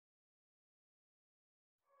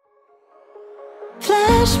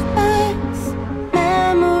Flashbacks,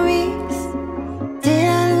 memories. Did I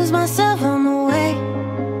lose myself on the way?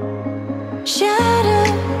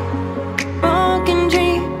 Shattered, broken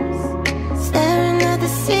dreams, staring at the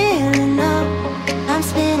ceiling now. I'm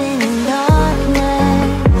spinning in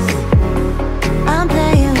darkness. I'm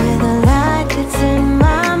playing with the light that's in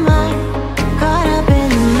my mind, caught up in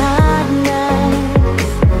the madness.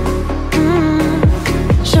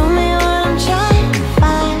 Show me what I'm trying to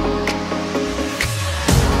find.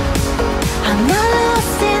 I'm not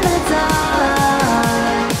lost in the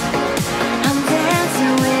dark. I'm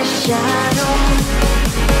dancing with shadows.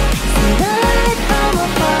 See the light from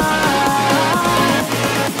afar.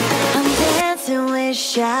 I'm dancing with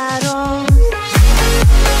shadows.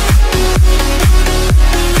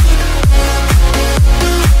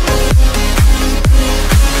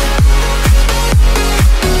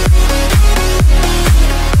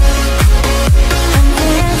 I'm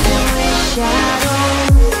dancing with shadows.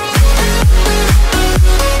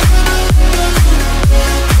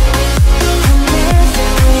 I'm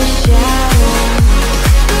dancing with shadows.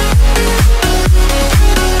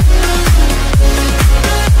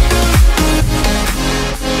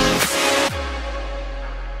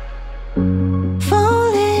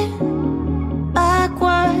 Falling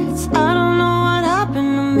backwards, I don't know what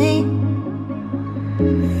happened to me.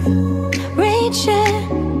 Reaching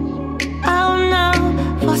out now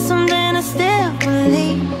for something I still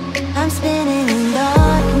believe. I'm spinning in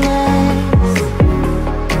darkness.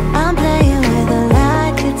 I'm playing with the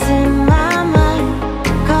light that's in my mind,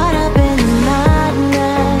 caught up in the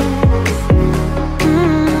madness.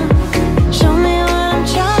 Show me what I'm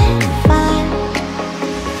trying to find.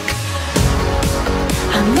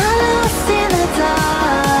 I'm not lost in the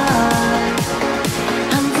dark.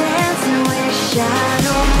 I'm dancing with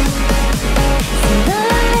shadows. See the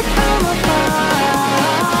light from afar.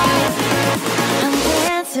 I'm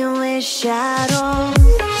dancing with shadows.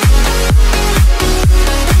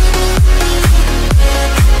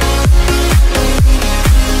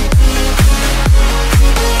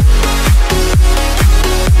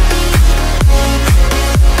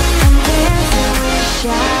 I'm dancing with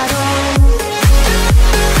shadows.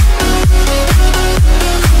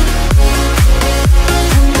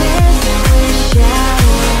 I'm dancing with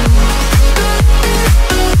shadows.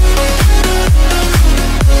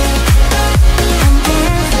 I'm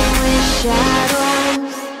dancing with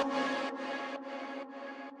shadows.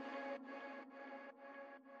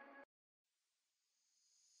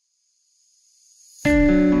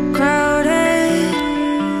 Crowded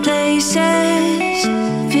places,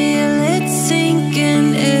 feel it sinking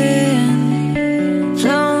in.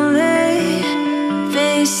 Lonely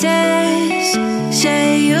faces, say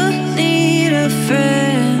you need a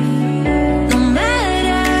friend. No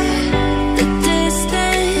matter the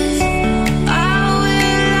distance, I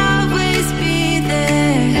will always be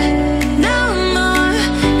there. No more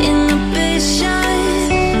inhibitions,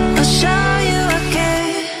 I'll show you I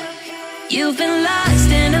care. You've been lost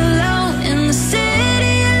and alone in the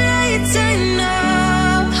city of lights, I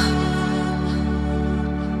know.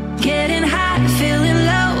 Getting high, feeling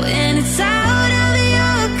low, and it's out of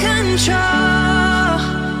your control.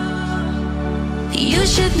 You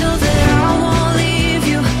should know that I won't leave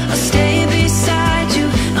you. I'll stay beside you.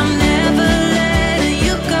 I'm never letting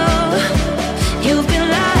you go. You've been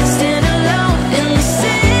lost and alone in the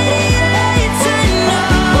city of lights, I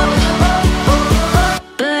know.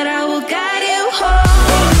 But I will guide you home.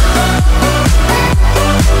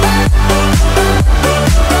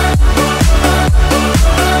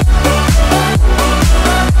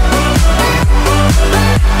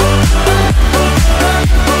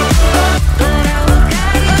 But I will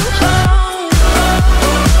guide you home.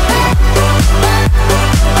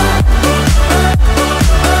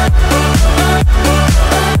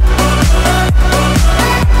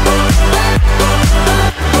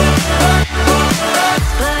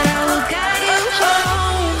 But I will guide you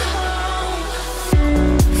home.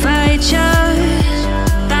 Fight your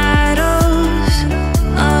battles,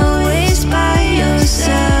 always by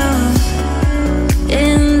yourself.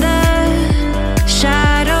 In the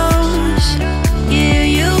shadows, hear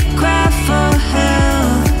you cry for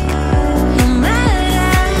help. No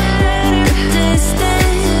matter the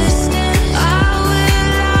distance, I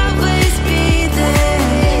will always be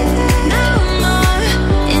there. No more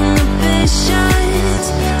inhibitions,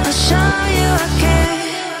 I'll show you I care.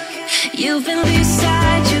 You've been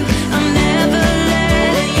beside you, I'm never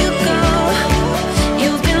letting you go.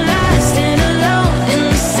 You've been lost and alone in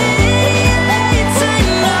the city of lights, I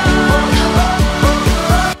know.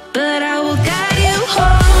 But I will guide you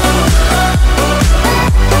home.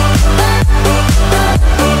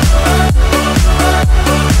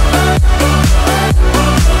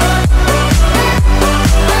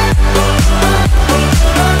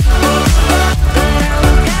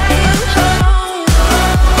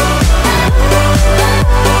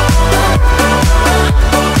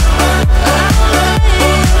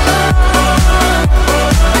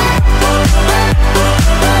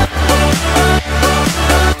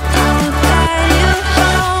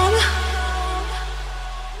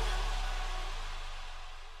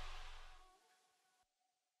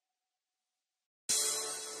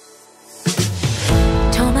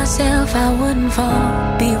 if I wouldn't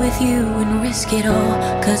fall, be with you and risk it all,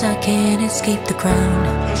 'cause I can't escape the ground.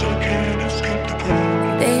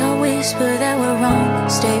 They all whisper that we're wrong.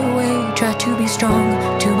 Stay away, try to be strong.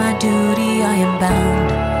 To my duty I am bound.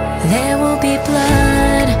 There will be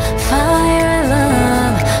blood, fire and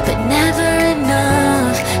love, but never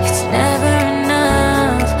enough. It's never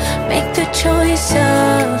enough. Make the choice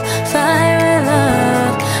of fire and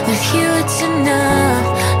love. With you it's enough.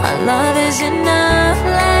 Our love is enough.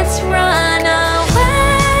 Let's run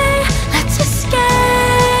away. Let's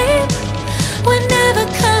escape. We're never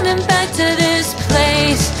coming back to this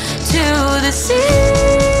place. To the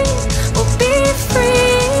sea, we'll be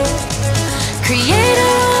free. Create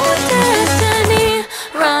our own destiny.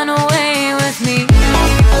 Run away with me.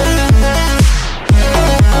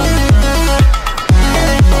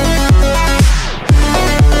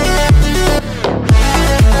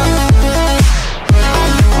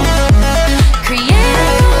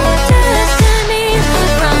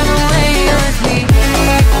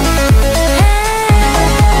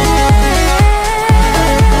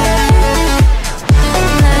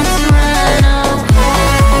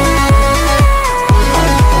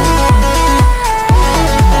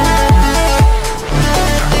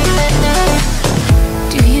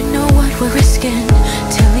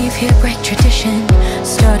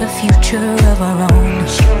 Start a future of our own.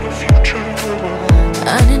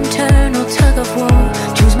 An internal tug of war.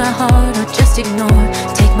 Choose my heart or just ignore.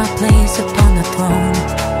 Take my place upon the throne.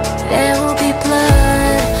 There will be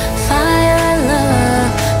blood, fire,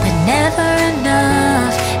 love, but never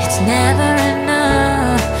enough. It's never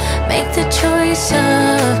enough. Make the choice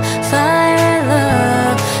of fire,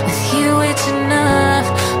 love. With you it's enough.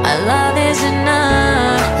 Our love is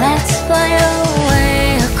enough. Let's fly away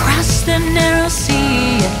across the narrow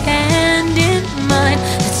sea, a hand in mine.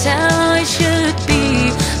 That's how it should be.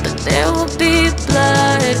 But there will be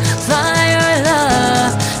blood, fire,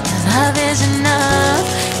 love. The love is enough.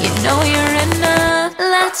 You know you're enough.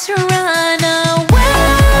 Let's run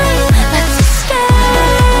away. Let's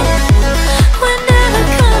escape. We're never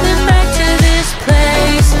coming back to this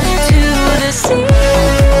place. To the sea,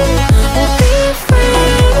 we'll be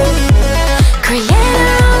free. Create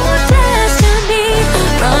our own destiny.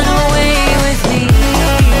 Run away with me.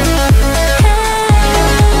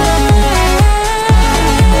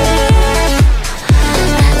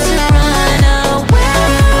 Let's run away.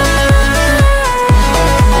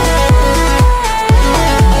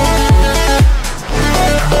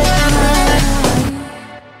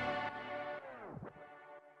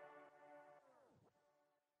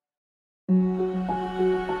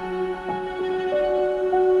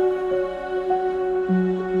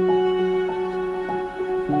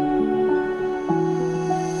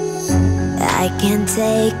 I can't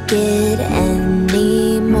take it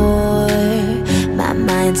anymore. My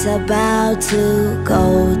mind's about to go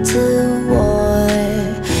to war.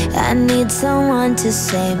 I need someone to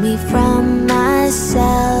save me from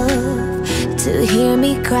myself, to hear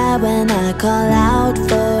me cry when I call out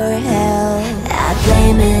for help. I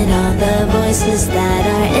blame it on the voices that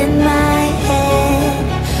are in my head,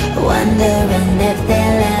 wondering if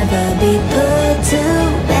they'll ever be put to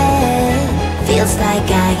bed. Feels like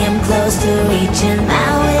I am close to reaching my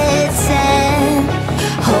wit's end.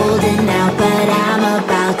 Holding out, but I'm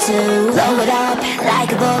about to blow it up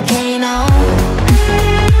like a volcano.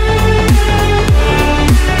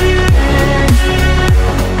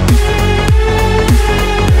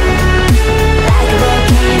 Like a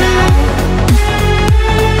volcano.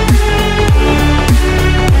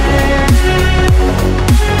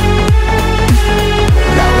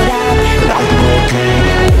 Blow it up like a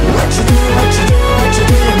volcano. What you do, what you do, what you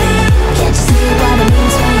do to me? Can't you see what it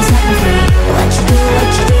means when you set me free? What you do,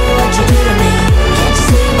 what you do, what you do to me? Can't you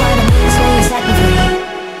see what it means when you set me free?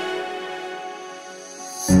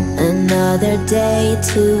 Another day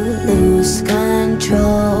to lose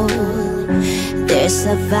control. There's a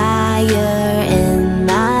fire in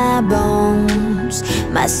my bones.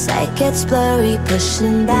 My sight gets blurry,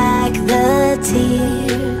 pushing back the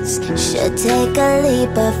tears. Should take a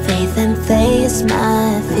leap of faith and face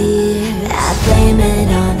my fear. I blame it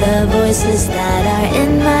on the voices that are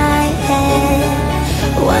in my head,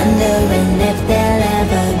 wondering if they'll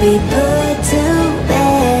ever be put to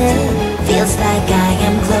bed. Feels like I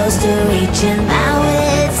am close to reaching my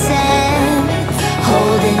wit's end.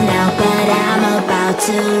 Holding out, but I'm about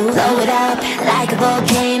to blow it up like a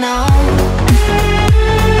volcano.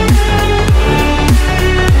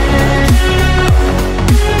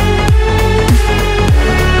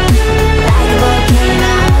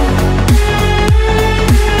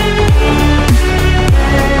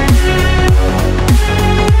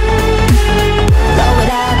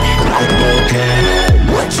 Like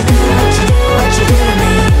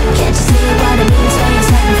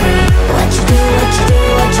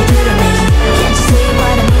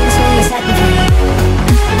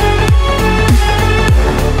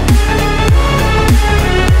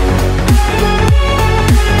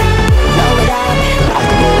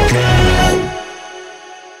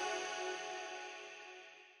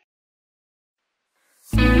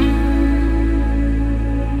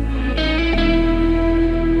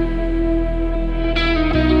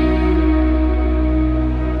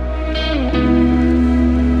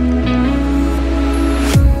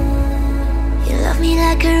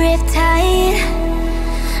riptide.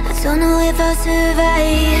 I don't know if I'll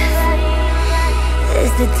survive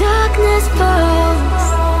as the darkness falls.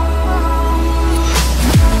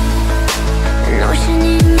 An ocean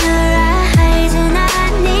in your eyes, and I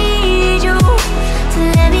need you to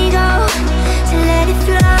let me go, to let it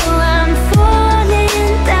flow. I'm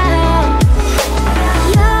falling down.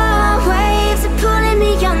 Your waves are pulling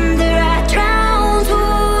me under. I drown to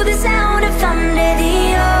the sound of thunder. The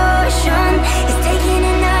ocean is taking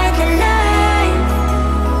another life.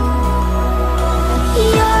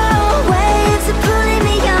 Your waves are pulling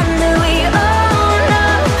me under. We all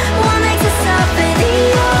know what makes us suffer. The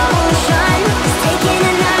ocean is taking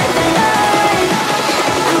another life.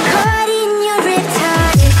 I'm caught in your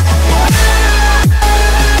riptide.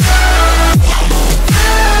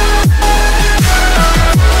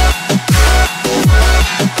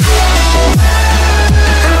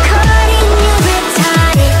 I'm caught in your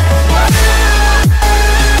riptide.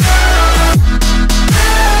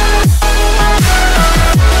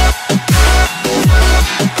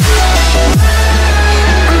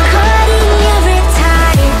 I'm caught in your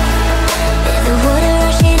riptide. Feel the water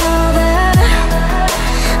rushing over.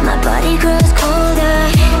 My body grows colder,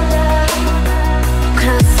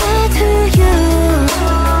 closer to you.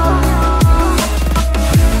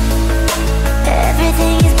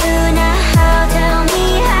 Everything is blue now. Tell me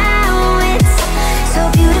how it's so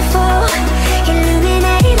beautiful.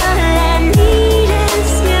 Illuminate all I need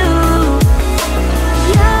is you.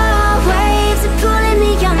 Your waves are pulling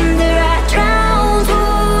me under. I drown to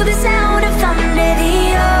the sound of thunder. The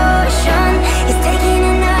ocean is taking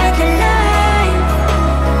another life.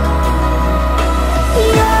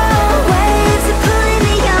 Your waves are pulling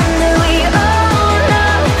me under. We all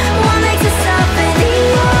know what makes us suffer. The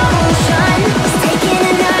ocean is taking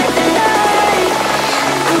another life.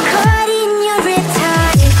 I'm caught in your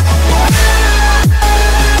riptide.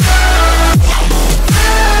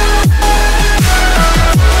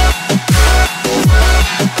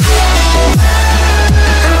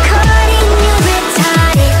 I'm caught in your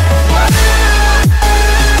riptide.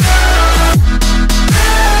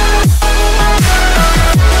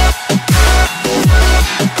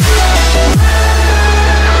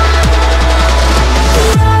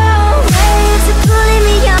 Your waves are pulling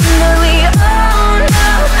me under. We all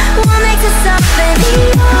know what makes us suffer. The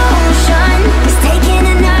ocean is taking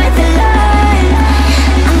another life.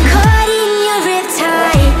 I'm caught in your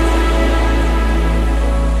riptide.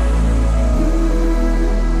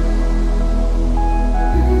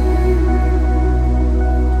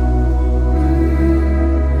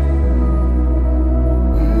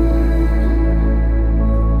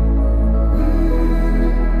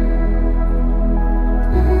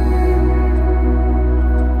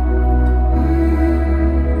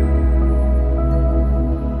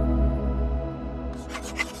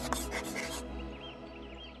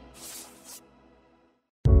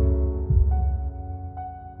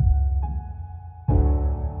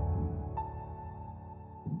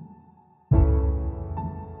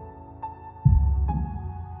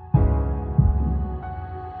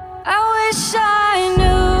 I wish I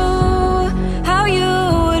knew how you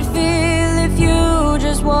would feel if you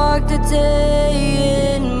just walked a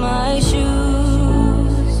day in my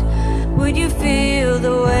shoes. Would you feel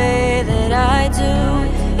the way that I do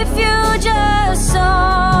if you just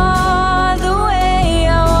saw the way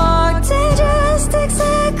I walked and just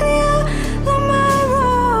exactly how long my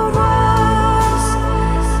road was?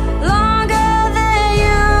 Longer than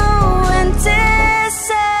you anticipated,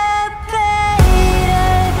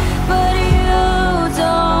 but you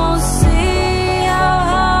don't see how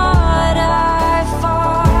hard I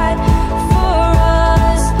fought for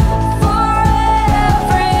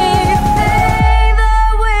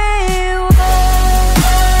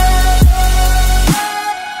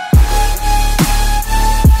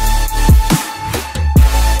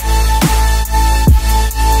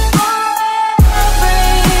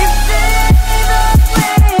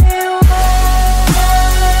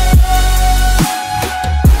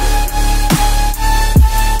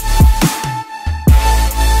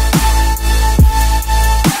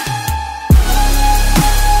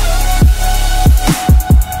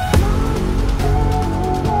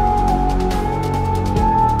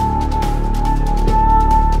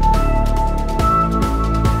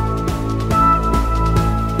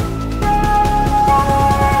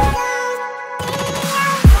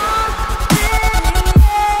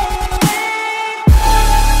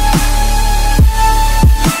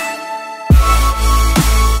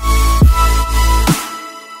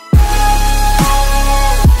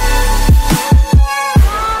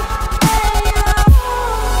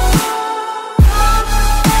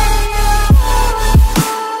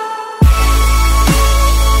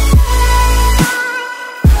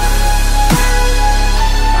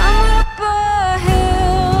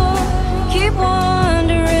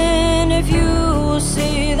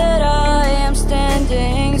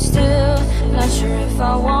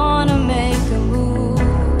I wanna make a move.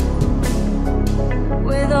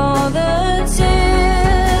 With all the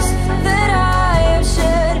tears that I have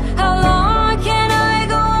shed, how long can I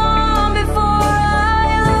go on before I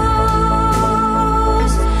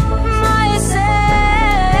lose myself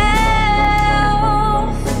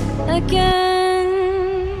again?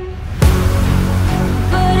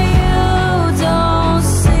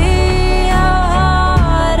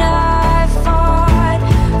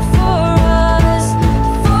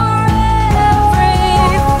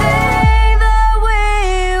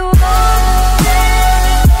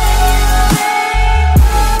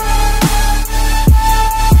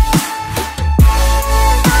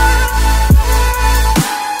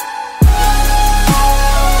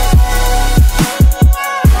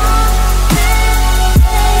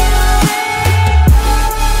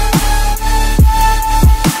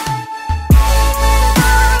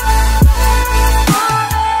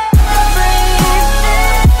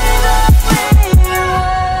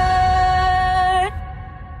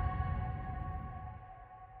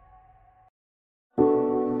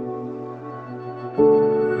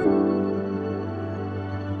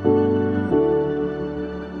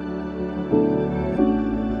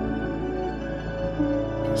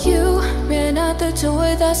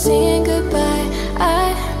 Without saying goodbye,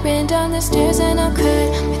 I ran down the stairs and I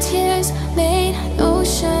cried. My tears made an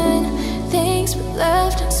ocean. Things were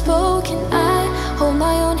left unspoken. I hold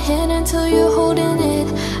my own hand until you're holding it.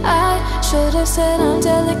 I should have said I'm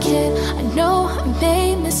delicate. I know I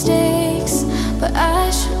made mistakes, but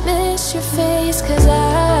I should miss your face. 'Cause I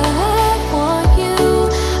want you,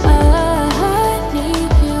 I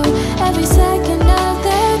need you every second of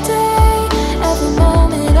the day, every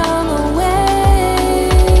moment I'm away.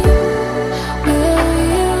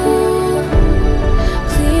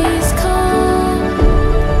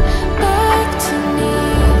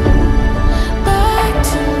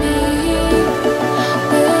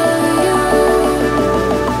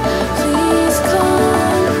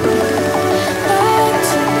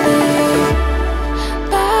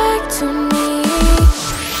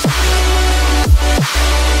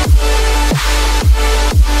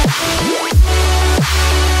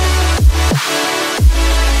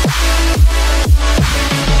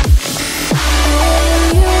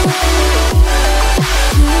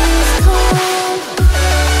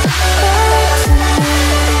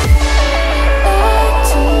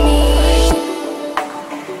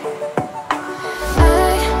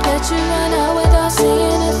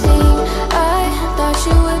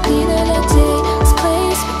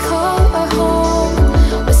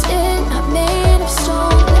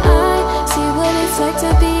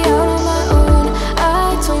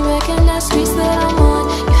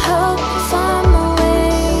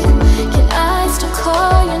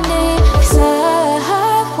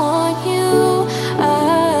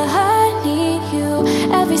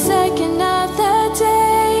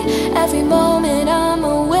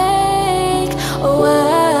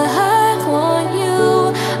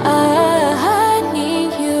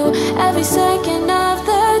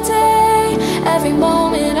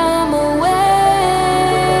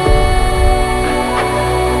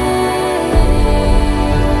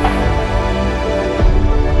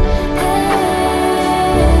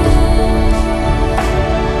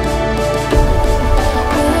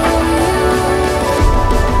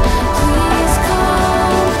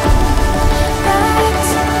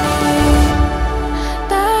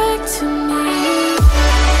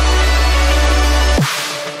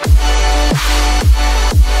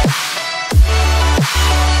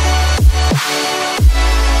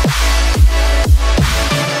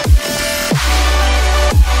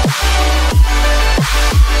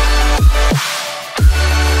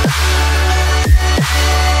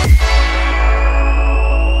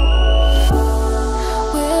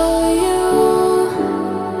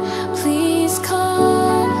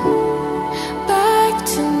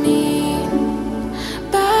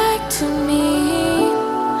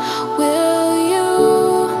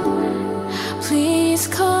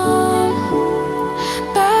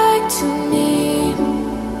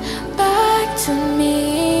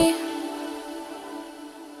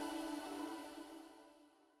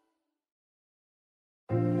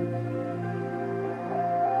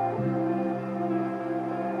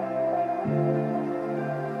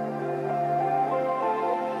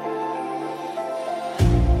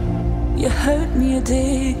 You hurt me, you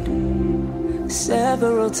did,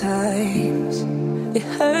 several times. It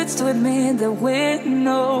hurts to admit that we're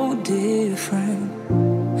no different.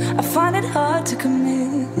 I find it hard to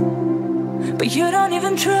commit, but you don't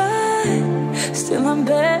even try. Still I'm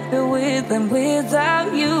better with than without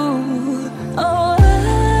you. Oh,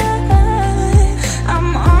 I'm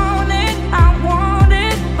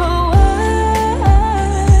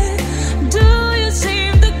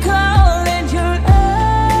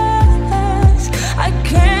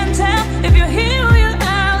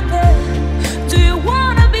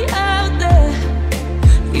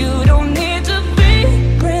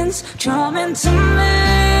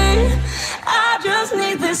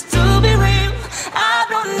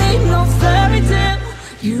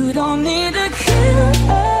You don't need a killer,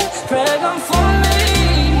 pregnant for me.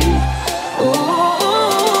 Ooh,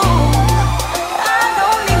 I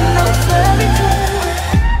don't need no fairy tale.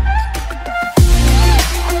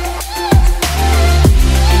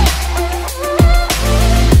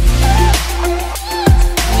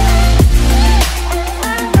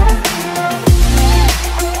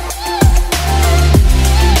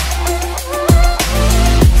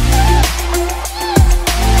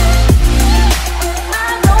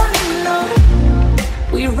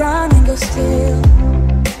 Still,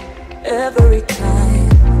 every time,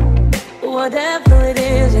 whatever it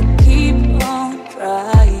is, I keep on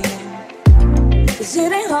trying. 'Cause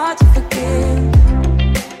it ain't hard to forgive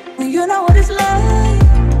when you know what it's like.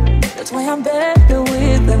 That's why I'm better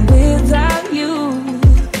with than without you.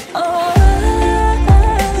 Oh,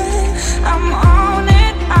 I'm on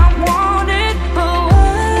it, I want it, but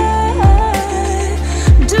why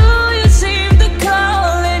do you seem to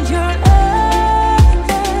call it your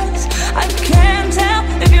ex? I can't tell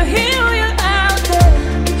if you're here or you're out there.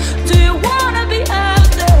 Do you wanna be out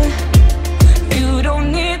there? You don't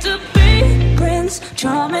need to be Prince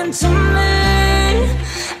Charming to me.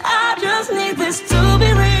 I just need this to be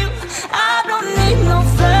real. I don't need no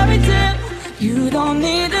fairy tale. You don't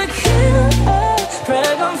need a killer,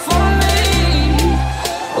 pregnant for me.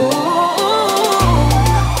 Ooh,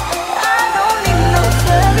 I don't need no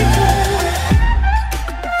fairy tale.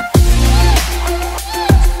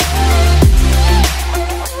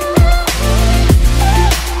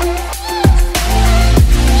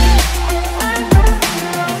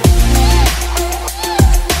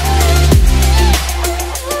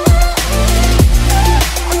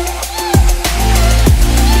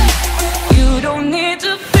 You don't need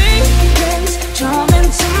to be Prince Charming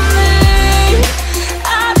to me.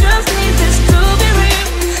 I just need this to be real.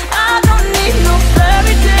 I don't need no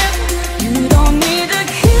fairy tale. You don't need a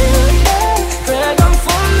killer, pregnant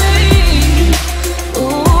for me.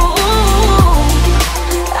 Ooh,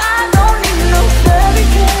 I don't need no fairy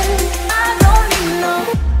tale. I don't need no.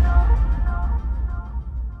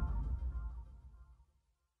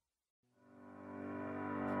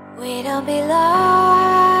 We don't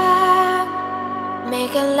belong,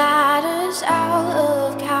 making ladders out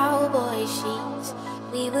of cowboy sheets.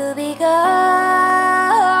 We will be gone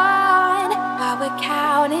while we're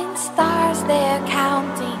counting stars, they're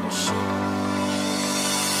counting sheep.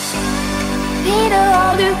 Peter,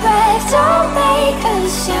 all the waves don't make a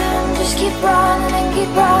sound. Just keep running and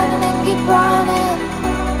keep running and keep running.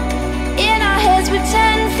 In our heads we're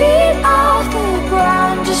 10 feet off the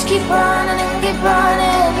ground. Just keep running and keep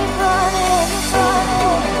running, keep running, keep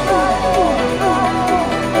running, keep running, keep running.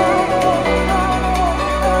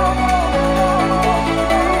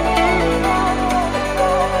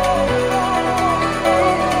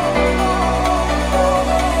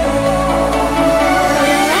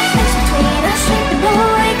 Between us and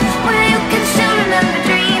awake, where you can still remember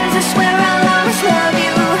dreams. I swear I'll always love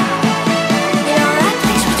you. You know that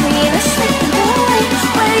place between us and awake,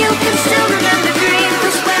 where you can still remember dreams.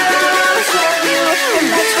 I swear I'll always love you. And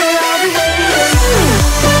that's where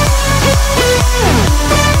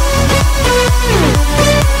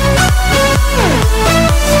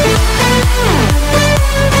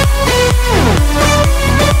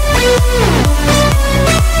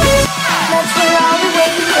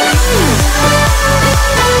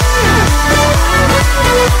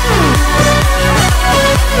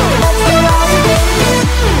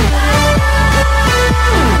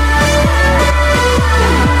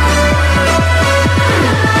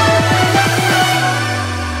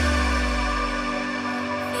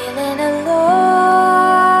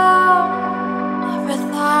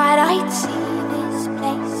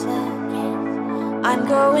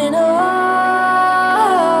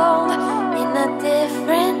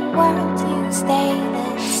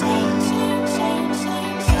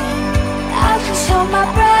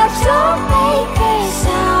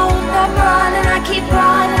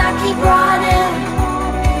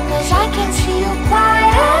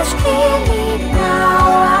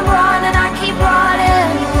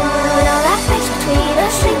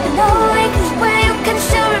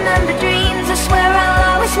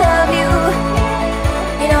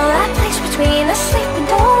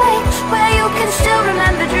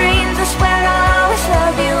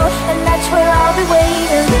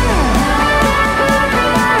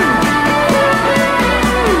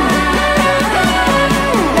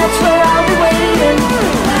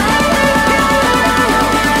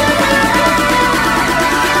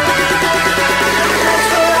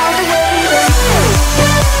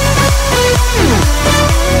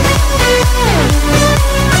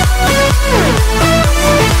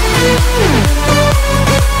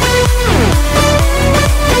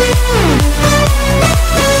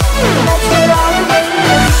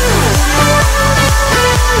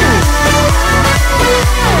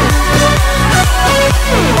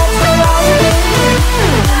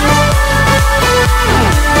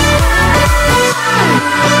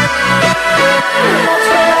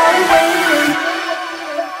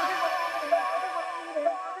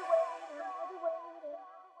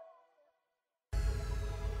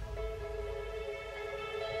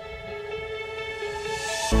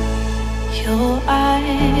Your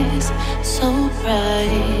eyes so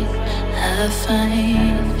bright, I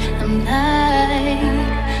find I'm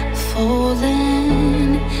like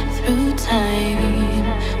falling through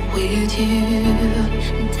time with you.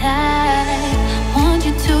 And I want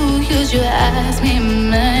you to use your eyes, be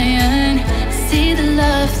mine. See the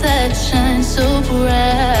love that shines so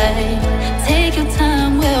bright. Take your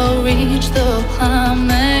time, we'll reach the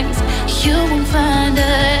climax. You won't find I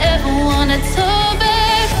ever wanna turn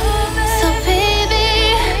back. So baby,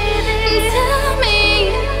 tell me,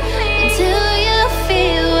 do you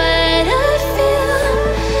feel what I feel?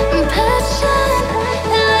 Passion,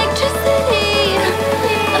 electricity,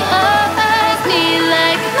 all eyes need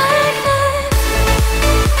like magnets.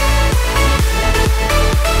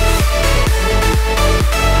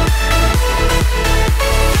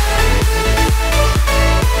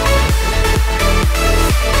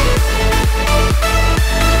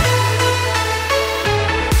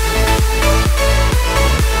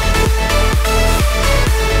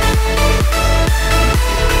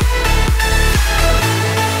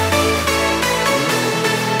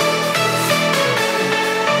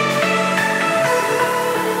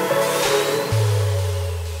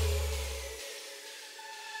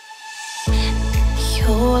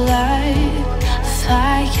 You're like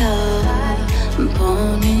fire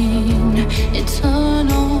burning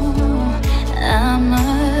eternal. I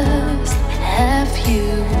must have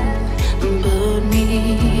you burn me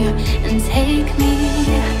and take me.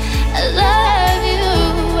 I love you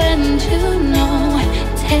and you know.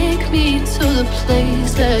 Take me to the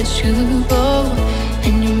place that you go.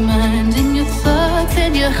 In your mind, in your thoughts,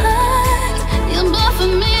 and your heart. You're born for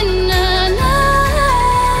me now, now.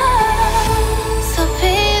 So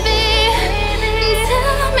baby,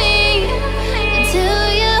 tell me, do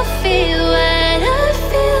you feel what I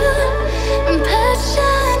feel?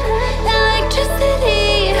 Passion,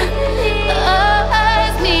 electricity, all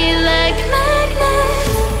eyes need like magnets.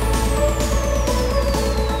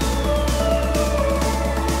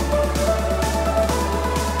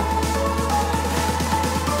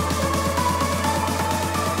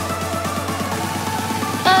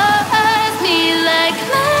 All eyes need like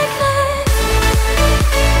magnets.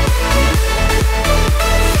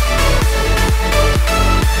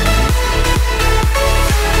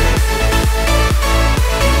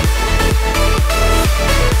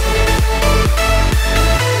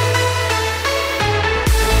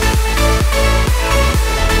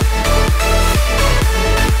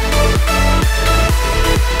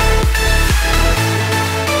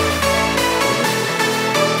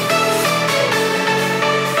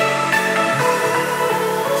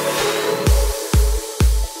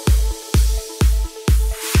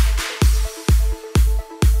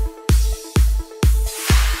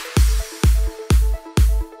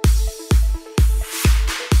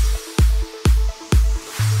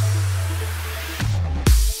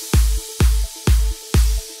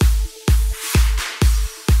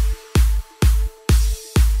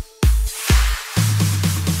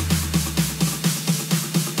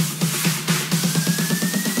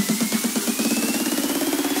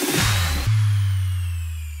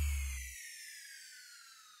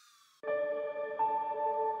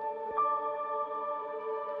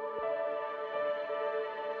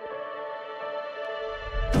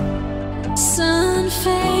 Sun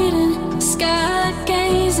fading, sky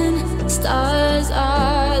gazing, stars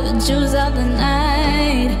are the jewels of the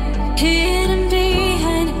night, hidden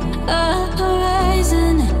behind a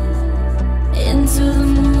horizon, into the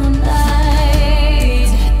moonlight,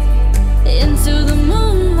 into the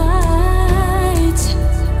moonlight.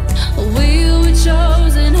 We were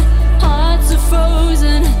chosen, hearts are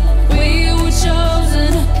frozen. We were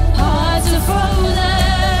chosen, hearts are frozen.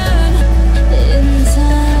 In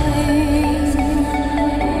time,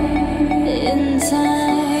 in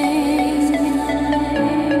time,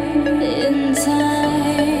 in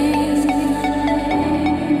time.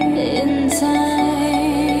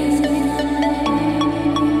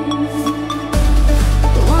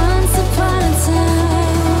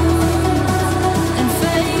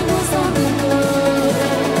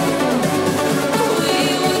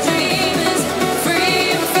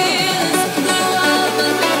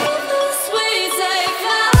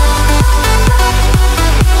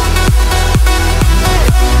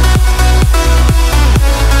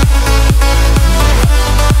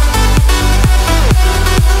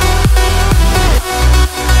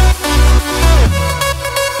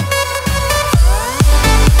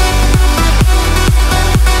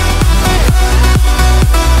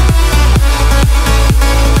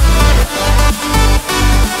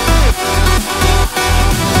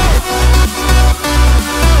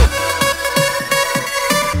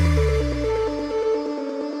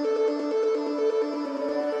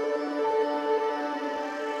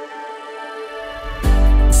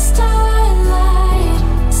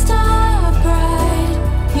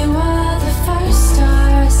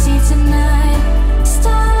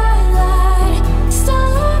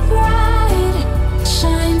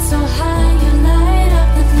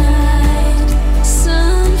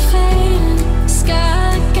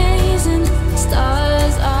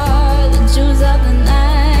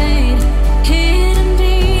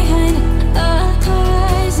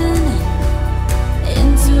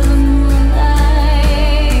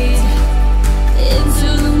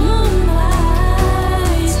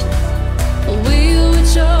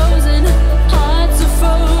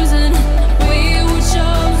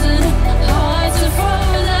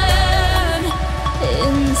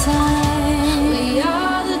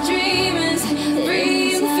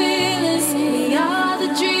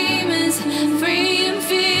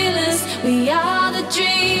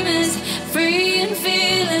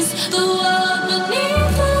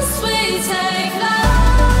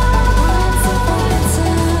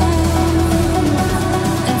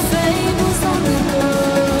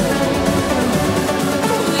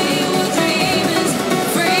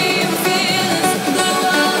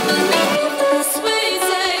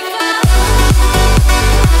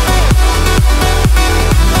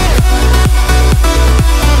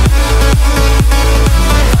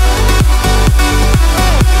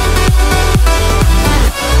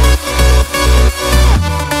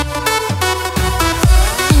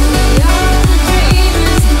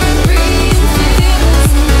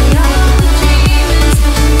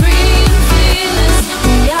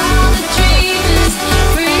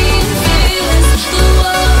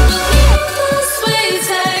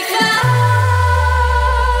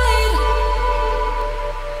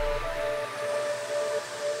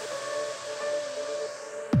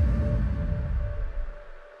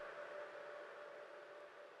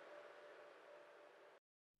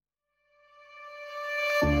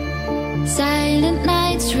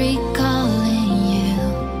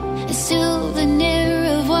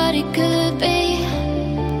 souvenir of what it could be.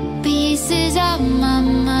 Pieces of my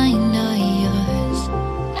mind are yours.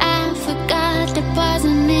 I forgot the parts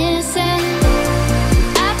I'm missing.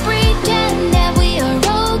 I pretend that we are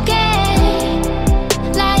okay,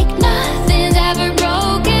 like nothing's ever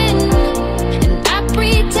broken. And I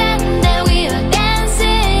pretend that we are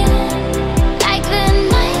dancing, like the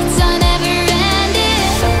nights are never ending.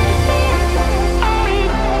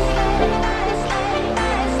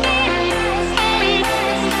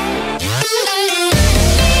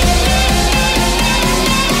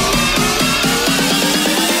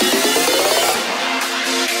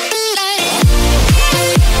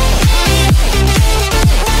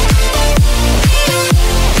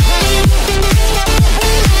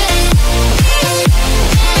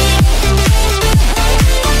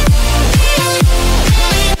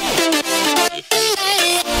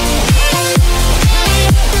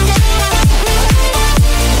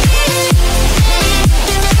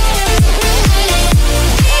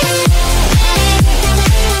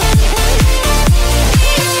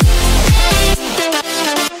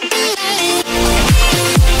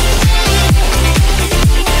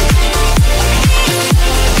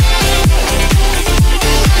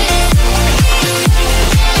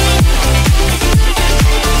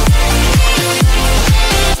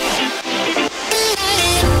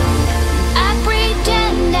 I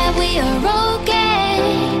pretend that we are okay,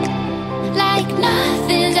 like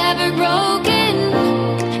nothing's ever broken.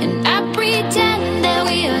 And I pretend that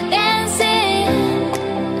we are dancing,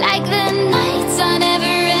 like the nights are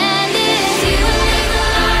never ending. We will live the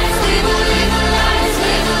lives, we will live the lives,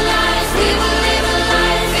 live the lives, we will live the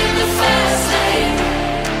lives in the fast lane.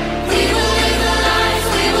 We will live the lives,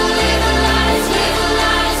 we will live the lives, live the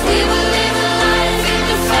lives, we will live the lives in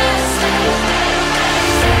the fast lane.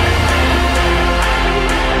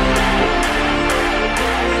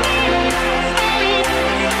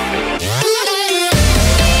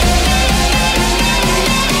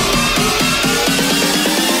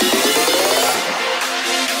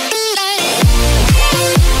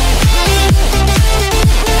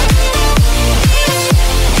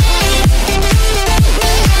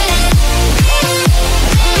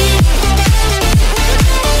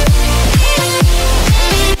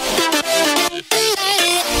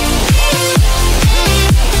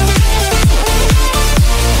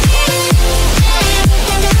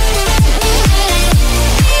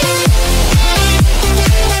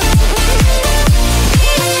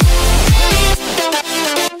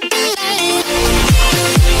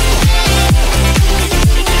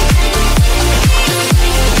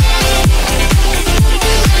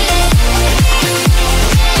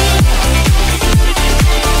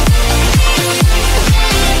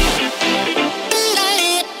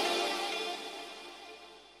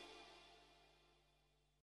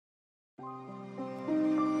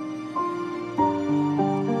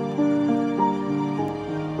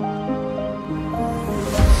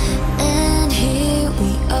 And here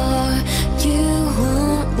we are, you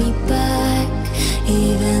want me back,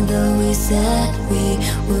 even though we said we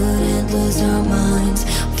wouldn't lose our minds.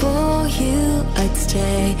 For you, I'd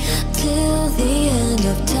stay till the end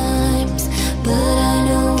of times, but I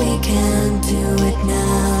know we can't do it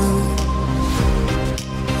now.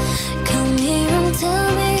 Come here and tell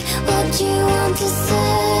me what you want to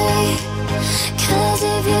say, 'cause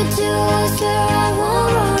if you do, I swear I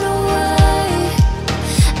won't run away.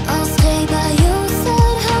 I'll stay by your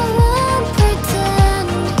side, I won't pretend.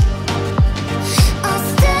 I'll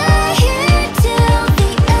stay here till the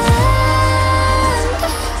end.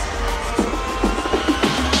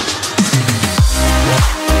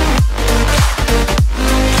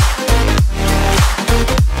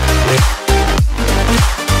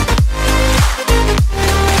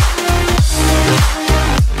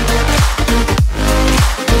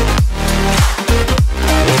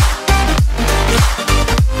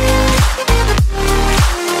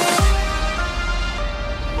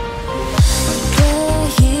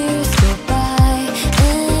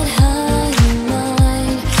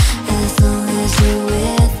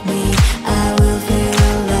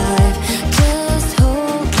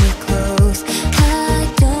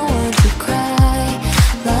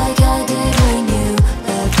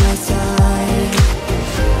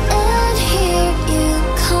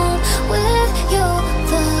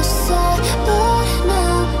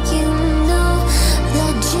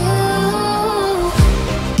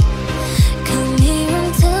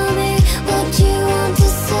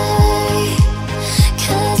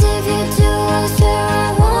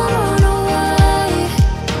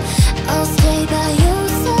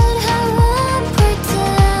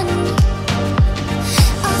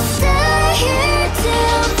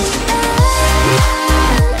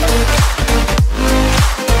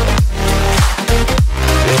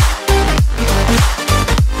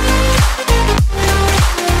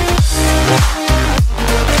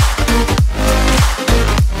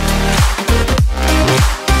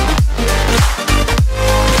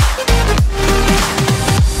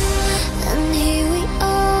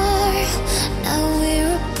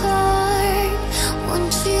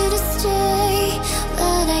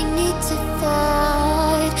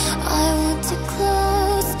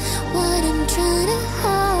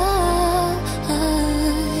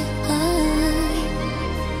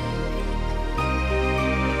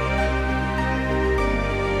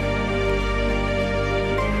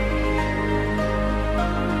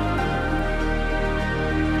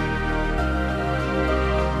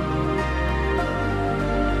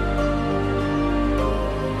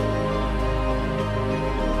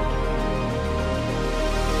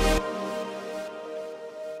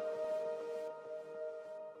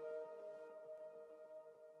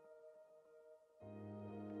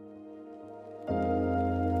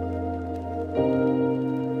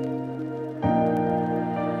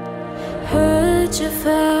 that you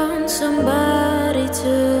found somebody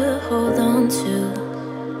to hold on to,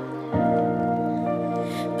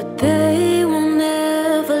 but they will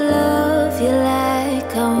never love you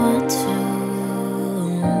like I want to.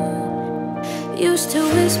 Used to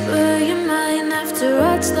whisper your mind after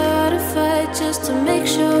I'd start a fight, just to make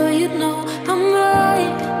sure you'd know I'm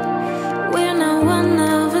right. We're not one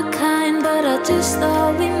of a kind, but I just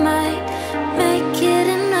thought we might make it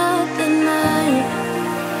another night.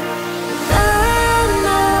 I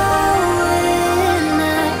know we're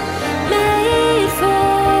not made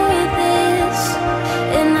for this,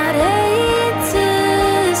 and I'd hate to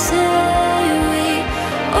say we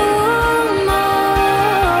almost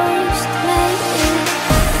made it.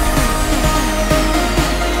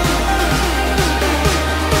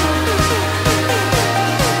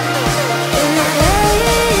 And I'd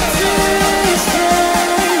hate to say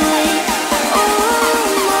we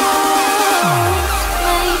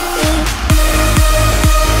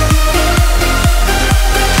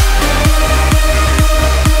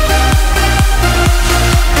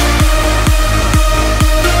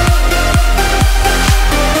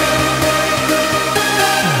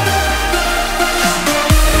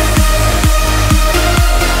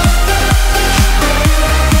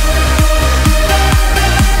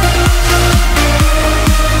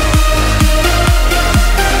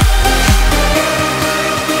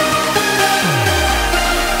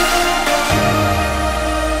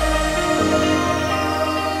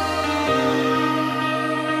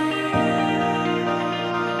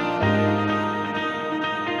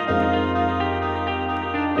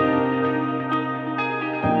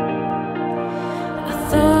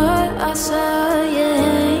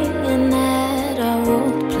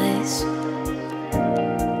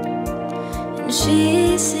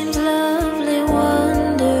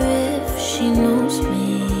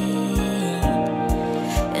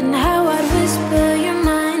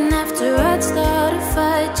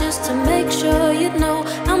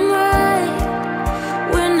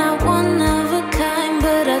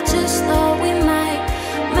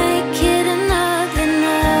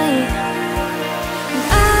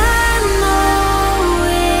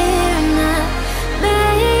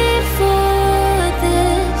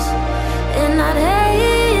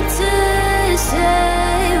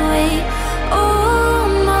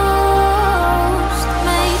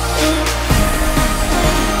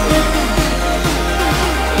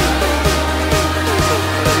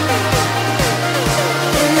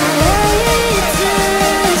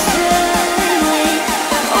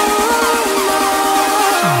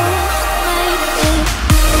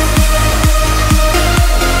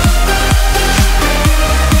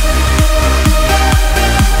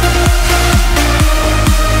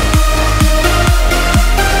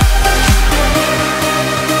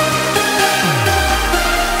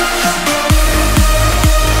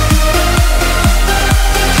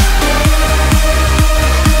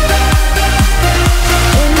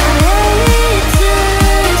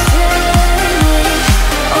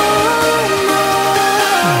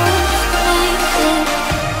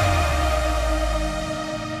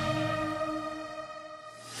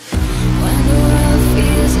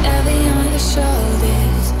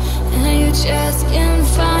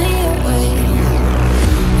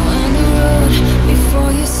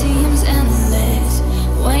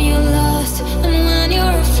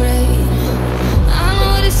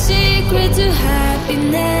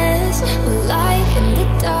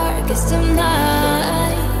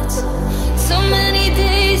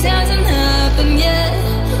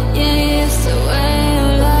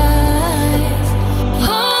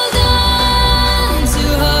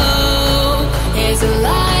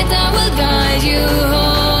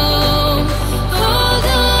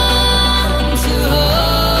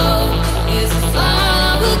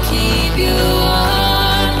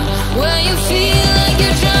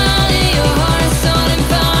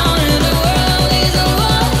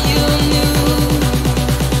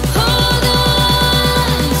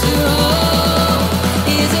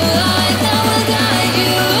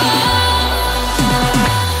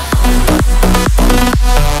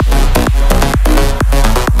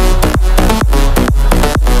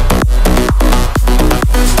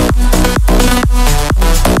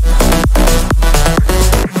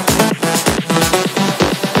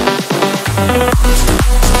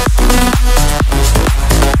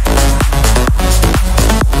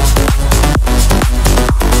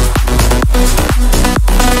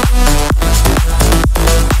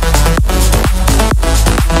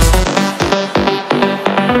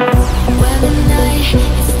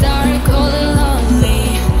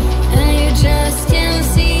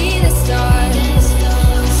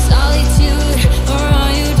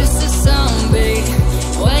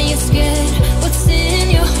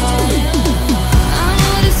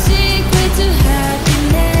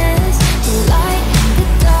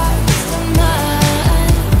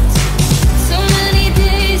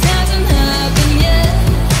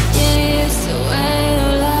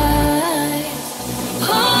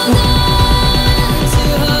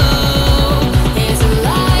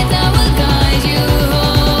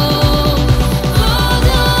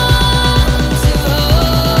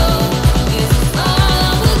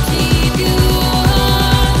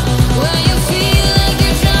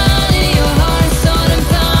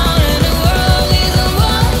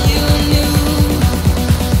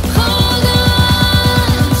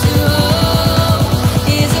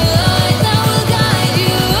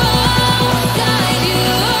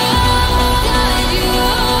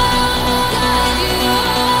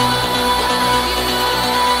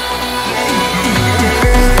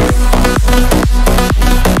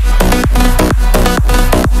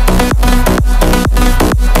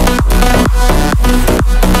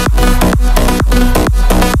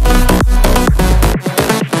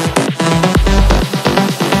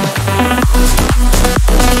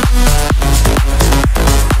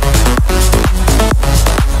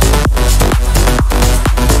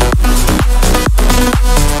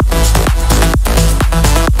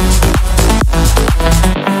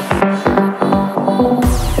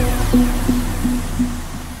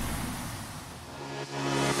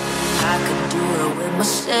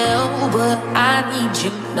myself, but I need you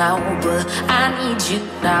now, but I need you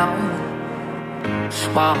now.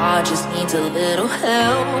 My heart just needs a little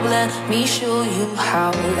help. Let me show you how,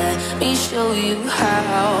 let me show you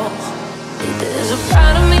how. There's a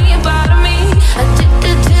part of me,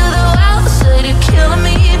 addicted to the wild side. You're killing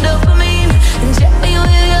me, dopamine. Inject me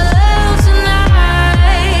with your love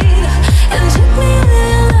tonight. Inject me with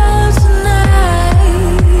your love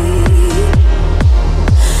tonight.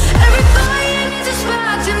 Everybody needs a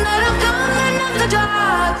spark tonight. I'm coming out the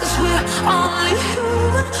dark. 'Cause we're only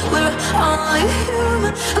human, we're only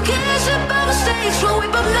human. Okay, it's about mistakes when we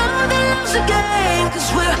both know that love's a game. 'Cause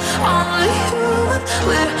we're only human,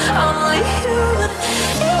 we're only human.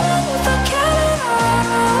 Even if I get it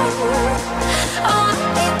all, I'll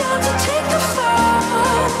be down to take the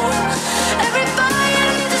fall. Everybody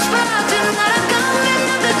needs a spark tonight. I'm coming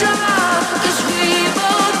out the dark. 'Cause we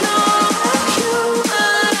both know we're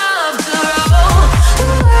human after all.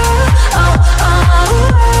 Oh, oh, oh,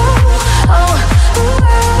 oh, oh,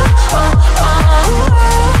 oh,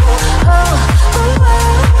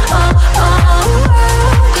 oh, oh, oh.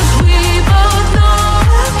 'Cause we both know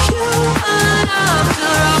we're human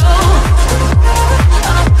after all.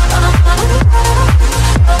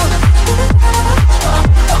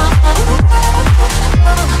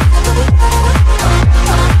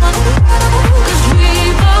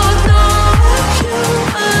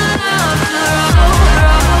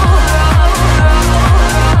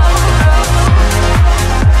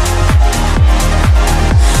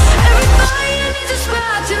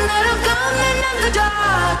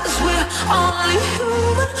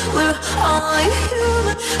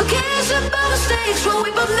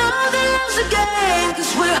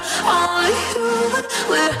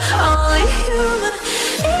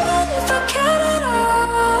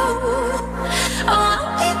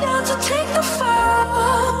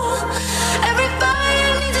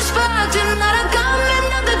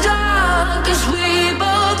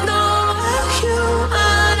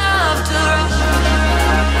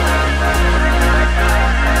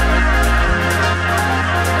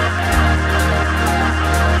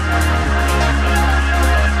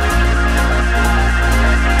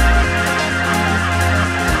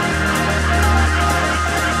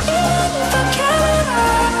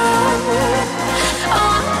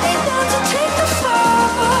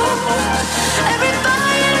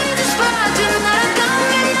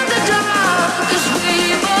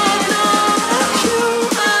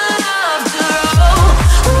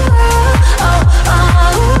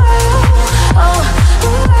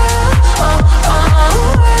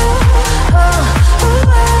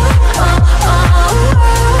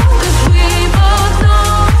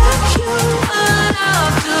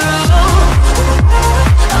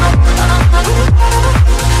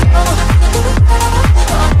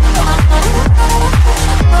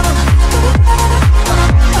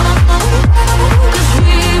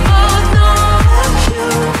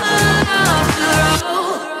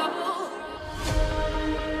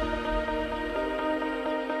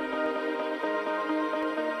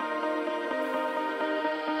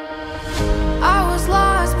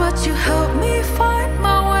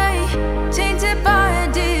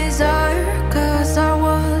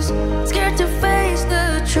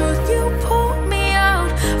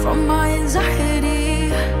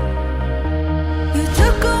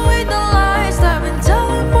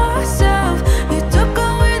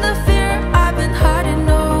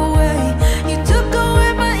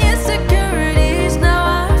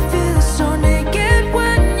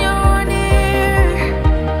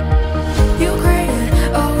 You created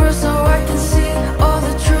a world so I can see.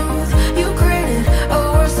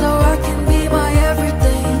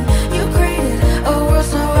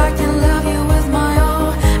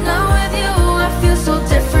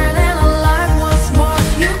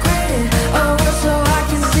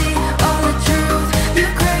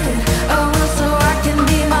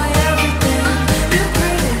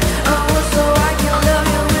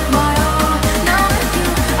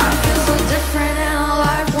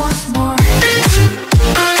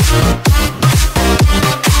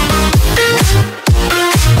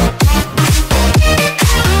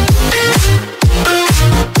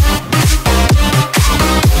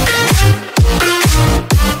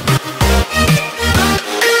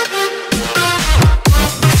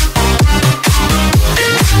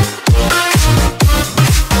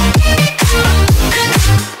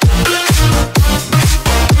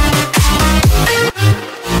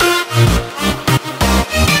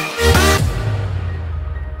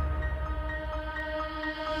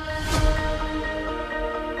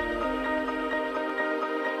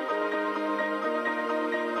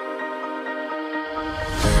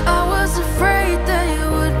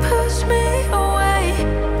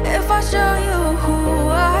 show you who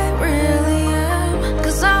I really am.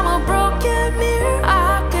 'Cause I'm a broken mirror,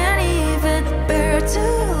 I can't even bear to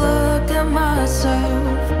look at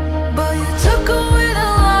myself. But you took away the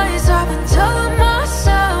lies I've been telling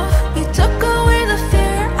myself. You took away the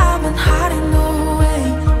fear I've been hiding away.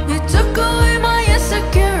 You took away my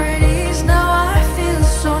insecurities, now I feel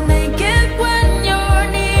so naked when you're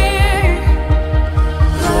near.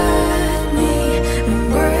 Let me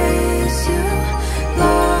embrace you,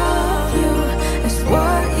 love you, is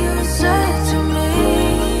what you said to me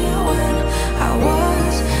when I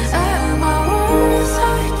was at my worst.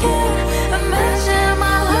 I can't imagine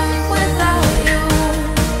my life without you,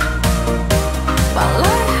 my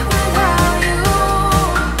life without you,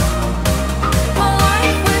 my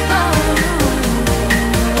life without you.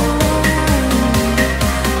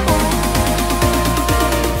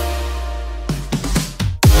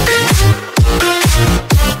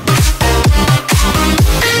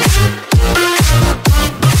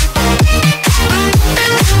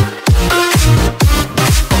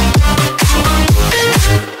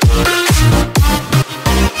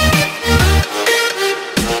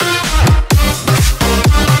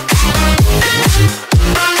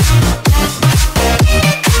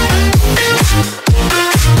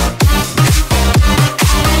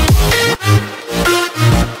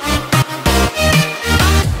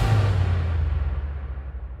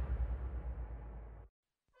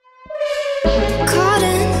 Caught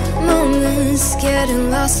in moments, getting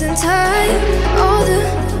lost in time. All the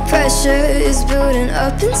pressure is building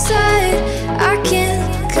up inside. I can't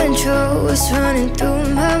control what's running through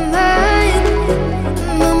my mind.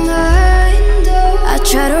 My mind, oh. I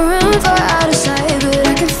try to run for out of sight, but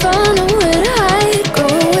I can find nowhere to hide.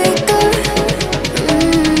 Growing weaker,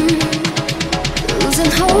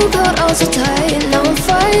 losing hope, held on so tight. Now I'm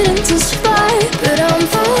fighting to survive, but I'm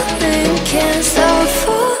falling, can't stop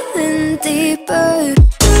falling deeper.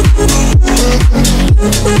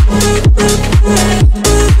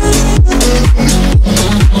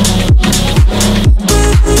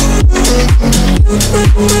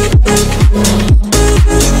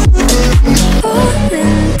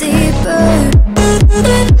 Falling deeper.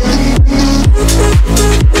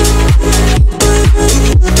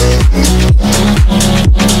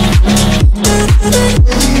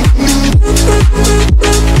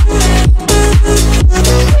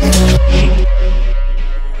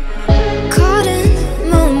 Caught in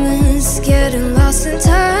moments, getting lost in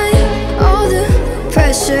time. All the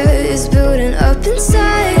pressure is building up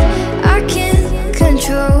inside. I can't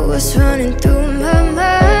control what's running through my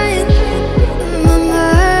mind. My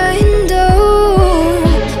mind, oh.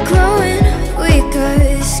 Growing weaker,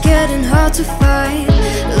 it's getting hard to fight.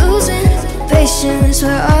 Losing patience,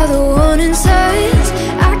 where are the warning signs?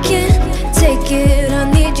 I can't take it, I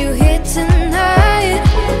need you here tonight.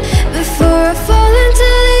 Before I fall into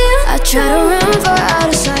the end, I try to run for out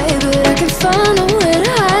of sight, but I can find nowhere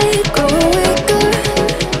to hide. Growing weaker,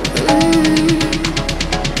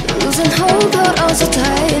 losing hope, held on so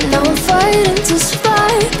tight. Now I'm fighting to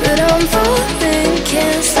survive, but I'm falling,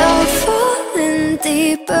 can't stop falling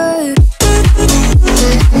deeper.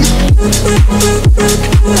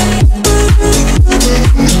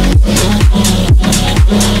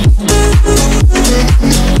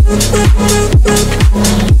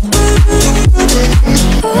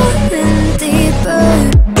 Falling deeper.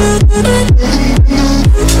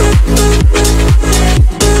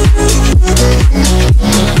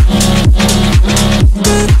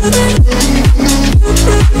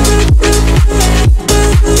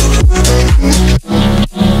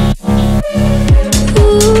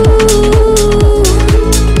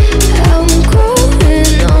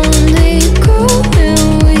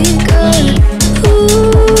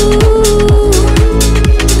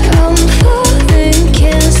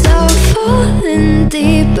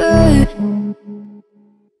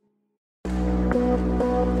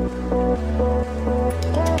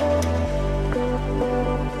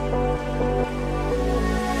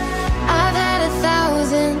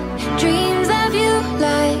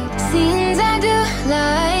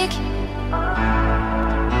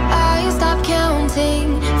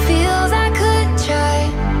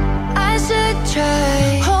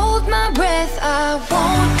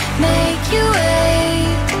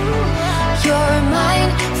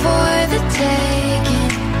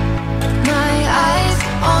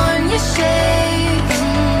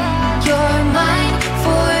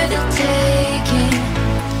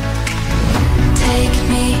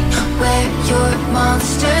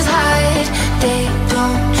 Monsters hide, they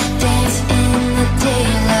don't dance in the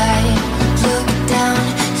daylight. Look down,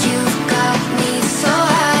 you've got me so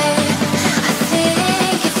high. I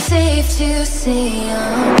think it's safe to say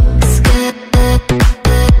I'm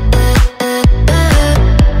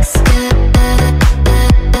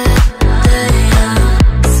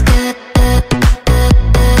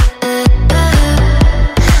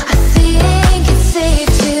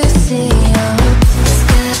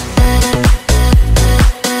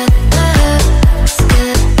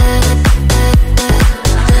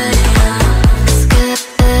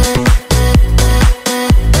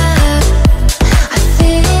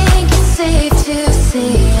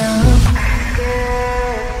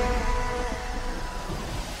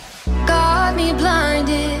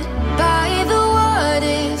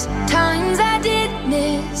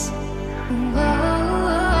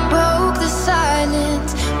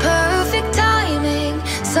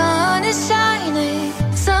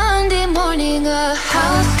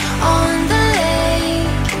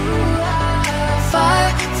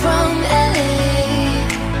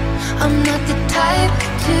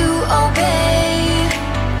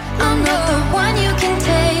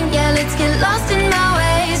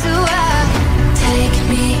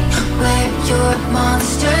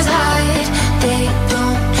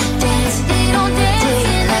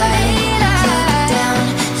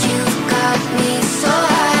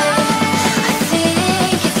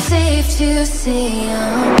Seum.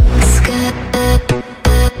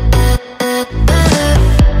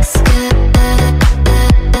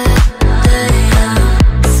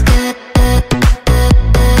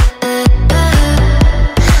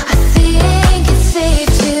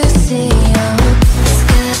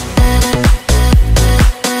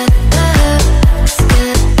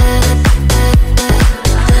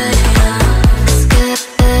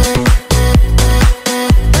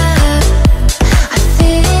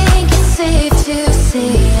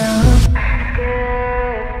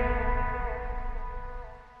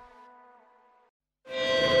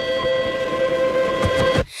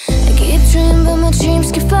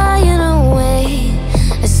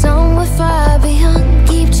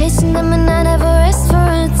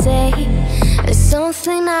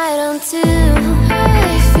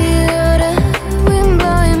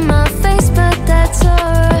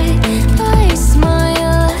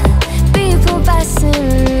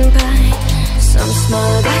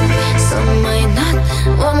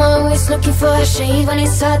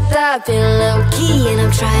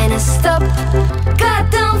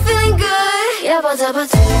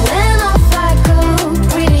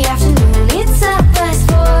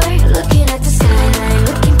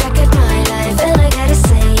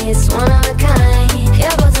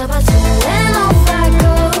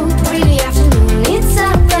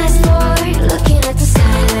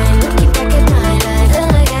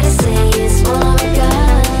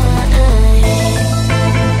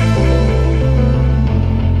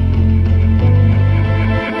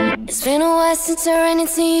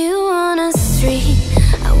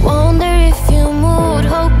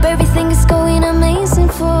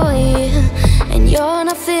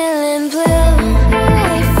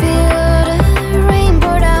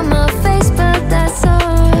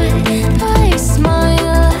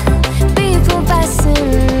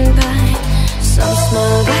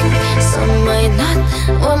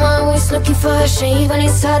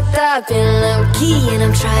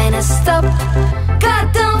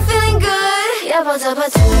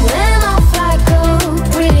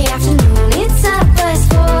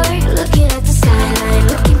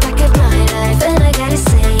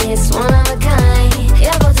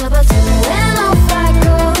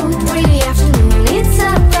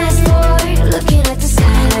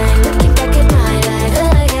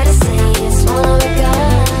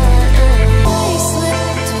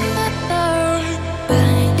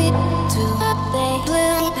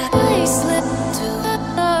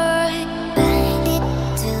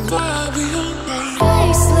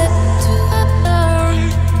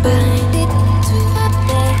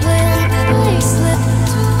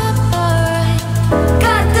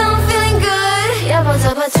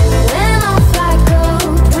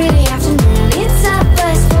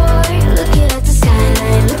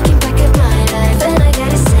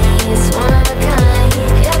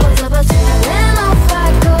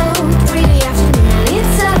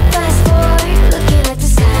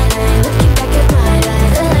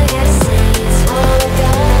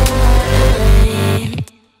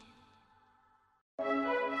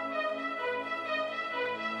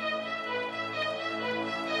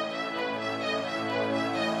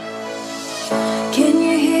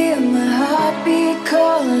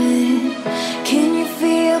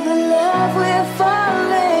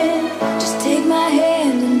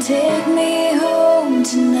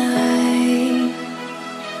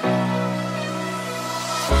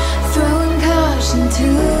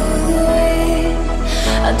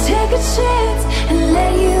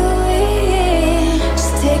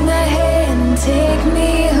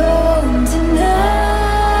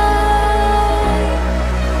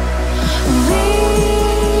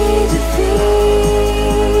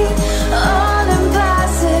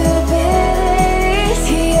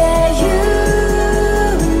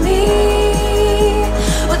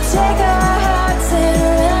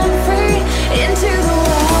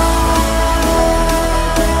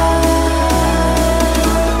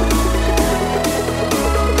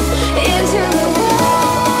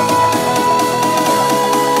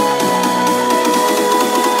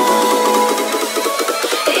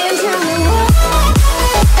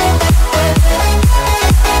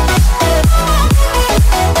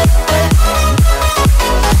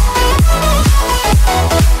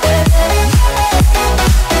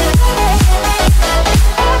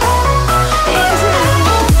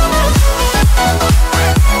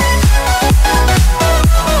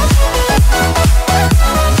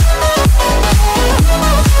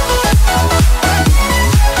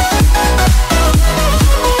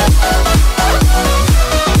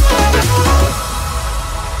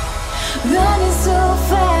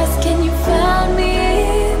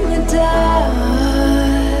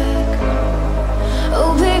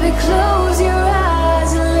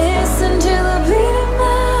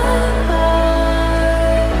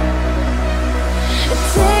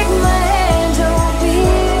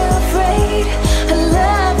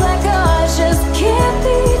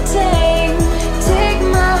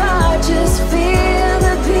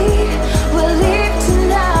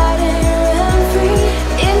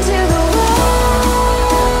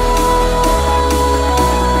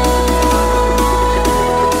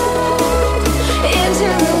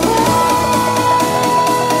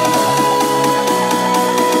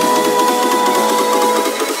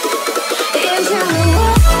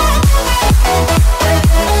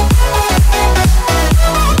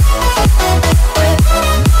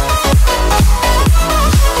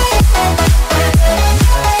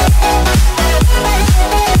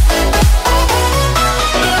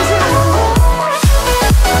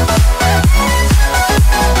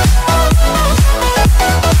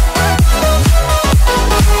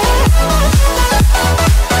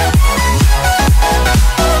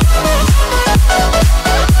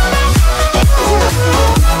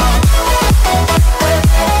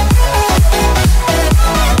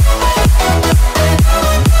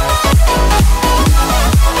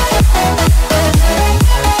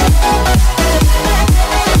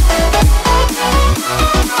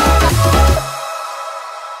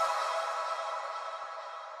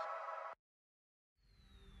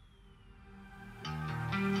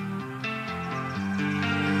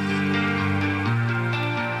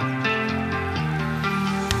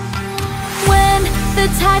 the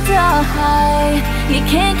tides are high, you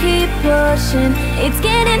can't keep pushing. It's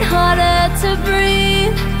getting harder to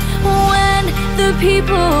breathe when the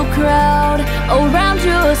people crowd around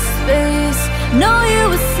your space. Know you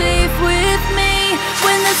were safe with me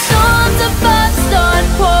when the storms above start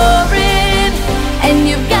pouring and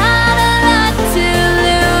you've got a lot to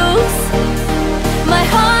lose. My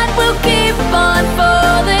heart will keep on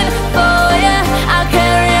falling for you. I'll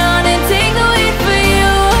carry on and take the weight for you.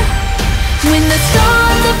 When the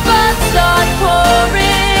storms above start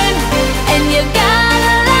pouring and you got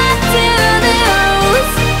a lot to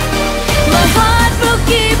lose, my heart will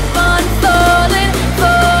keep on falling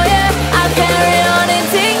for you. I'll carry on and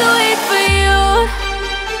take the weight for you.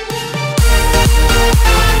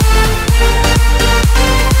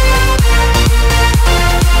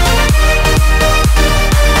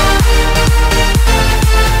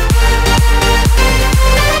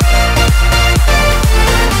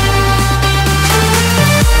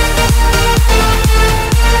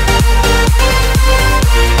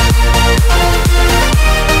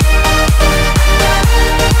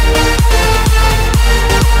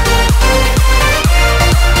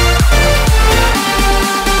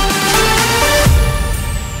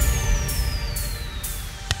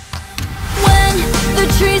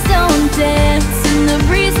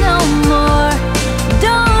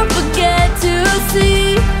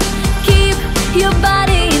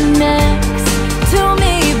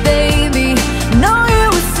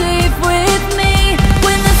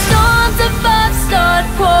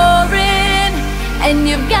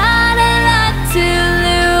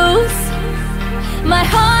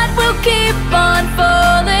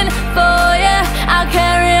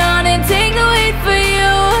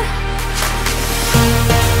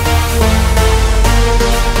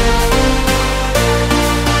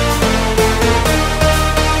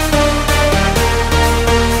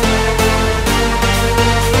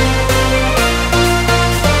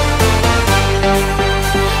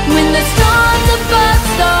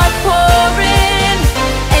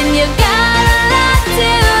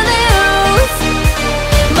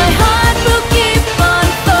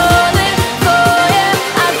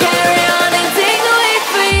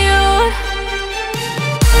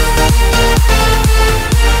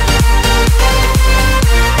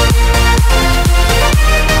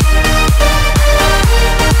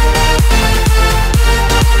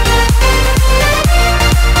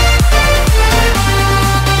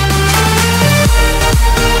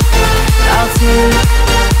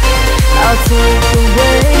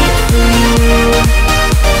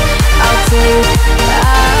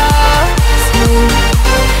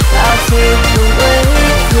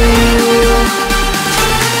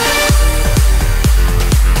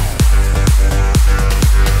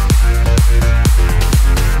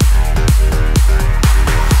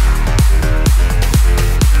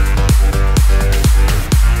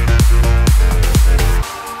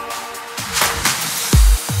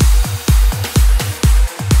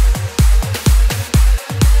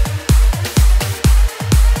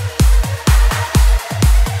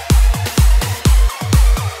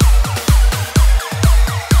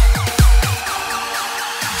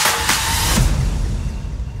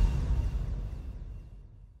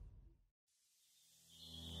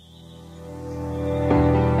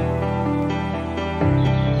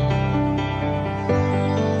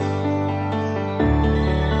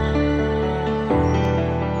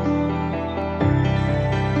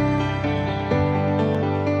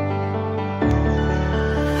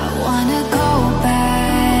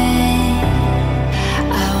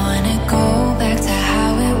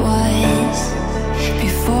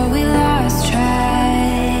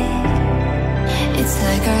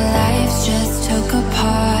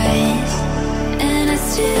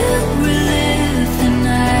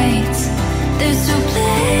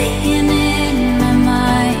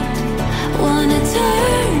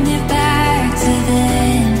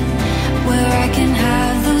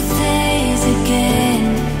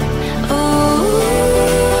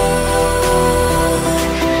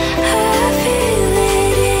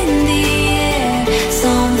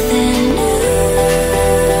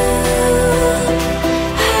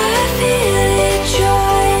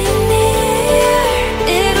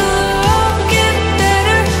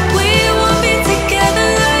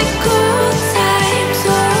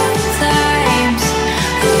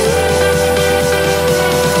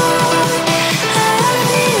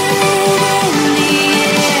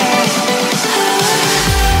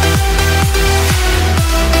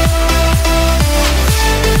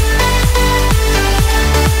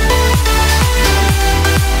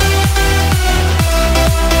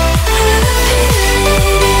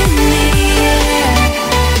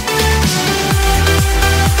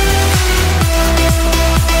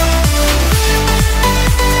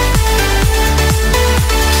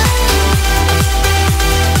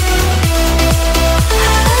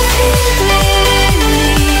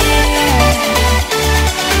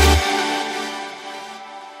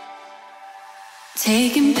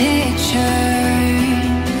 Taking pictures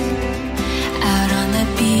out on the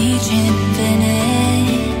beach in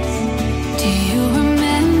Venice. Do you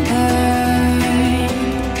remember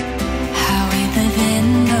how we live in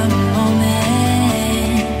the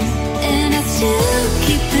moment? And I still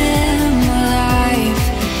keep them alive.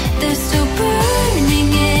 They're still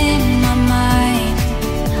burning in my mind.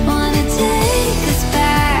 Wanna take us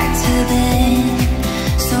back to then,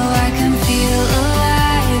 so I can feel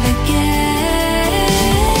alive again.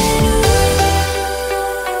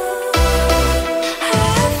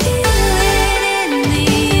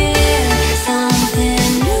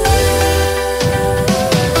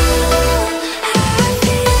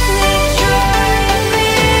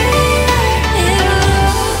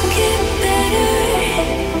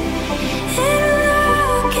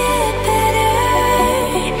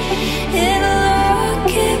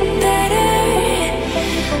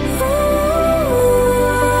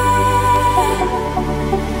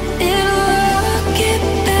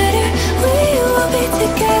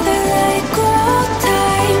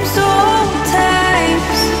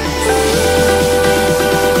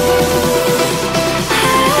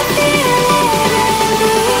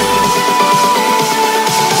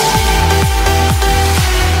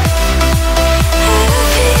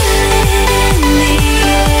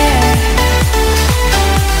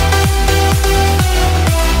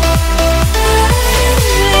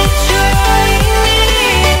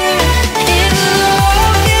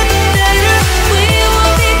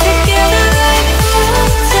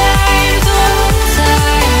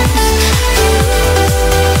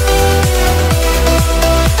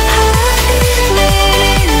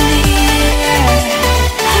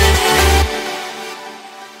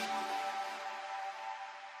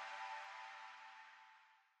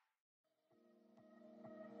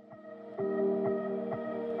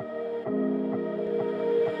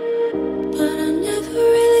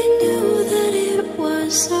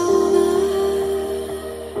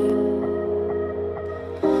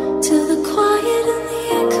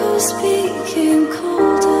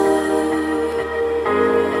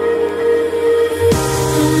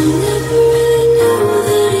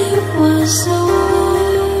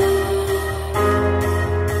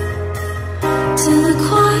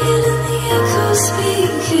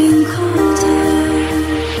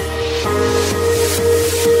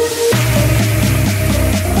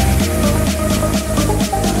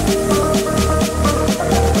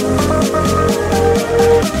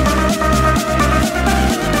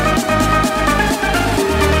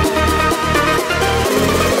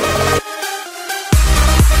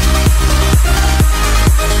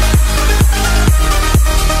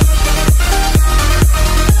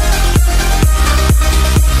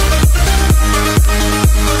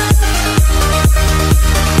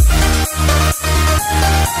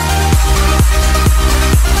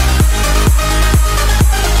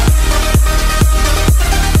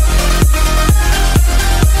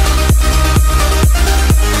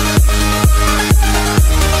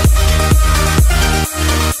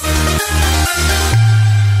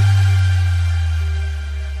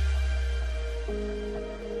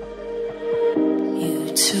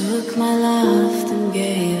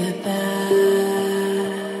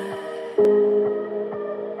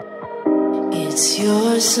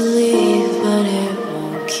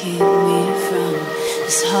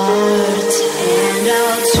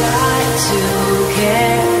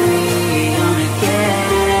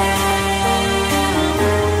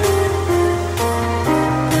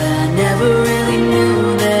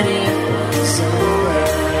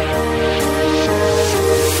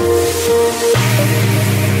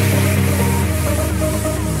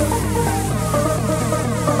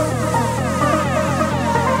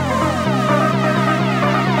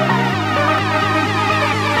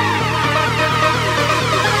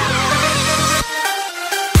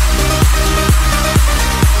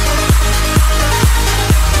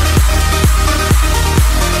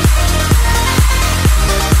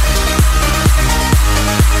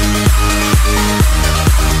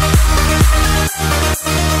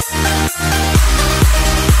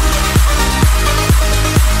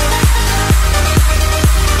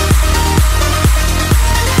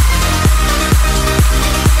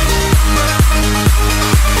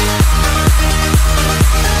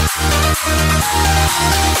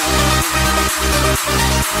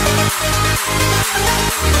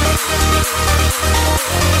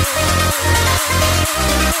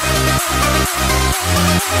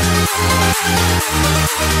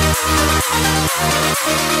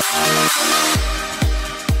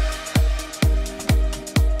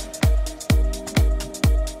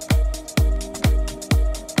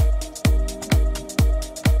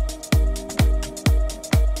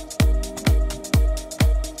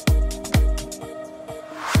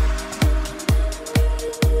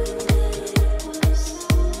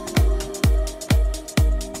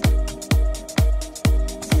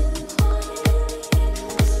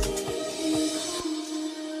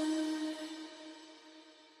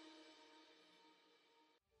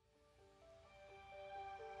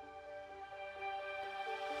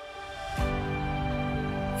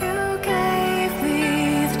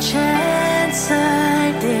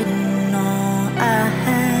 I didn't know I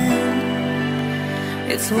had.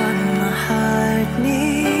 It's what my heart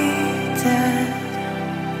needed.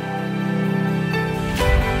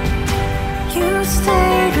 You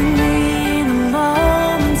stayed with me in the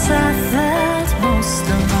moments I felt most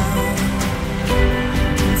alone,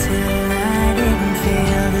 until I didn't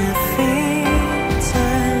feel defeated.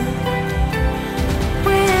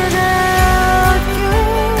 Without you,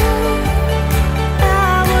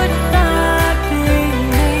 I would not be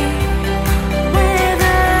me.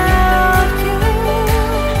 Without you,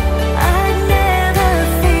 I'd never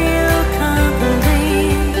feel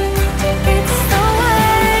complete. It's the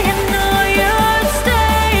way I know you'd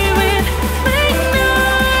stay with me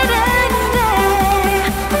night and day.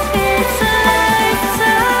 It's a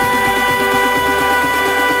lifetime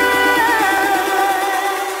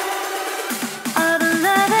of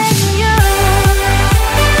loving you.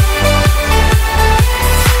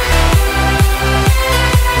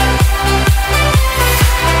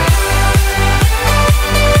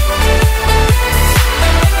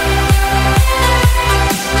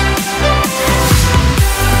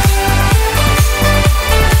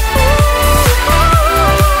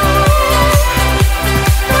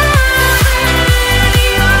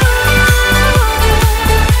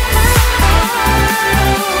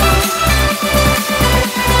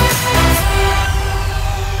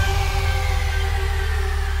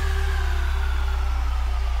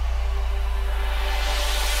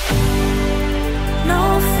 No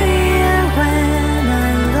fear when I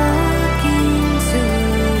look into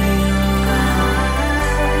your eyes.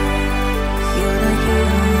 You're the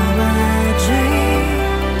hero I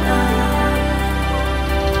dreamed of.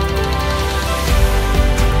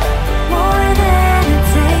 More than a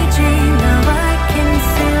daydream, now I can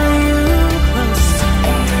feel you close to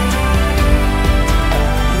me.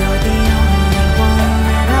 You're the only one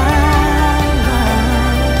that I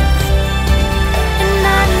love. And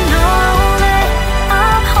I know that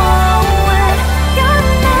I'm home when you're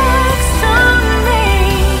next to me.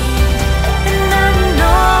 And I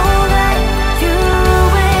know that you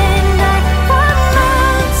and I were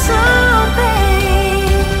meant to be.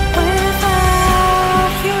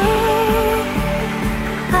 Without you,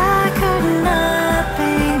 I could not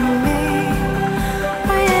be me.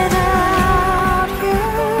 Without you,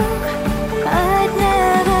 I'd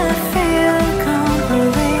never feel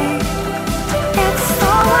complete. It's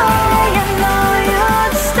the way I know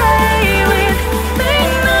you'd stay with me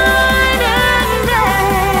night and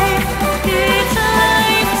day. It's a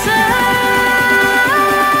lifetime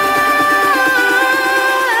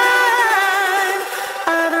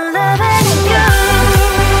of loving you.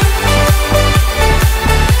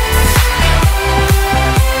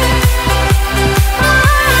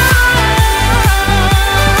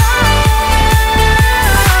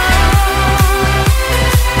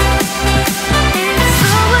 It's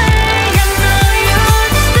the way I know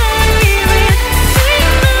you'd stay with me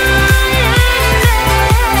night and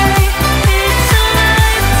day. It's a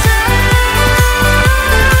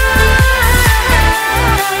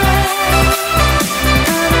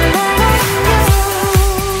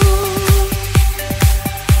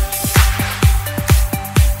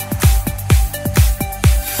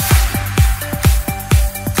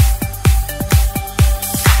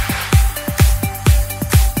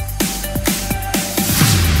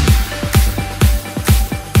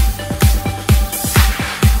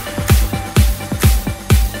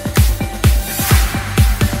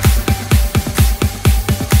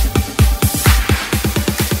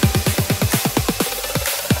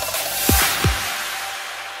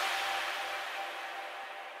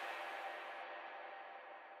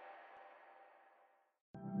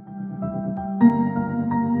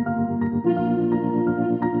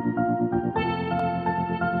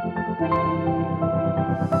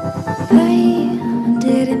I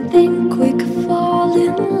didn't think we could fall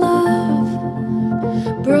in love.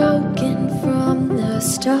 Broken from the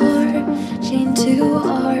start, chained to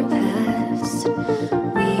our past.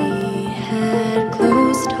 We had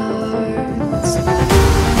closed hearts.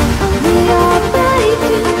 We are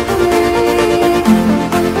breaking free.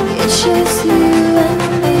 It's just you and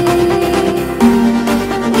me.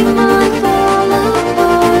 We might fall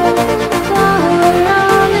apart, but we're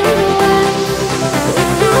all in love.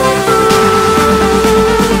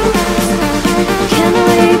 Can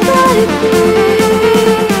we break free?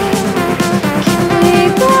 Can we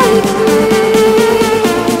break free?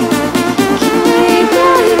 Can we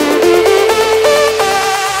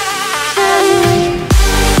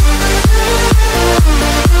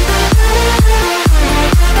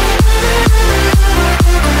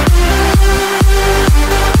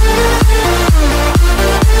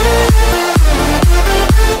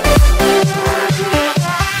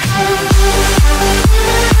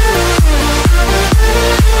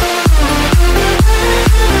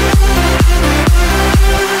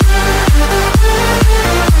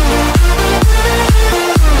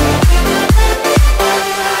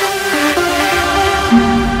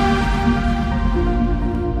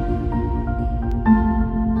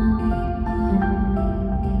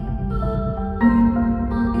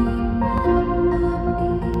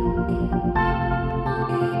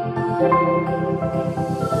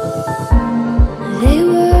They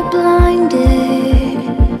were blinded,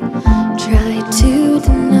 tried to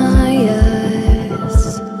deny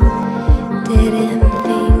us, didn't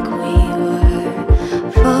think we were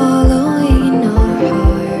following our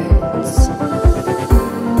hearts.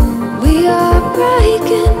 We are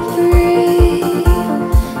breaking free,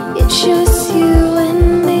 it's just you and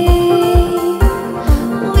me.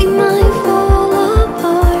 We might fall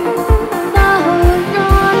apart, now we're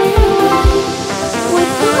running away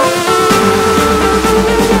with our hearts.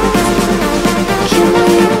 Can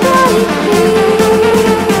we break free?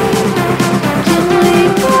 Can we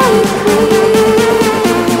break free?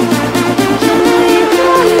 Can we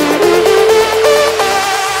break free?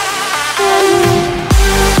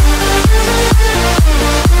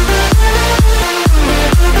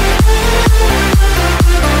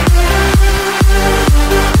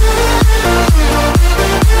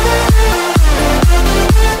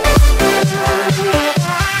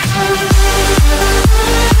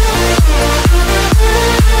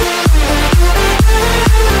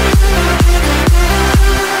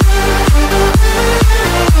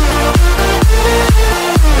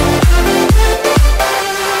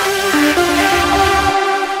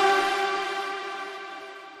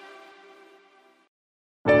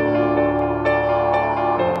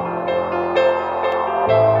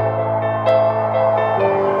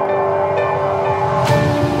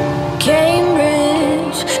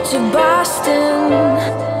 Cambridge to Boston,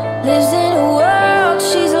 lives in a world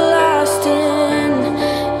she's lost in,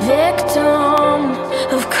 victim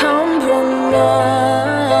of compromise.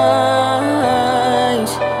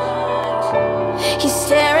 He's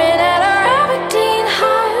staring at her Aberdeen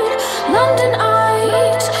heart, London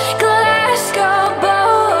eyes, Glasgow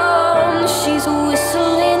bones. She's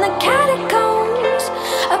whistling the catacombs,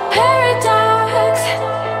 a paradox.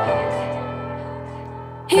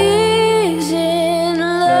 He's in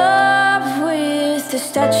love with the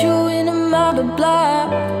statue in a marble block.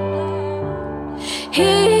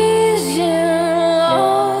 He's in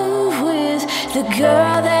love with the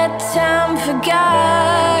girl that time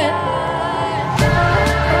forgot.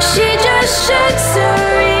 She just shakes her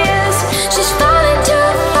ears, she's falling too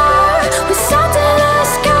far with salt in her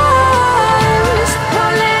scars.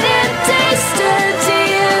 Won't let it taste her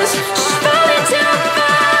tears, she's falling too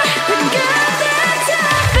far, the girl that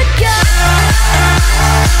time forgot.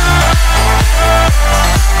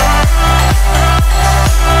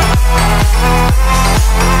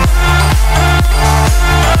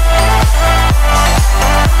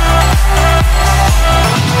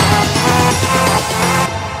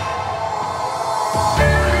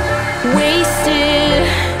 Wasted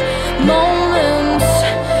moments,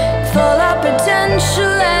 full of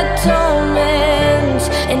potential atonement,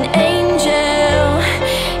 an angel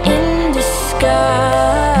in disguise.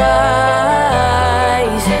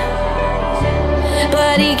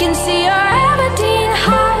 But he can see her Aberdeen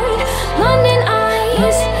heart, London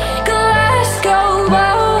eyes, Glasgow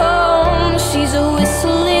bones. She's a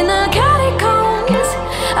whistle in the catacombs,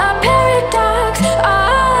 a paradox.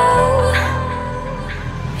 Oh,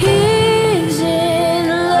 he's in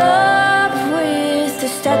love with the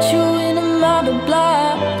statue in a marble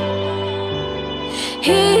block.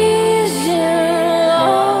 He's in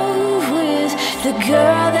love with the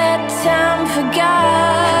girl that time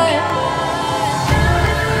forgot.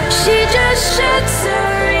 She just shakes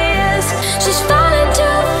her ears, she's falling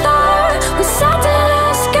too far with salt in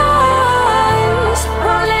her scars.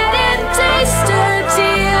 Won't let it taste her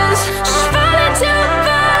tears, she's falling too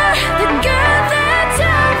far, the girl that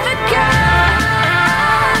time forgot.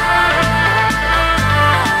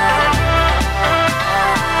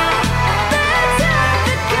 That time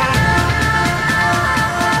forgot.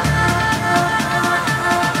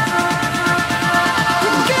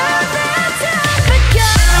 The girl that time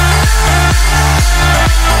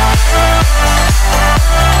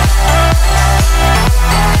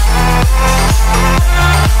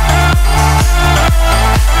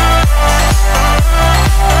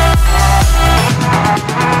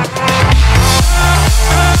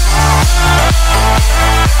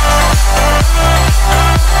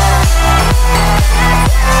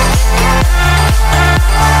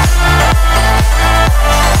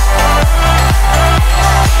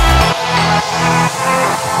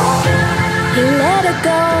You let her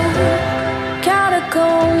go,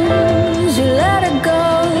 catacombs, you let her go.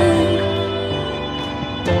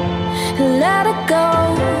 Let her go,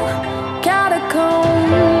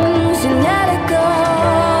 catacombs, you let her go.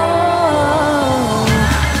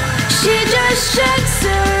 She just shakes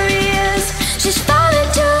her ears, she's falling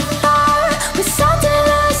too far with salt in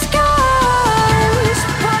her scars.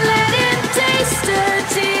 Won't let it taste her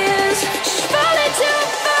tears,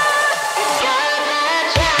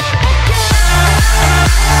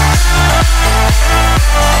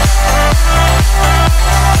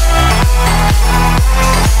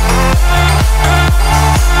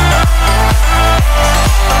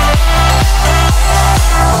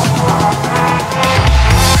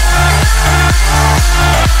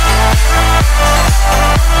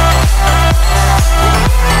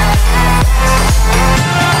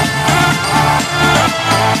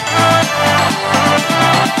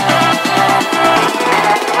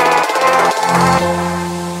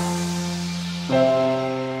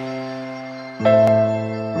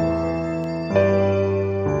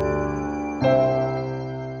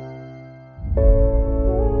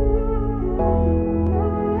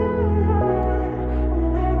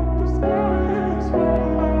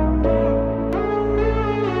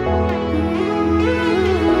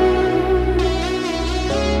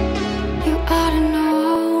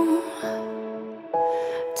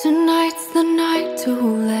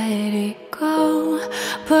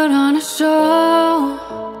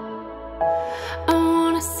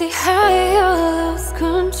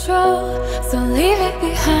 control, so leave it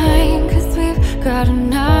behind, 'cause we've got a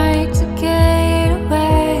night to get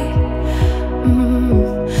away.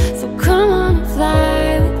 So come on and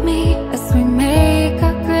fly with me as we make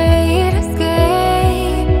our great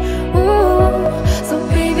escape. Ooh, so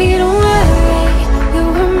baby don't worry, you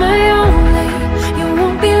were my only, you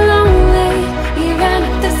won't be lonely, even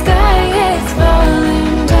if the sky is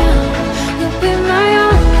falling down. You'll be my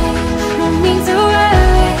only, no need to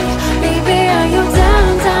worry, baby are you down,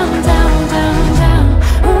 down, down, down, down.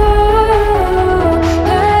 Ooh,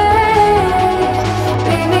 hey,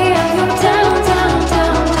 baby are you down, down,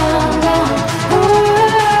 down, down, down.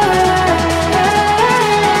 Ooh, hey,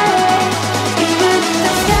 even if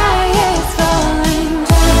the sky is falling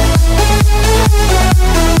down.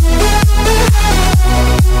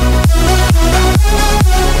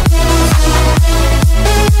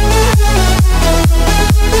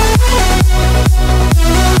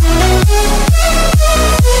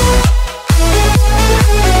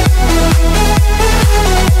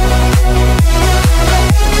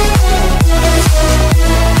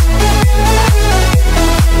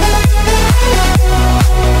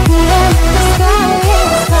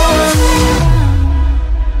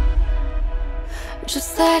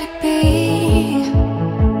 Just let it be.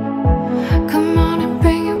 Come on and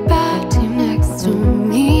bring your body next to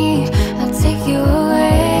me. I'll take you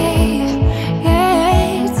away.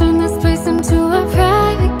 Yeah, turn this place into a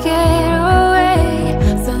private getaway.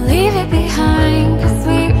 So leave it behind, 'cause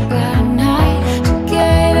we got a night to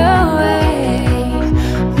get away.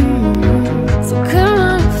 So come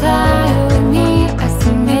on and fly with me as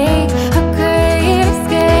we make a great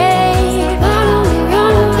escape. Not only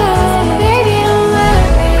run away, baby don't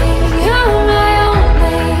worry, you're my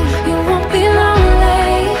only, you won't be lonely,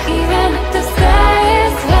 even if the sky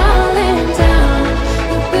is falling down.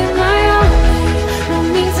 You'll be my only, no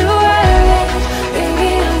need to worry, baby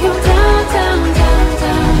are you down, down, down,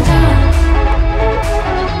 down, down.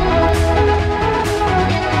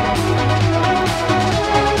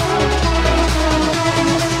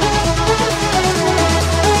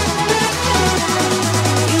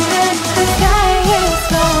 Even if the sky is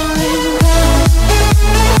falling down.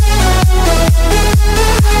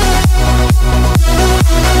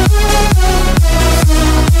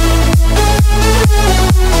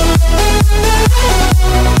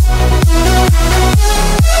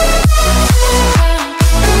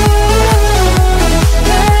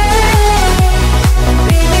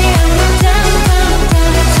 Baby, I'm down, down,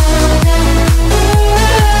 down, down, down.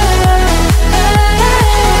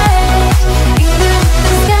 Even if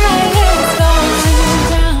the sky is falling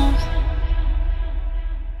down.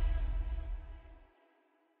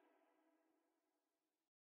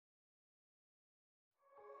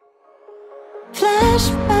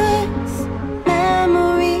 Flashbacks,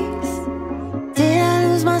 memories. Did I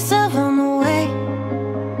lose myself on the way?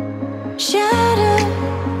 Shattered,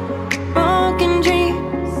 broken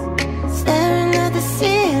dreams. Staring at the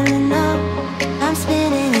ceiling now. I'm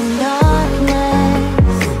spinning in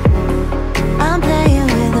darkness. I'm playing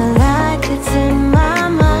with the light that's in my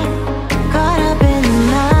mind. Caught up in the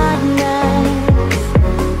madness.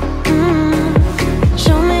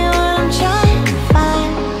 Show me what I'm trying to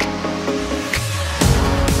find.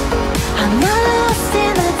 I'm not lost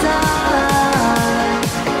in the dark.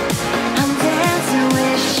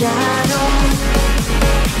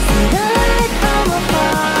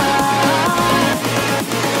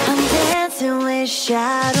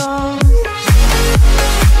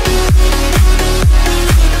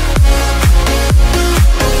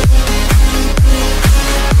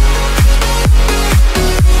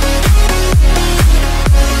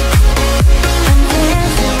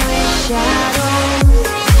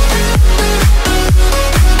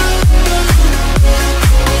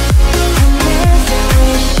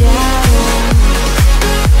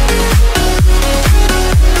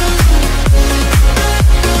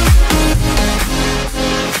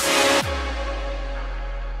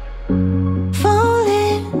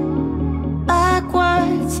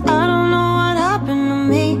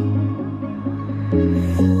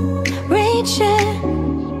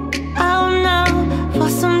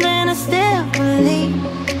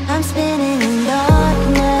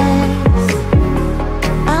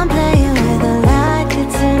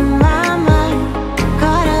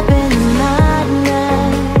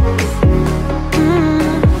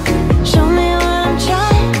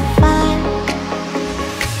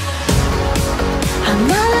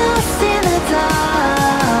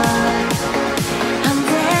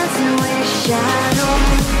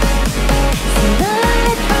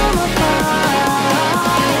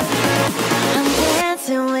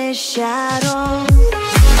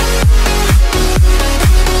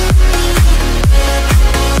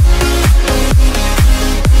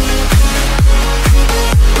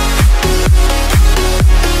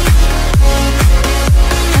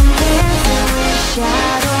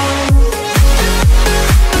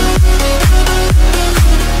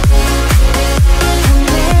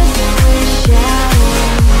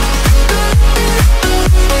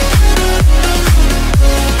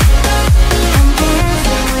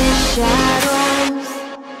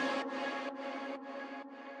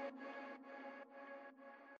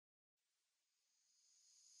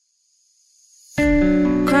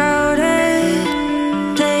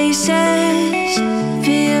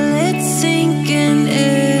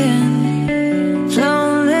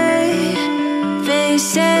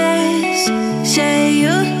 says, say you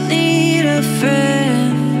need a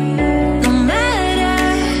friend. No matter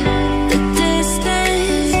the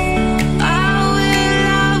distance, I will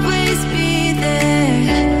always be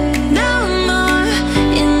there. No more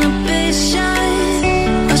inhibitions,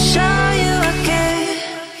 I'll show you I care.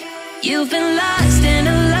 You've been lost and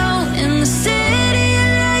alone in the city of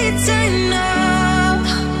lights, I know.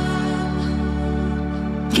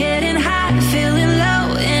 Getting high, feeling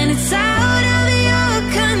low, and it's out of your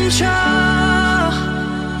control.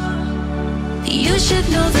 You should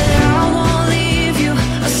know that I won't leave you.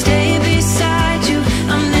 I'll stay beside you.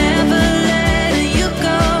 I'm never letting you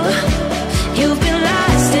go. You've been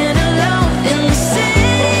lost and alone in the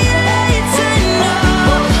city of lights, I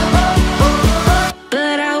know.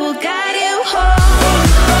 But I will guide you home.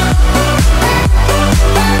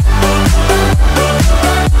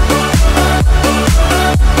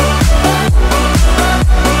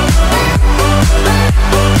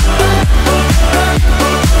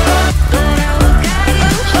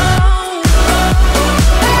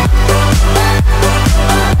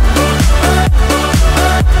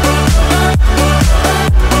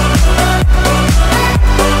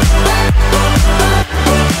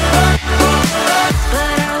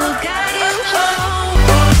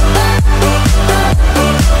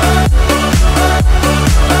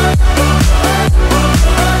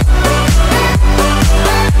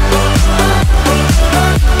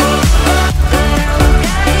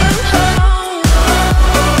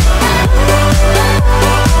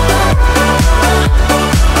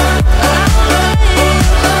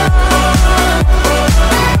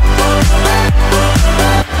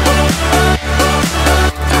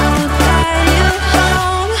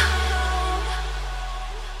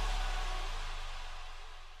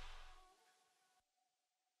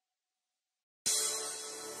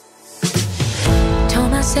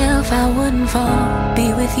 I wouldn't fall,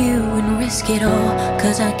 be with you and risk it all,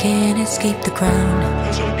 cause I can't escape the crown.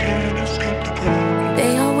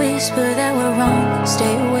 They all whisper that we're wrong,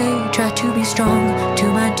 stay away, try to be strong, to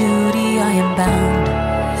my duty I am bound.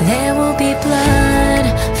 There will be blood,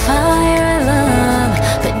 fire, love,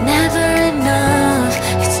 but never enough,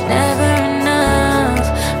 it's never enough.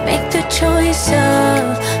 Make the choice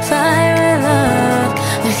of fire and love,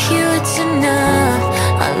 with you it's enough,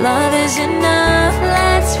 our love is enough.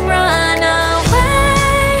 Let's run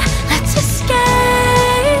away, let's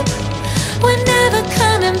escape. We're never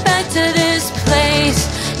coming back to this place,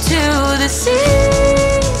 to the sea.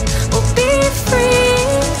 We'll be free,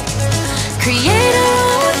 create our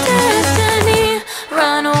own destiny.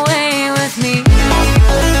 Run away with me.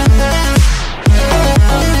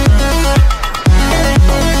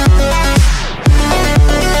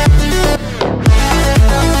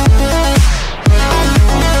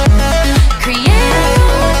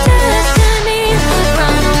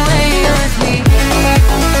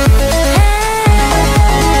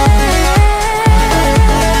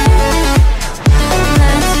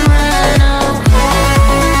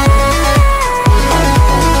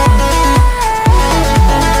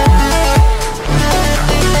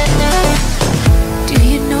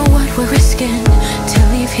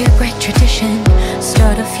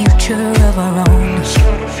 Of our own,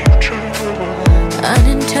 an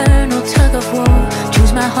internal tug of war.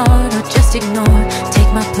 Choose my heart or just ignore. Take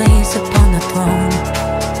my place upon the throne.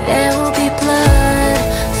 There will be blood,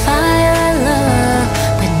 fire, love,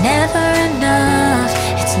 but never enough.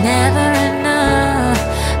 It's never enough.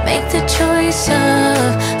 Make the choice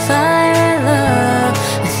of fire, love.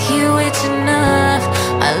 With you it's enough.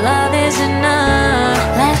 Our love is enough.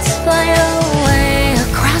 Let's fly away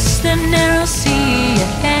across the narrow sea.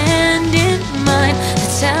 Hand in mine,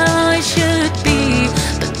 that's how I should be.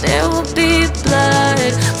 But there will be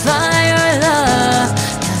blood, fire, love.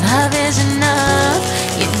 Your love is enough,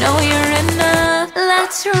 you know you're enough.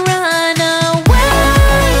 Let's run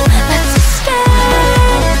away, let's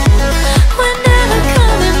escape. We're never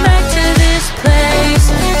coming back to this place,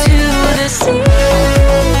 to the sea.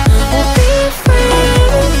 We'll be free,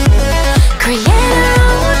 create our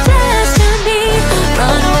own destiny.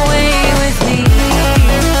 Run away with me.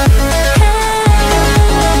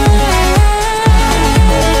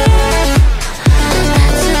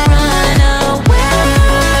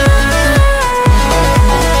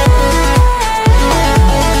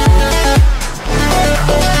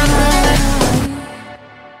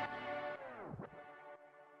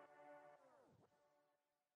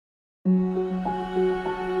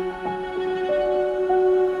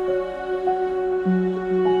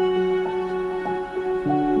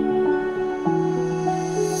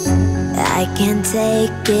 I can't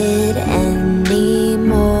take it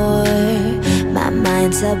anymore. My mind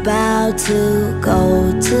heart's about to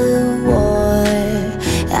go to war.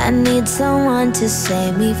 I need someone to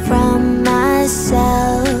save me from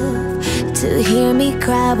myself, to hear me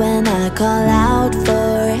cry when I call out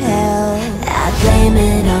for help. I blame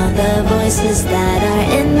it on the voices that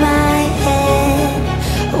are in my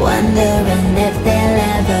head, wondering if they'll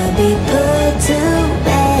ever be put to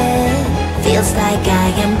bed. Feels like I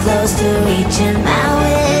am close to reaching my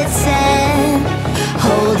wit's end,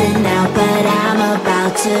 holding out but I'm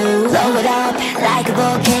about to blow it up like a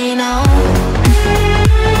volcano.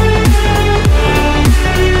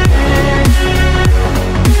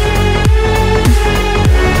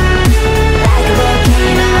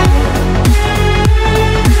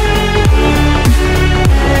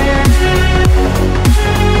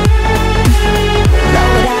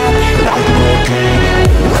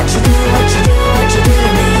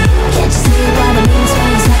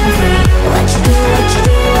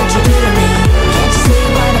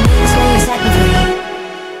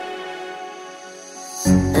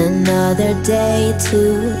 Another day to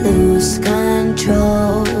lose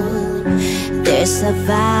control. There's a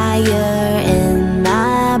fire in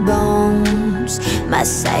my bones. My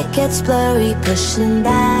sight gets blurry, pushing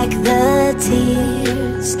back the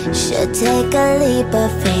tears. Should take a leap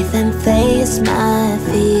of faith and face my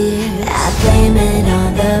fear. I blame it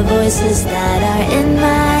on the voices that are in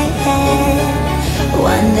my head,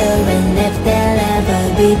 wondering if they'll ever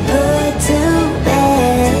be put to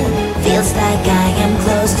bed. Feels like I am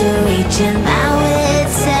close to reaching my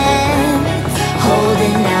wit's end,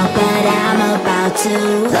 holding out but I'm about to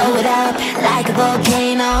blow it up like a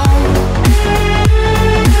volcano.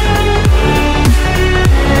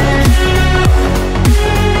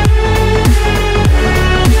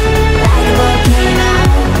 Like a volcano.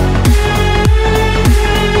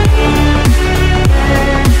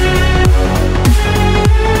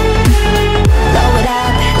 Blow it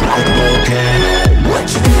up like a volcano. What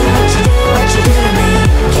you do, what you do, what you do to me?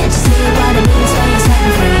 Can't you see what it means when you're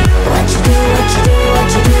setting free? What you do, what you do, what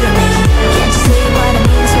you do to me? Can't you see what it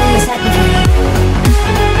means when you're setting free?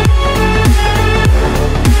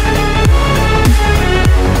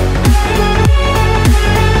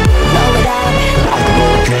 Blow it up like a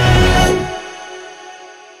volcano.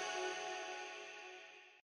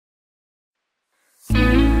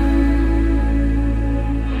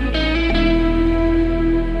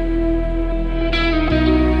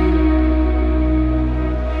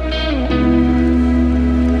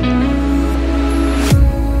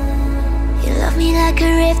 Like a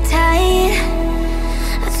riptide,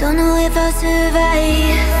 I don't know if I'll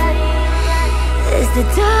survive as the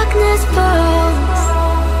darkness falls.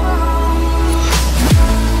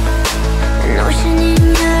 An ocean in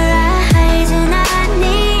your eyes, and I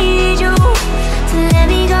need you to let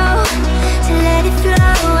me go, to let it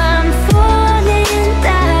flow. I'm falling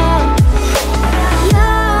down.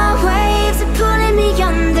 Your waves are pulling me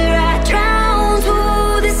under. I drown to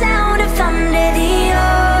the sound of thunder. The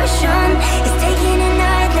ocean is taking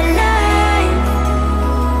another life.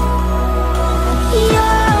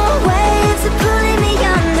 Your waves are pulling me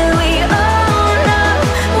under. We all know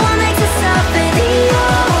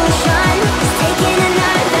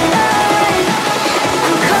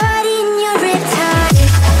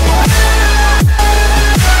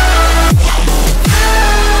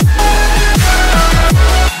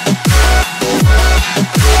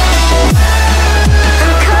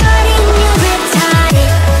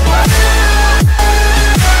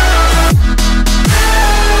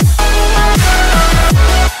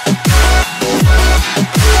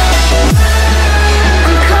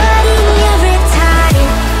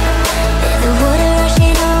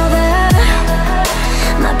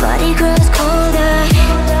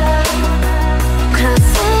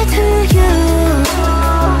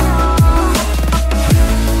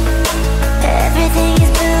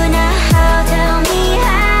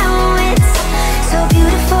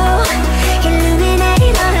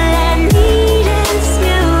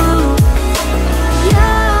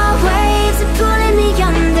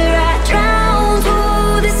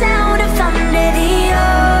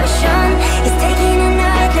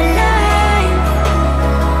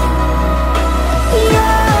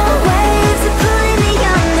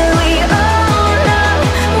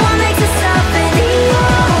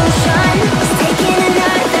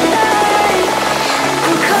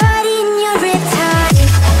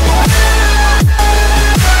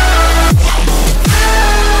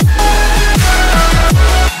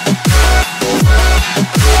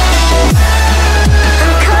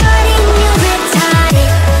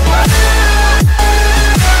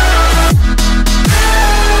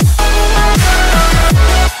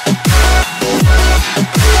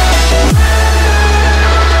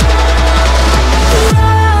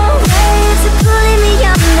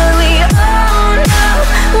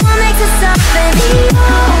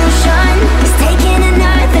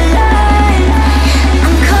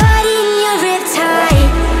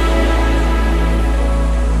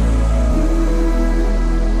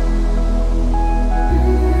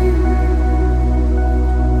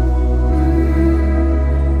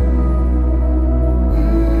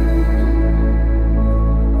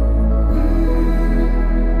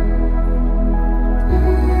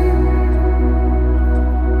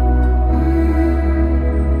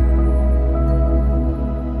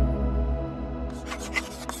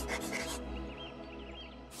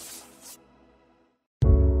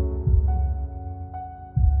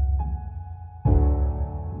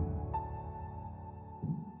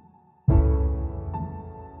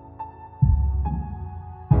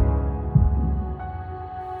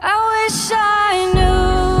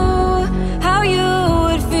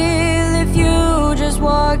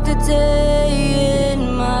walked a day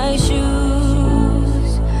in my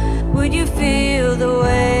shoes, would you feel the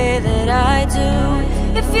way that I do?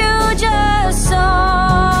 If you just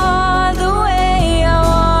saw the way I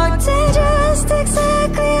walked it, just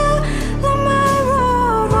exactly how my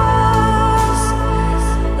road was,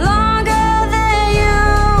 longer than you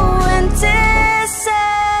anticipated.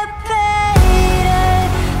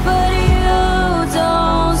 But you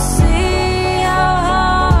don't see how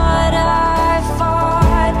hard I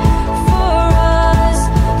fought for us,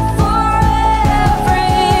 for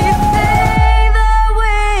everything that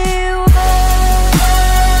we were.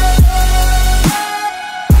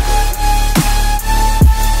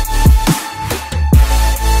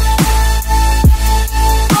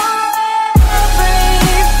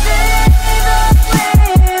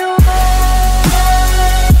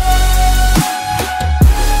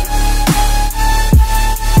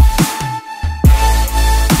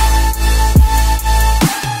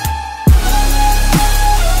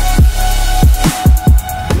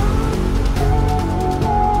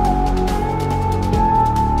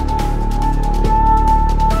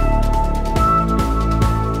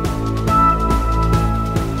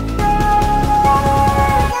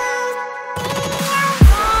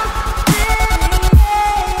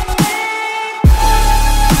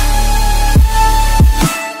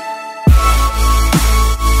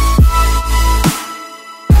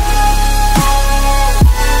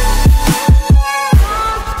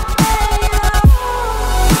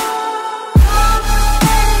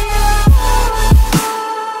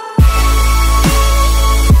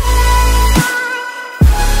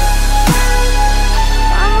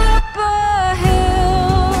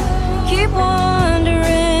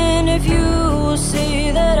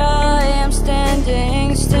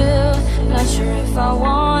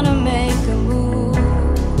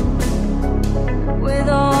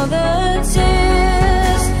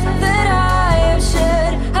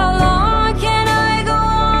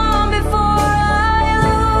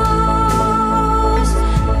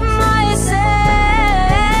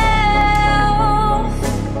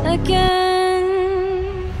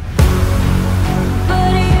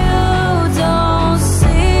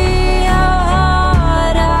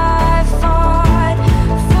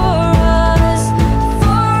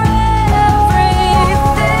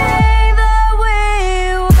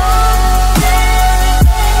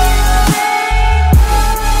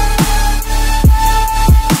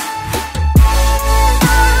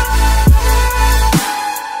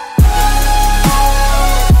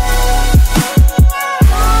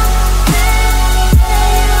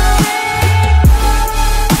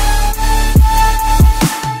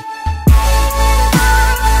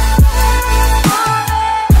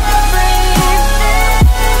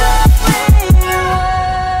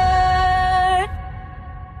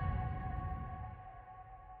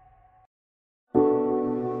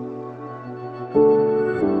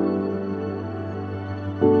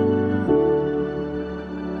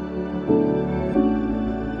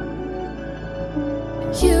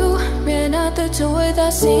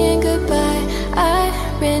 Without saying goodbye, I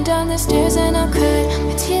ran down the stairs and I cried.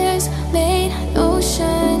 My tears made an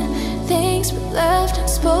ocean, things were left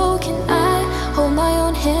unspoken. I hold my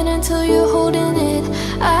own hand until you're holding it.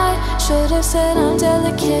 I should have said I'm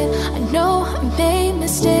delicate. I know I made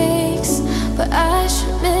mistakes, but I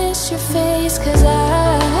should miss your face. 'Cause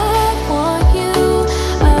I want you,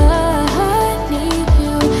 I need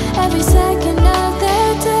you every second of the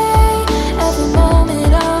day, every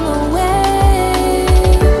moment I'm away.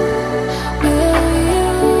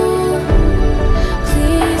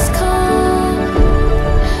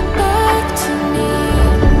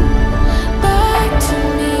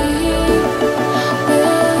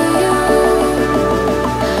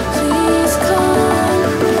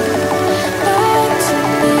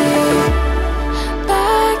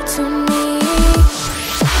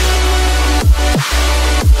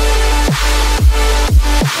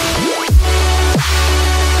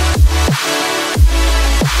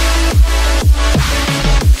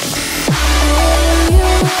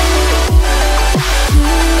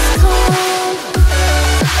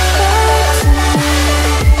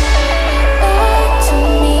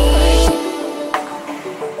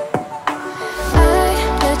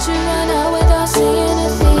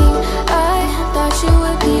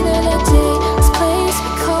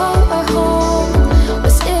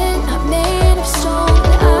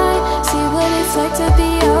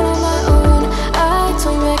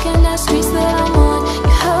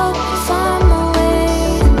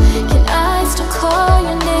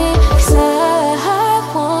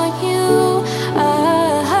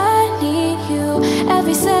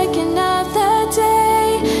 every second of the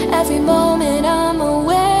day, every moment I'm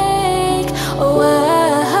away.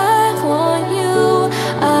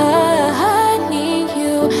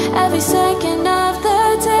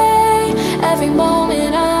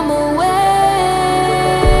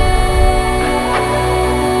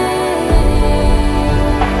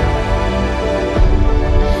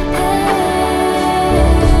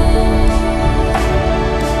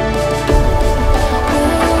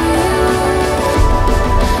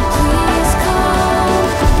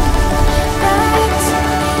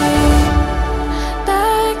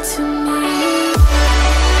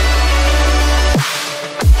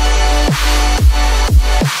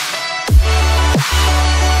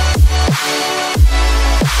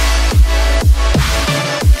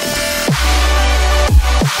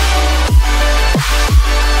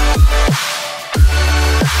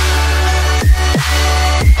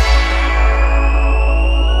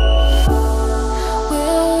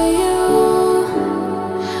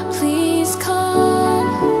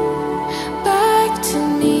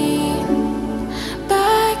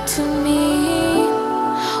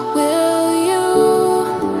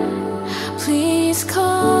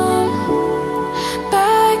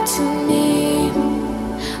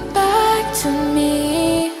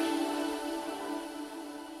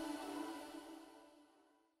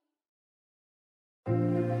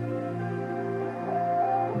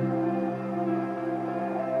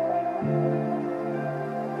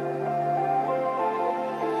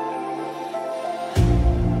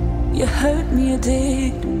 You hurt me, you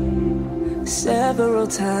did, several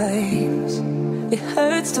times. It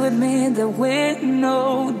hurts to admit that we're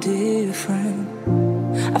no different.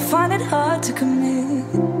 I find it hard to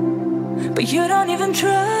commit, but you don't even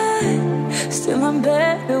try. Still I'm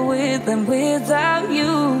better with than without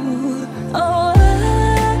you. Oh,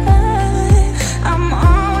 I'm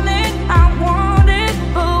on it, I want it,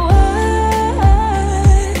 but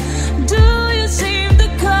why do you seem to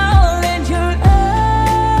call in your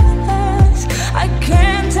eyes? I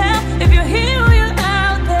can't tell if you're here or you're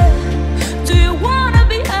out there. Do you wanna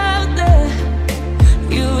be out there?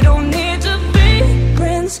 You don't need to be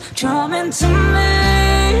Prince Charming to me.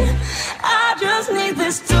 I just need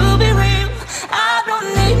this to be real. I don't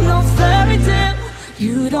need no fairy tale.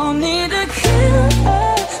 You don't need a killer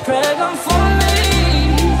dragon for me.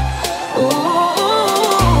 Ooh,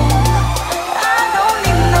 I don't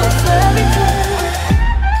need no fairy tale.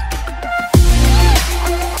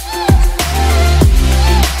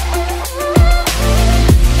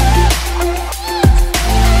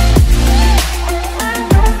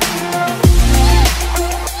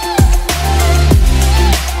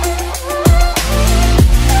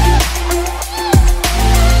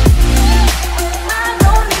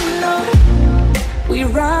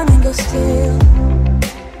 Still,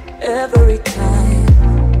 every time,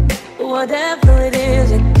 whatever it is,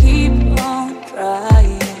 I keep on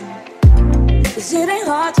trying. 'Cause it ain't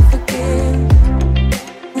hard to forgive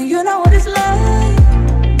when you know what it's like.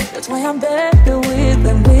 That's why I'm better with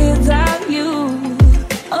than without you.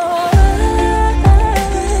 Oh,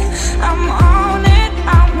 I'm on it,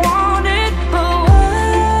 I want it, but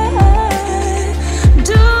why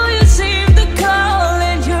do you seem to call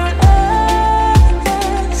in your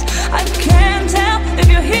eyes? I can't tell if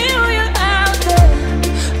you're here or you're out there.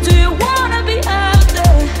 Do you wanna be out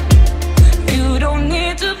there? You don't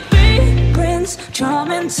need to be Prince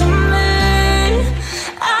Charming to me.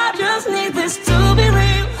 I just need this to be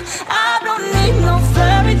real. I don't need no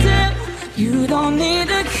fairy tale. You don't need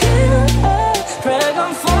a killer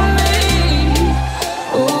dragon for me.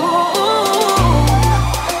 Ooh,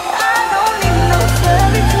 I don't need no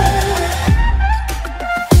fairy tale.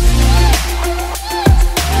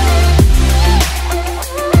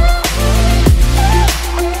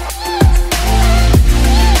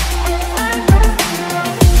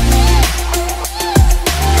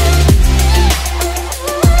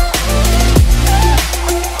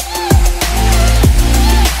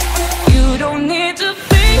 You don't need to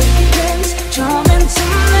be Prince Charming to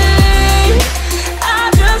me. I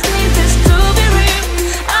just need this to be real.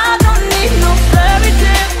 I don't need no fairy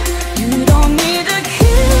tale. You don't need a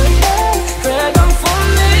killer dragon for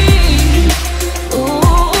me.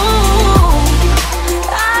 Ooh,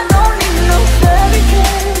 I don't need no fairy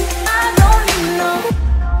tale. I don't need no.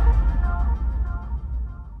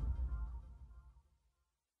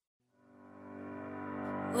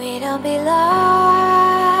 We don't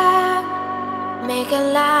belong, making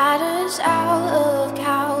ladders out of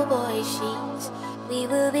cowboy sheets. We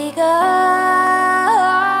will be gone,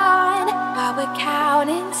 while we're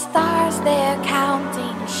counting stars, they're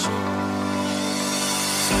counting sheep.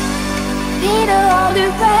 Peter, all the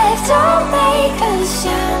rest don't make a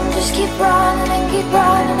sound. Just keep running and keep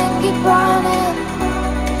running and keep running.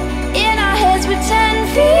 In our heads we're 10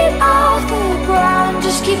 feet off the ground.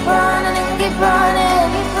 Just keep running and keep running,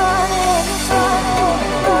 keep running, keep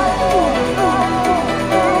running, keep running.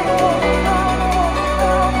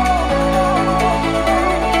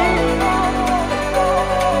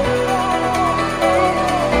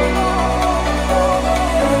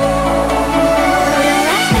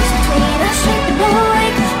 Between us and the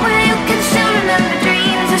awake, where you can still remember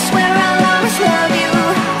dreams. I swear I'll always love you.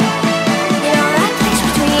 You know that place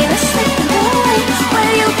between us and the awake,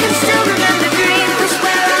 where you can still remember dreams. I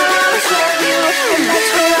swear I'll always love you, and that's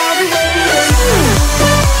where I'll be waiting.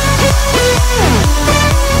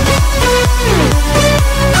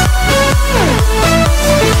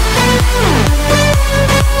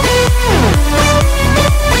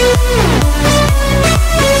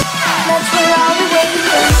 That's where I'll be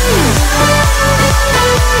waiting.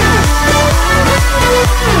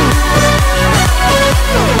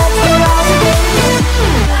 That's where I'll be waiting.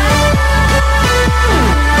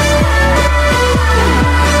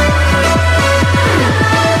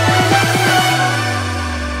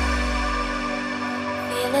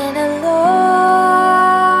 Feeling alone.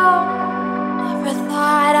 Never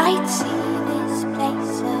thought I'd see this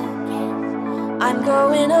place again. I'm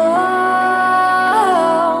growing old.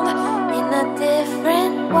 In a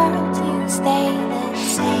different world, you stay the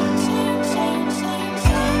same.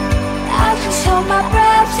 I just hold my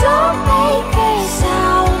breath, don't make a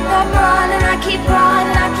sound. I'm running, I keep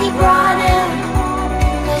running, I keep running.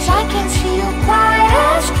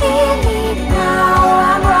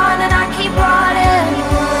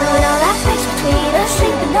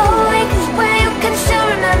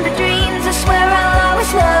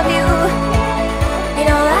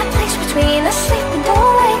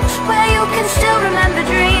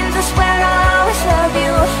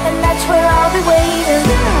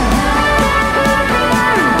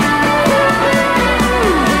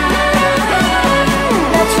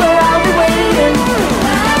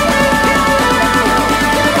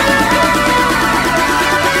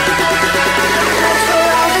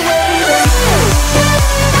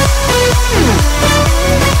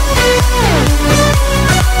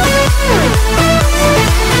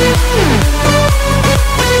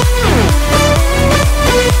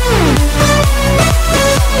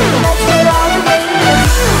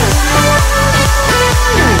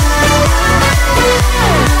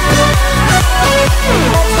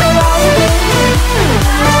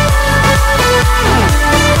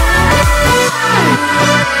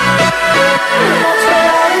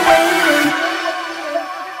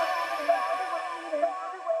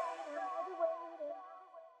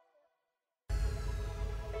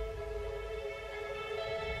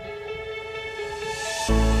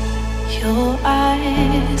 Your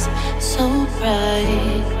eyes so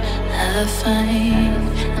bright, I find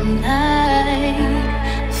I'm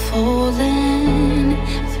night falling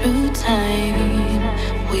through time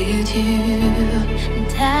with you.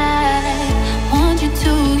 And I want you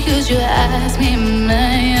to use your eyes, me and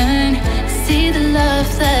mine. See the love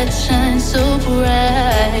that shines so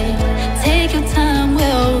bright. Take your time,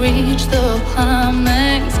 we'll reach the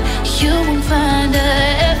climax. You won't find I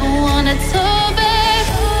ever wanna turn back.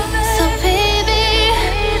 So baby,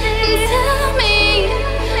 tell me,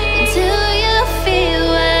 do you feel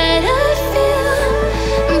what I feel?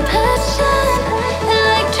 Passion,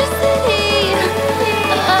 electricity,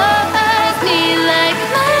 our eyes meet like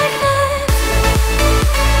magnets.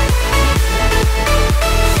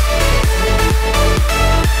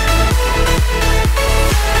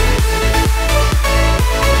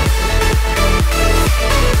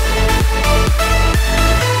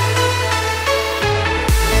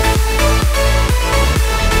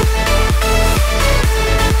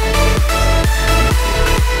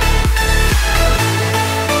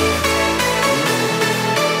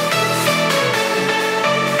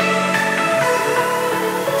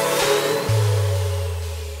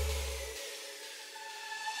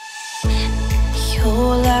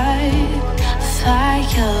 Your light,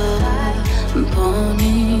 fire,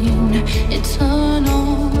 burning,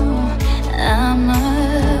 eternal. I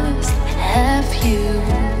must have you,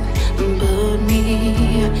 burn me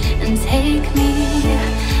and take me.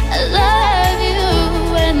 I love you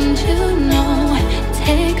and you know.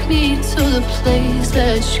 Take me to the place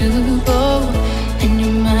that you go. In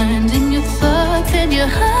your mind, in your thoughts, and your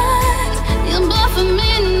heart. You're born for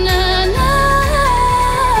me now.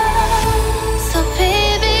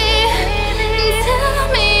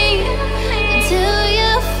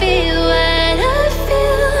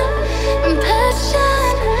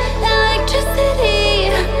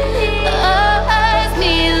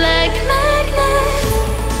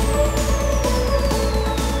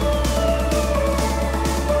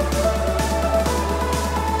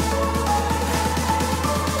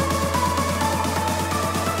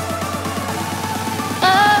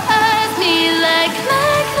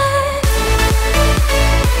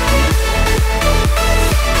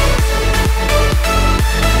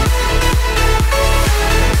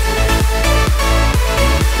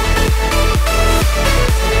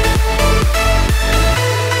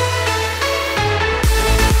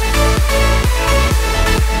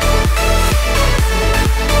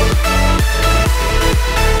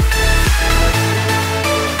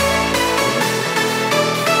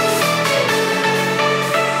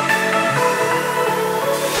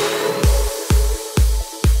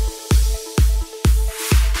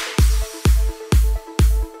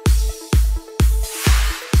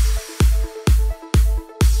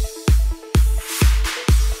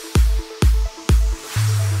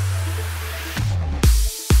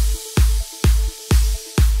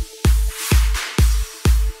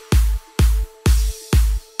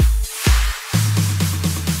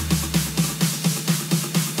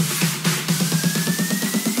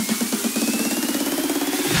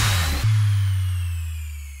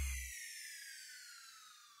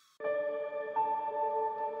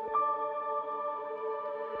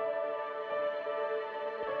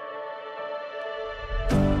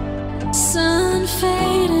 Sun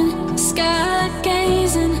fading, sky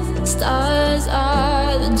gazing, stars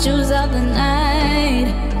are the jewels of the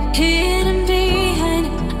night, hidden behind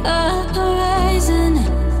a horizon,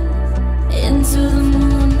 into the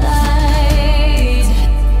moonlight,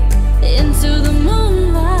 into the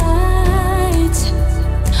moonlight.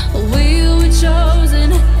 We were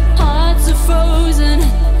chosen, hearts are frozen.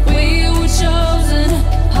 We were chosen,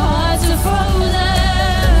 hearts are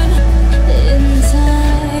frozen. In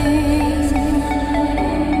time,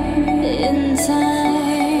 in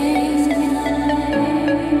time,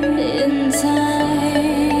 in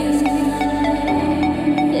time.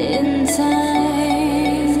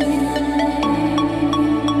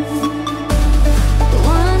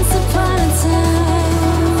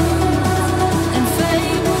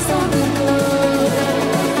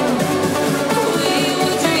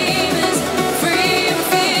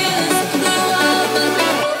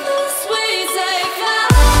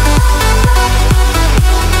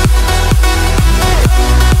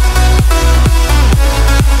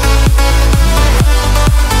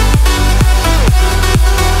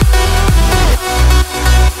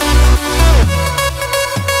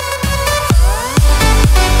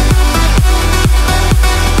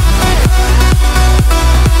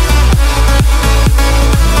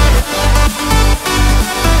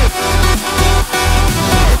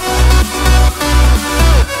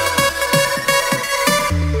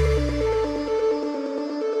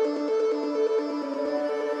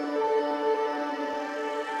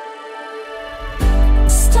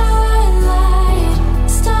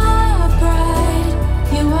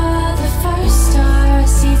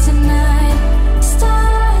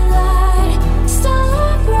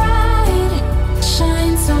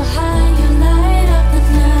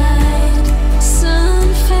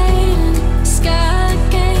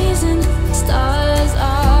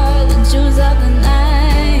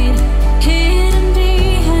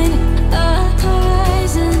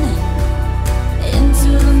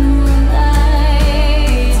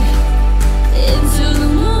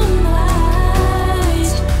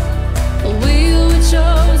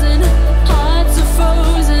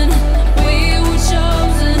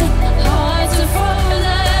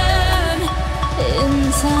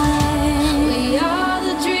 time. We are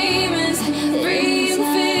the dreamers, free and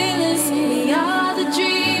fearless. We are the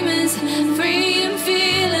dreamers, free and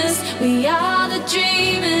fearless. We are the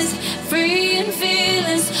dreamers, free and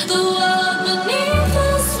fearless. The world beneath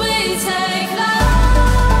us, we take flight.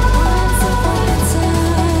 Once upon a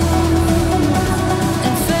time,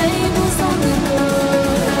 and fables on the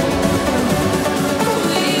globe.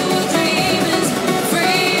 We were dreamers,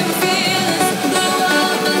 free and fearless. The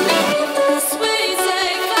world beneath us, we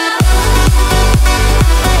take flight.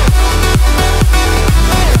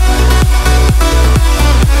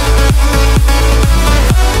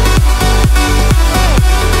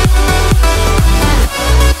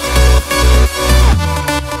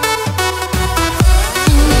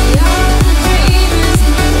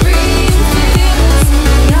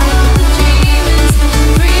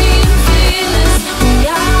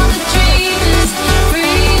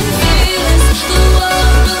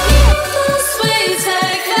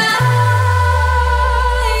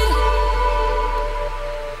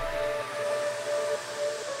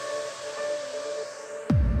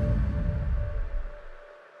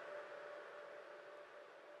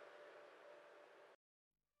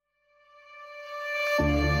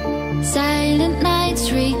 Silent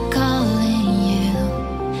nights recalling you,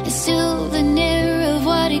 a souvenir of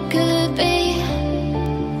what it could be.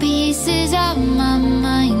 Pieces of my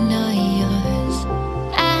mind are yours.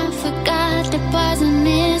 I forgot the parts I'm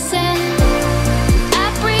missing. I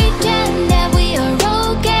pretend that we are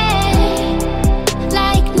okay,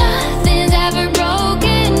 like nothing's ever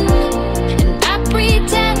broken. And I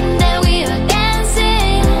pretend that we are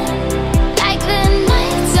dancing, like the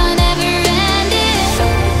nights are never ending.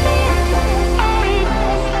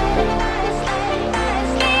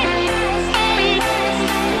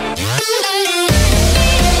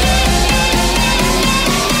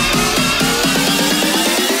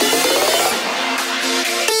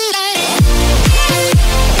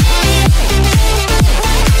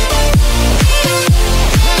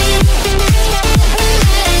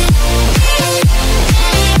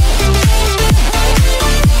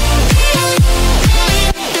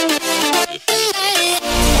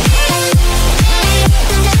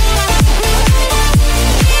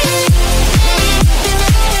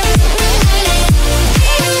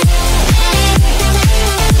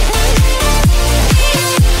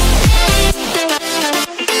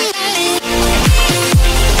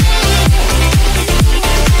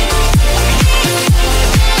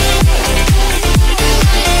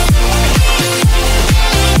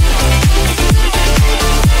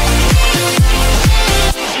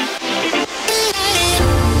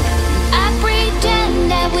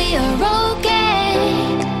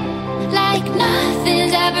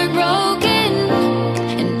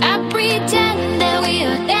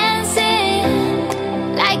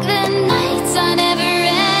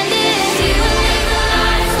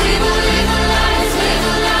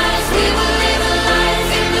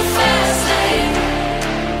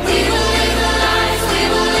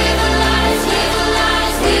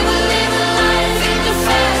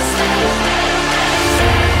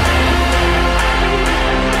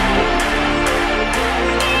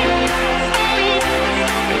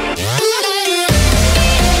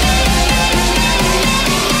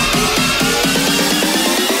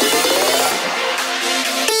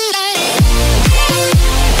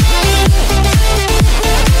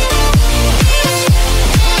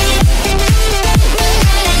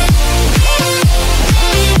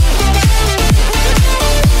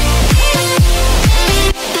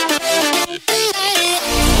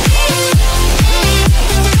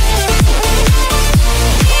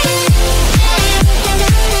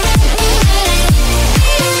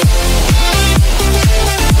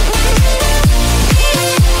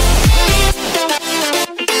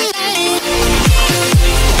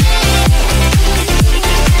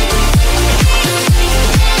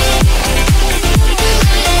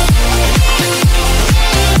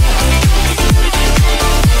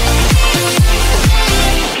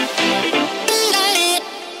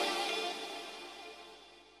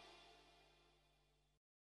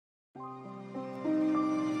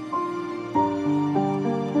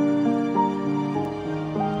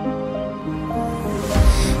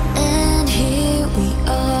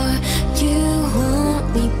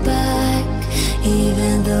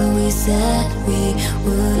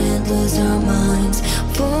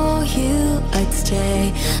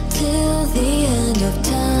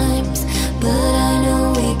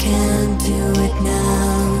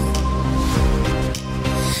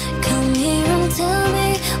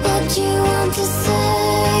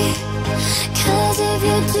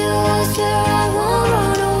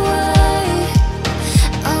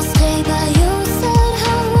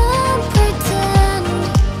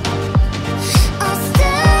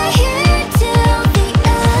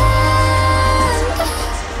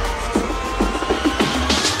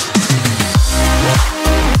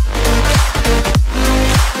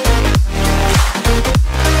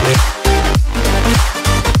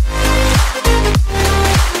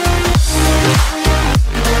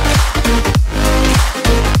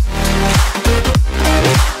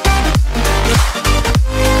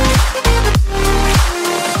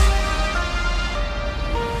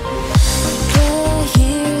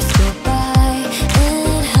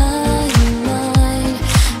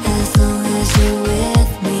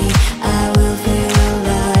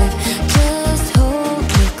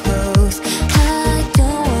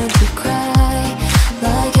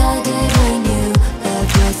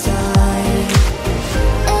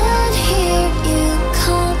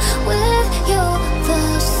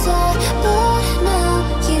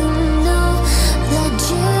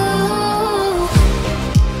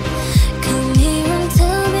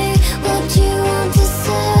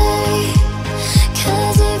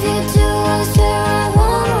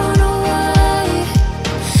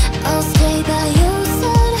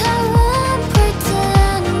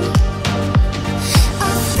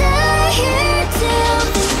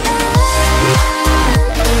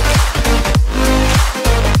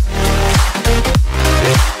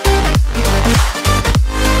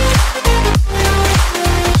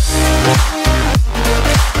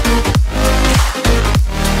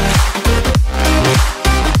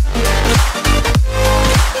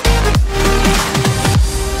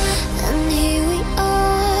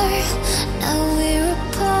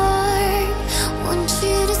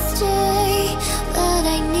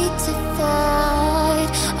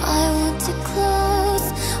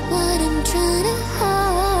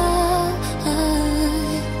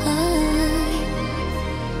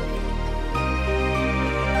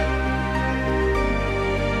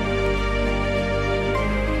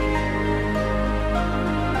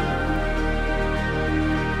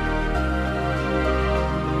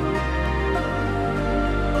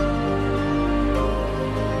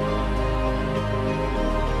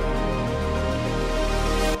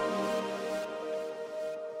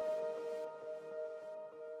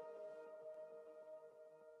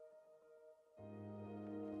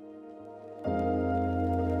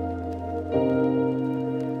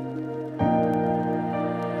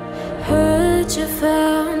 that you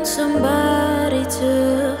found somebody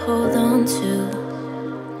to hold on to,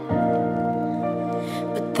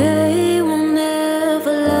 but they will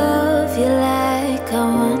never love you like I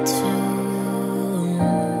want to.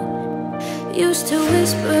 Used to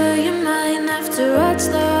whisper your mind after I'd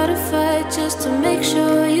start a fight, just to make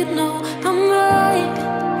sure you'd know I'm right.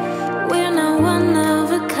 We're not one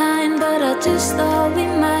of a kind, but I just thought we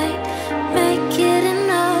might make it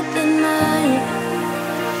another night.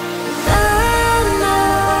 I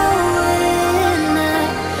know we're not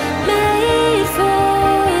made for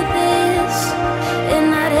this, and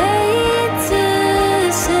I'd hate to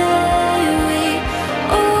say we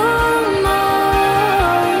almost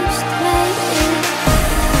made it.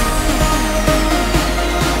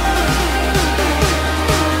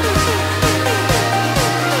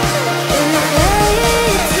 And I'd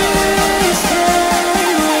hate to say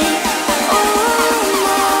we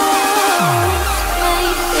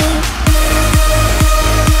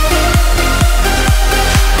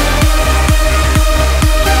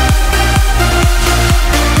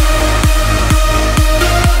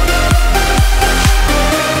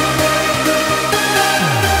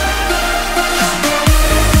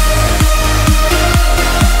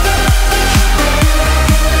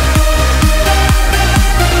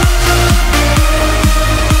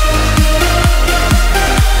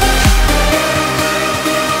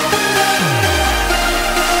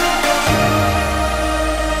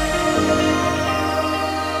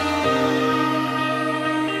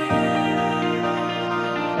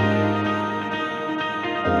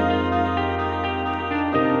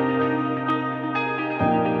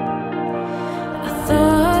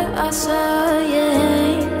thought I saw you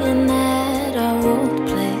hanging at our old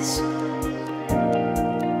place,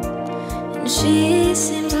 and she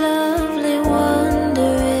seems lovely.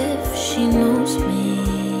 Wonder if she knows me,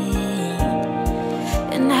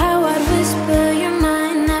 and how I'd whisper your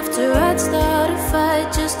mind after I'd start a fight,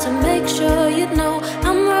 just to make sure you'd know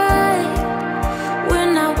I'm right.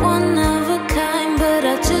 We're not one of a kind, but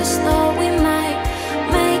I just thought we might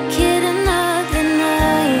make it another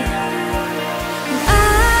night. I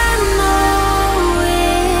know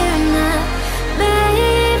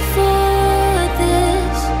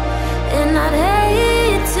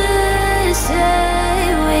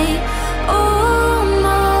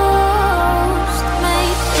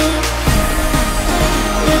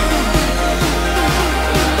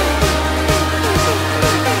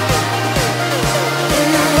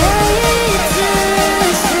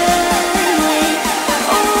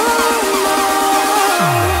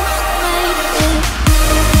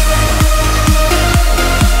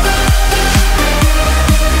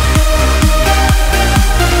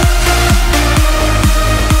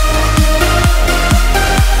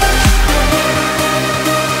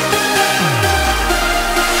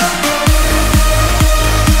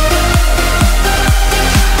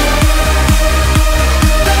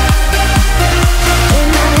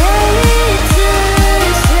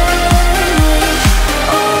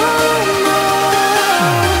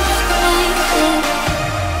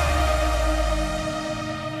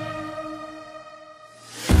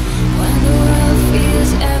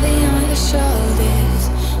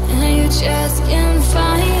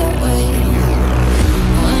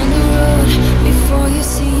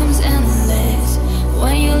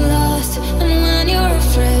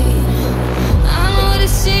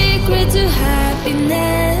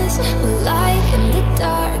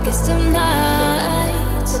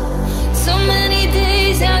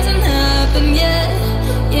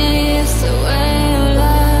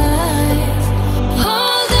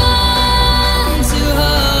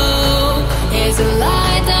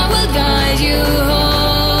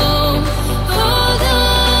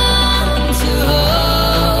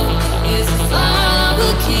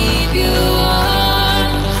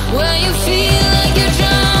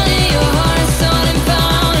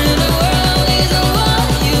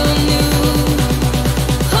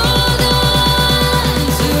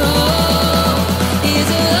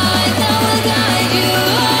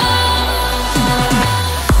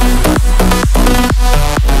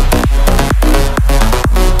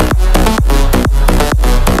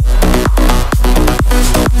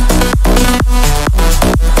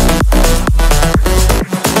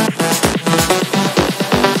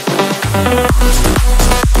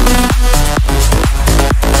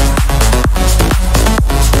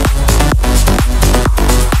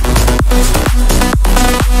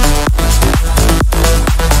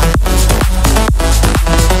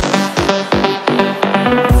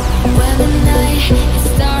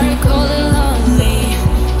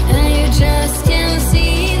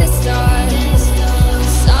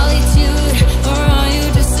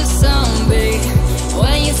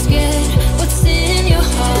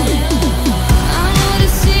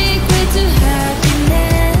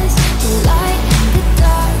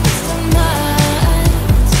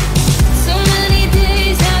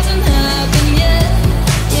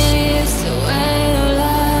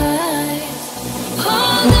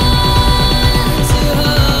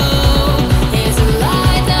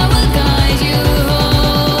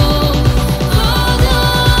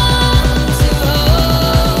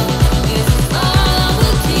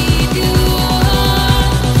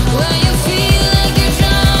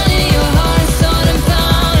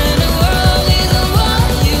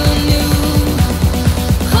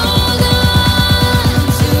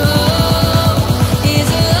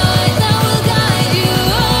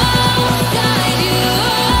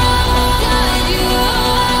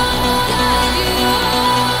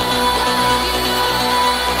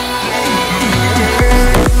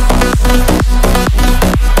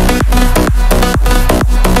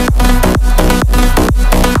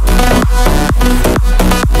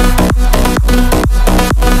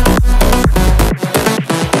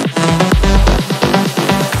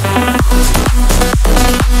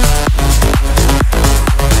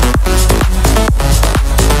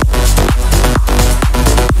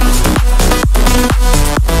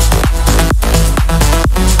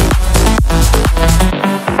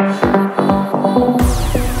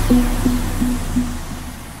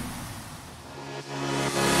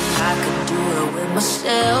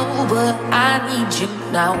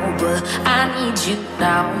now, but I need you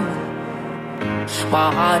now.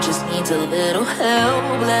 My heart just needs a little help.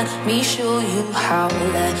 Let me show you how.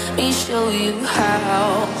 Let me show you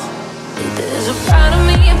how. There's a part of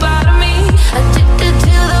me, addicted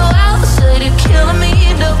to the wild side. You're killing me,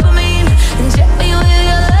 dopamine. Inject me with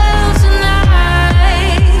your love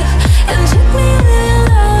tonight. Inject me with your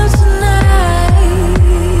love tonight.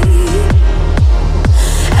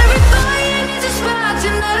 Everybody needs a spark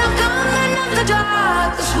tonight. I'm coming out the dark.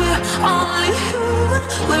 'Cause we're only human.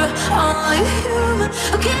 We're only human.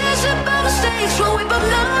 Who cares about mistakes when we both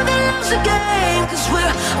know that love's a game? 'Cause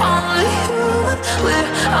we're only human.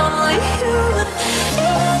 We're only human.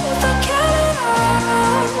 Even if I count it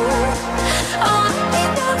all, only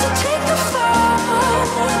down to take the fall.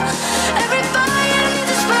 Everybody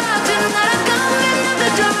needs a spark tonight. I'm coming out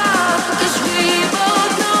the dark. 'Cause we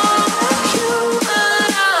both know we're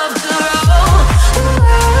human after all.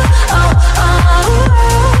 Oh, oh, oh,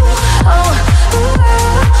 oh, oh,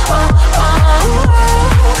 oh, oh, oh.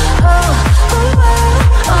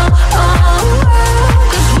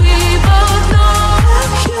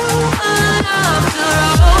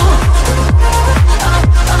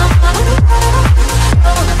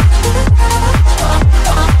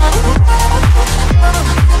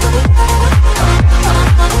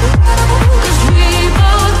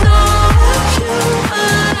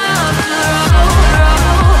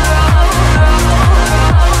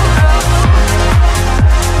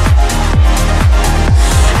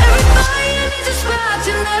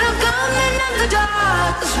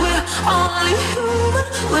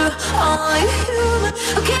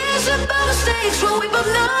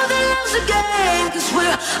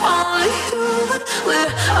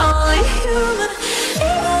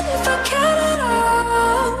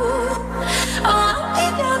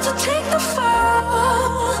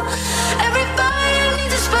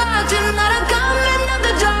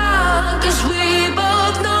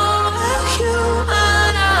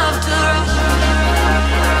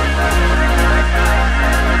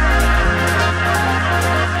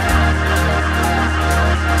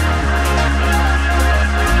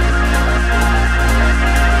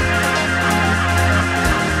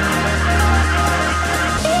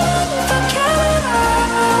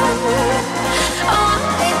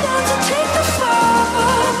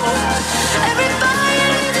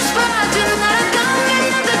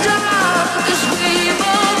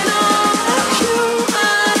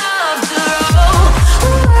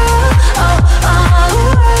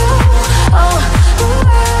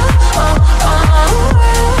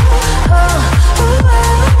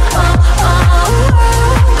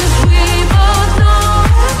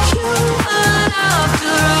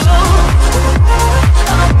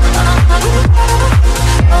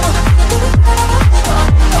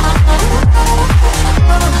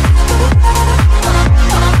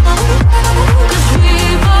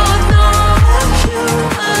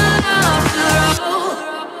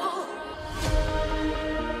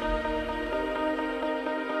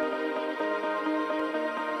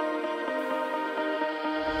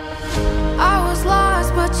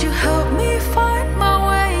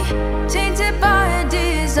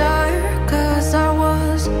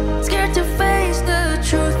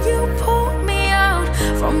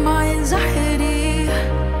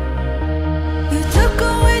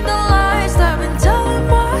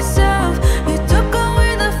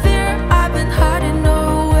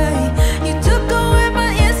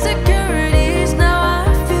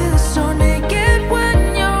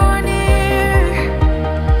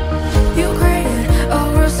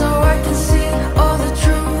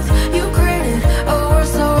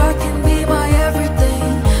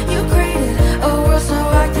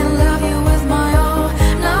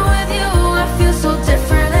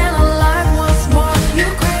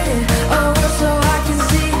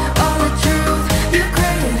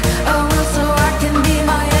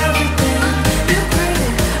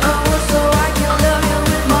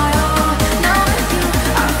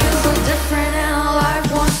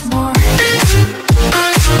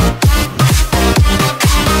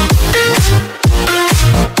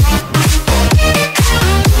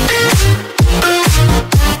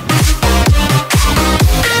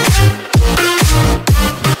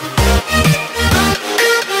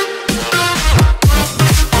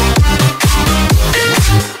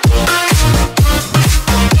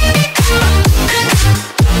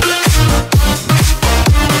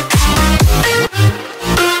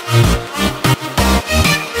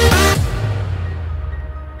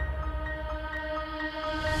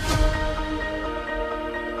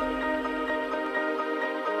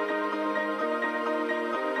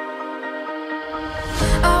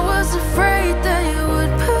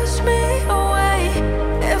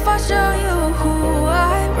 I show you who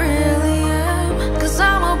I really am? 'Cause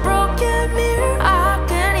I'm a broken mirror, I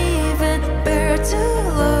can't even bear to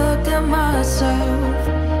look at myself.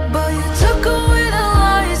 But you took away the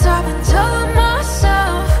lies I've been telling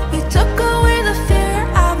myself. You took away the fear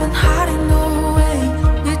I've been hiding away.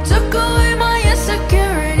 You took away my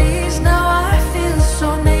insecurities, now I feel so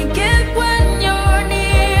naked when you're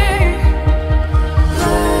near.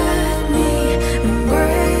 Let me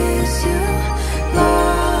embrace you,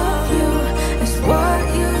 love you, is what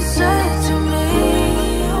you said to me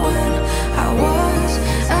when I was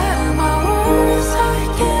at my worst. I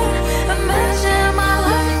can't imagine my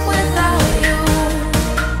life without you,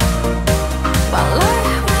 my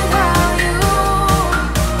life without you,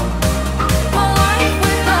 my life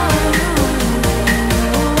without you.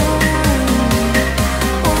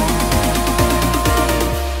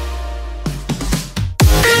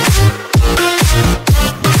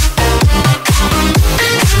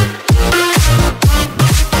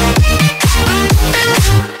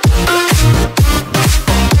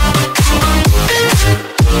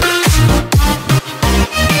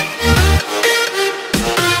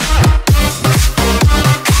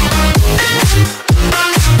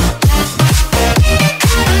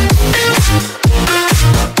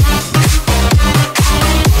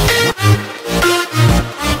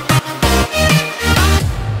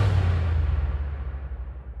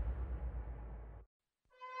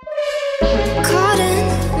 Caught in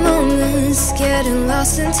moments, getting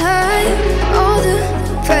lost in time. All the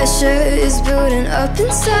pressure is building up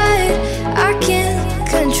inside. I can't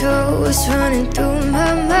control what's running through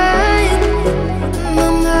my mind. My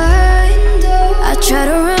mind, oh. I try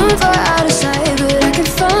to run for out of sight, but I can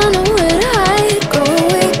find nowhere to hide. Go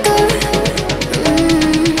wake up,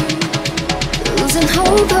 losing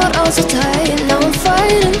hope, held on so tight. Now I'm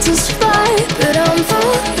fighting to survive, but I'm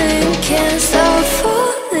falling, can't stop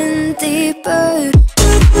falling deeper.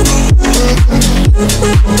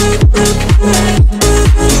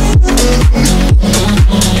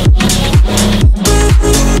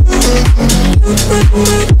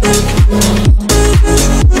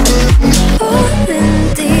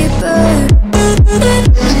 Falling deeper.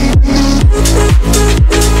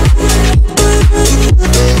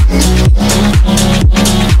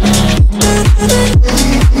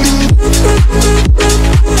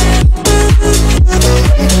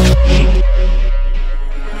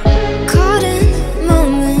 Caught in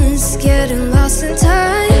moments, getting lost in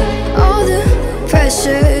time. All the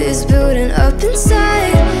pressure is building up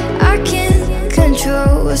inside. I can't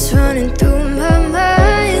control what's running through my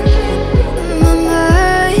mind. My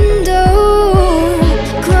mind, oh.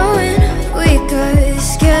 Growing weaker,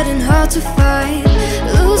 it's getting hard to fight.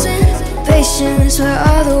 Losing patience, where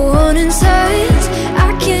are the warning signs? I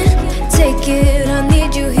can't take it, I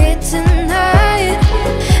need you here tonight.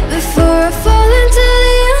 Before I fall into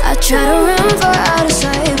the end, I try to run for out of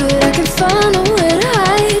sight, but I can find nowhere to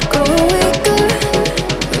hide. Go wake up,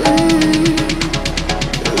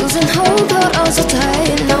 losing hope, held on so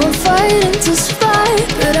tight. Now I'm fighting to survive,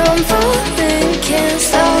 but I'm falling, can't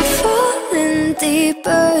stop falling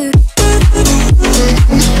deeper.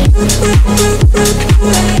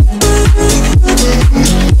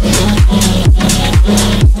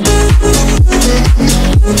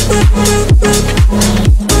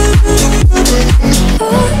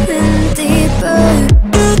 Falling deeper.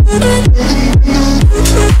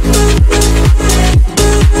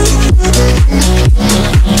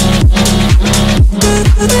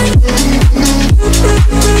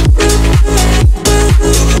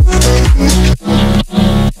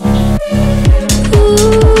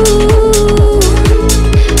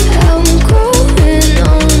 I'm growing,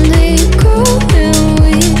 only growing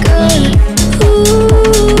weaker.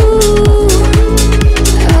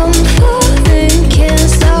 I'm falling, can't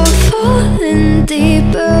stop falling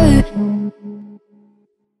deeper.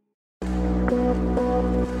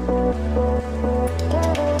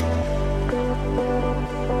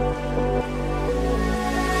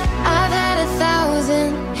 I've had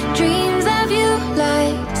 1,000 dreams of you,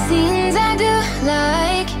 like scenes I do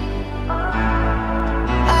like.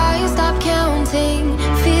 I stop counting,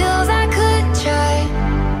 feels I could try,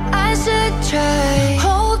 I should try.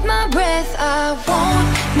 Hold my breath, I won't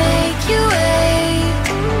make you wait.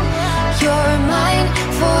 You're mine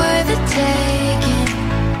for the taking.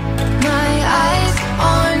 My eyes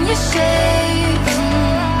on your shape.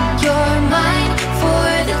 You're mine for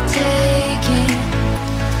the taking.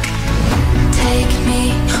 Take me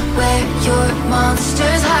where your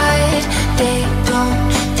monsters hide. They don't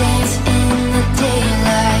dance in the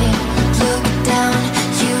daylight. Look down,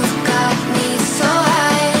 you've got me so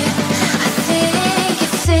high. I think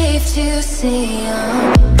it's safe to say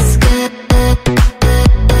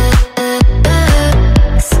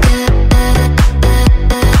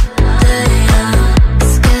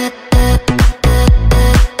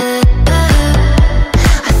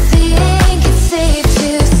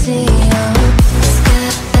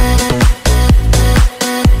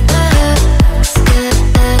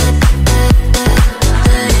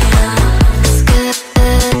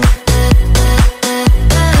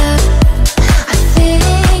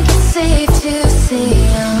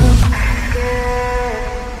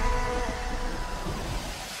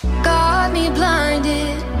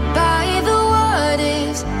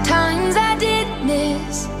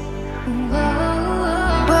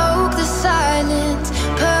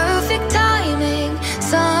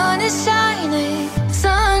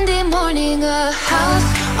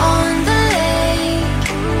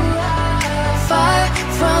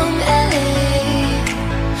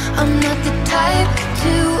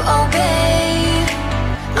babe.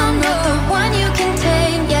 I'm not the one you can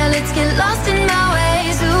tame. Yeah, let's get lost in my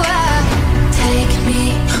ways. Ooh, take me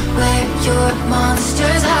where your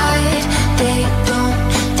monsters hide. They don't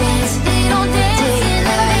dance, they don't dance in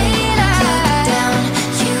the daylight. Look down,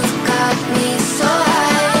 you've got me so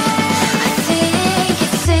high. I think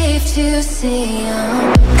it's safe to say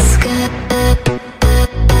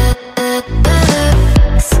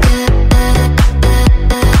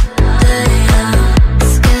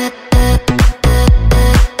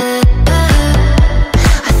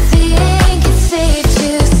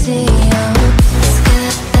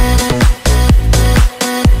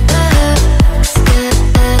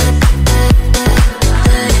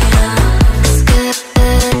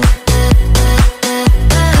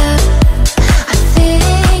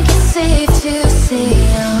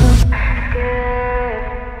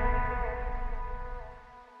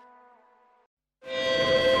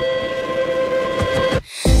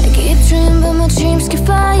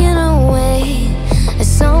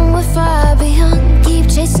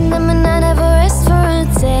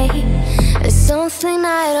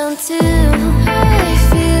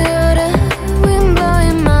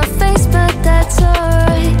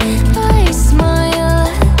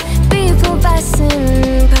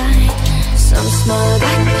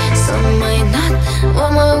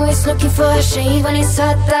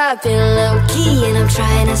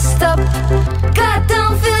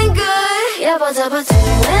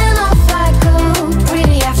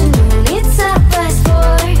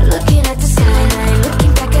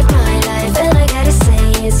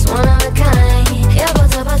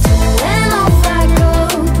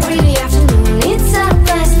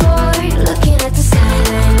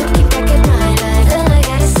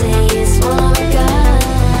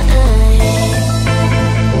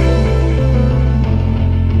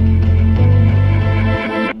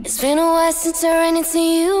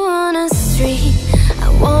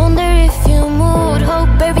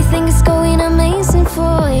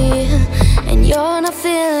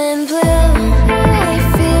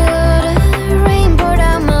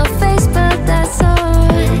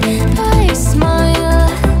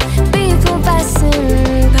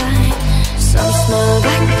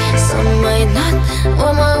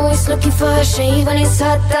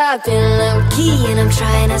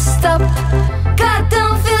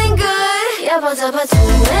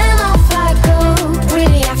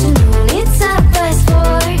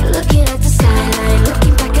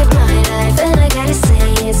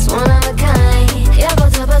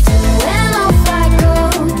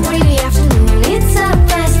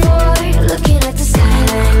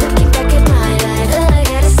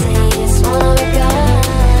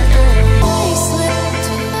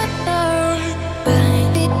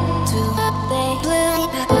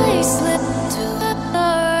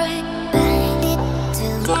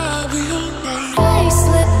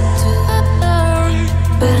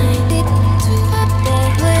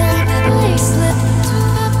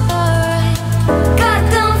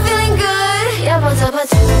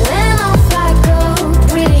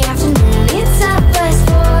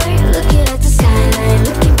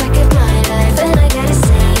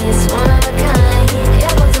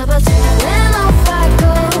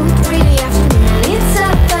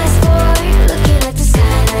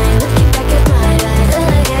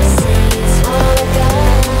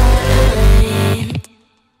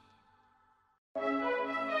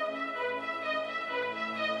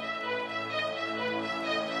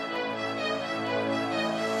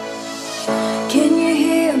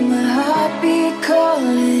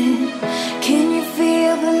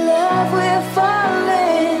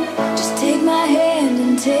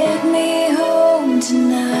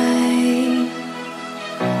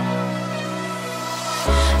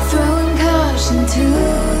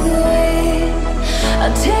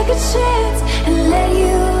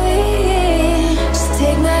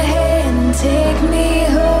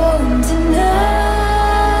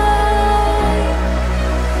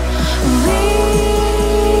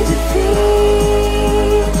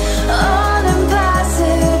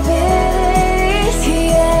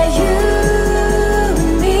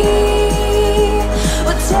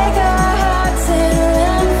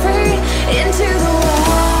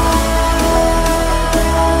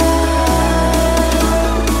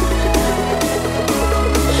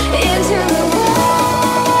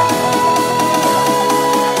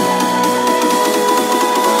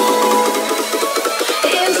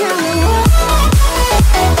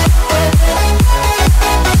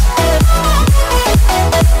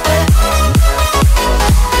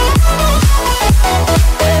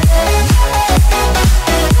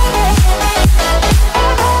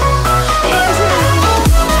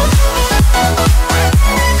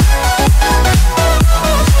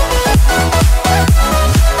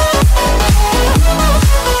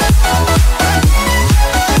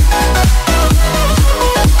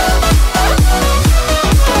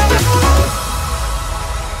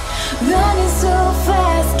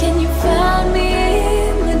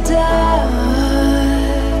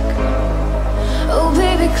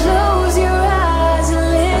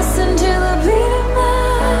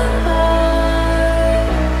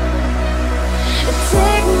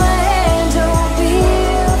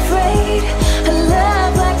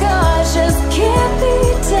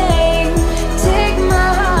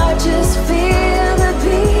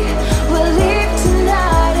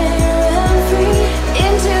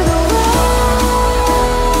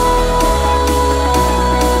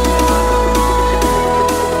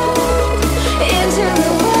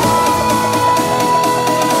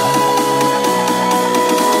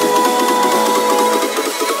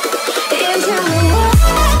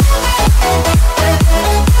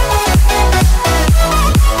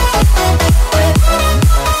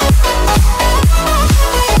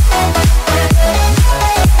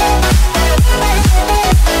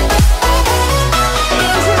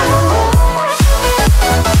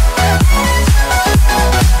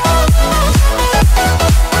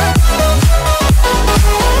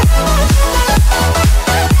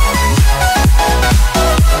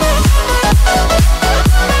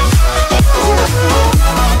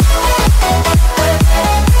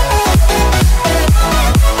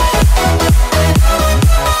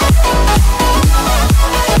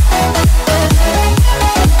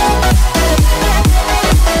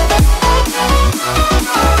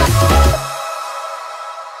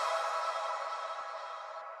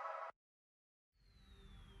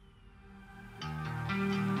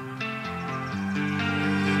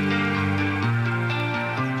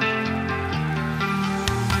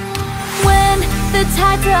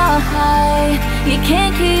tides are high, you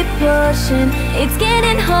can't keep pushing. It's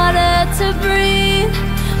getting harder to breathe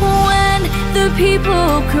when the people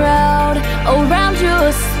crowd around your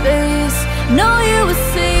space. Know you were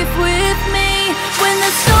safe with me when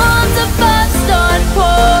the storms above start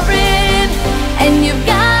pouring and you've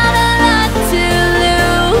got a lot to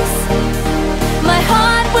lose. My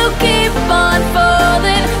heart will keep on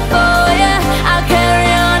falling for you. I'll carry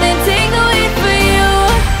on and take the weight for you.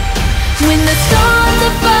 When the storms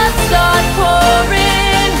above start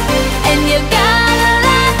pouring and you've got a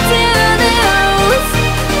lot to lose,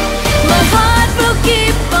 my heart will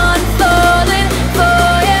keep on falling for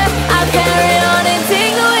you. I'll carry on and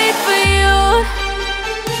take the weight for you.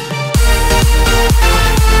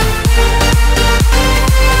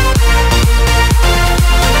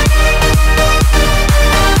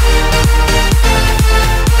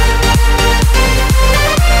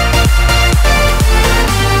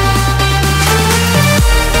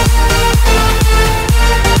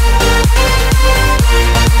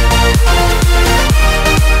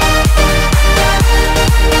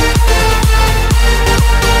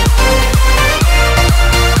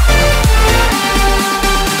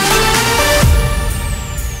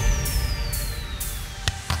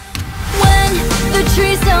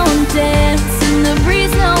 Trees don't dance in the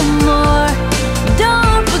breeze no more.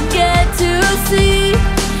 Don't forget to see.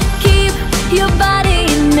 Keep your body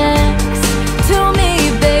next to me,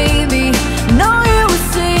 baby. Know you were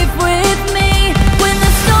safe with me when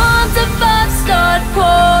the storms above start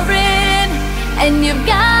pouring and you've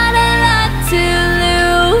got a lot to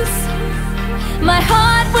lose. My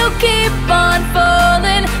heart will keep on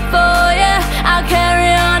falling for you. I'll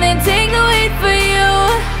carry on and take the weight for you.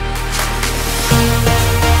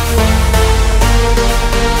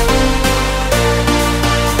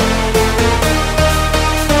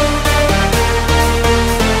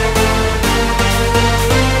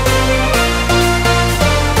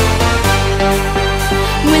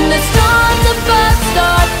 When the storms above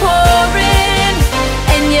start pouring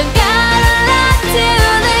and you've got a lot to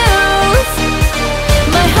lose,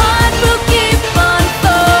 my heart will keep on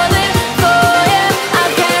falling for you.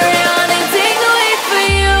 I'll carry on and take the weight for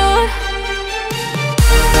you.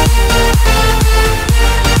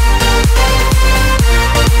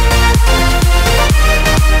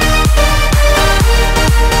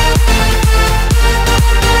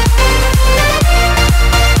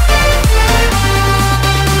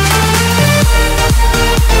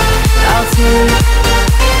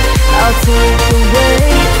 I'll take the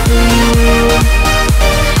weight for you.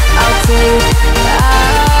 I'll take the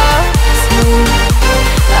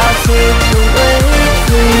weight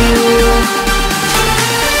for you.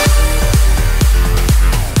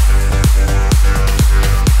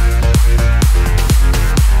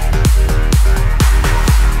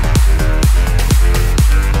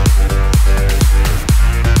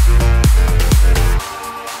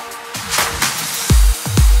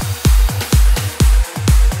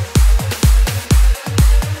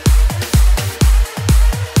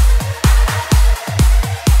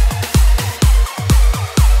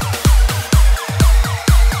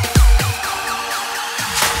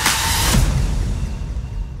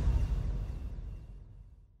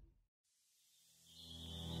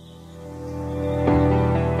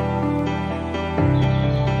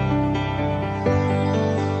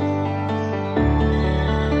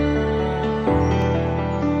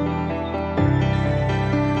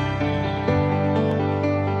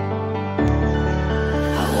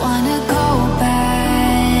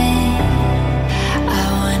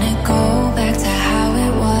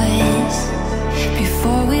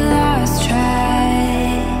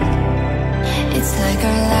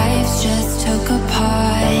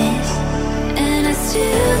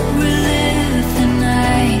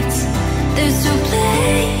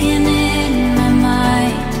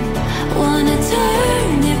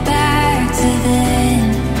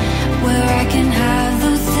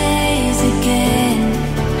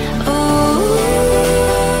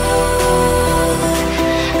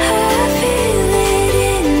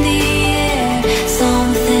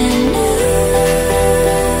 Something new,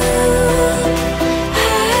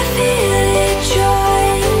 I feel it.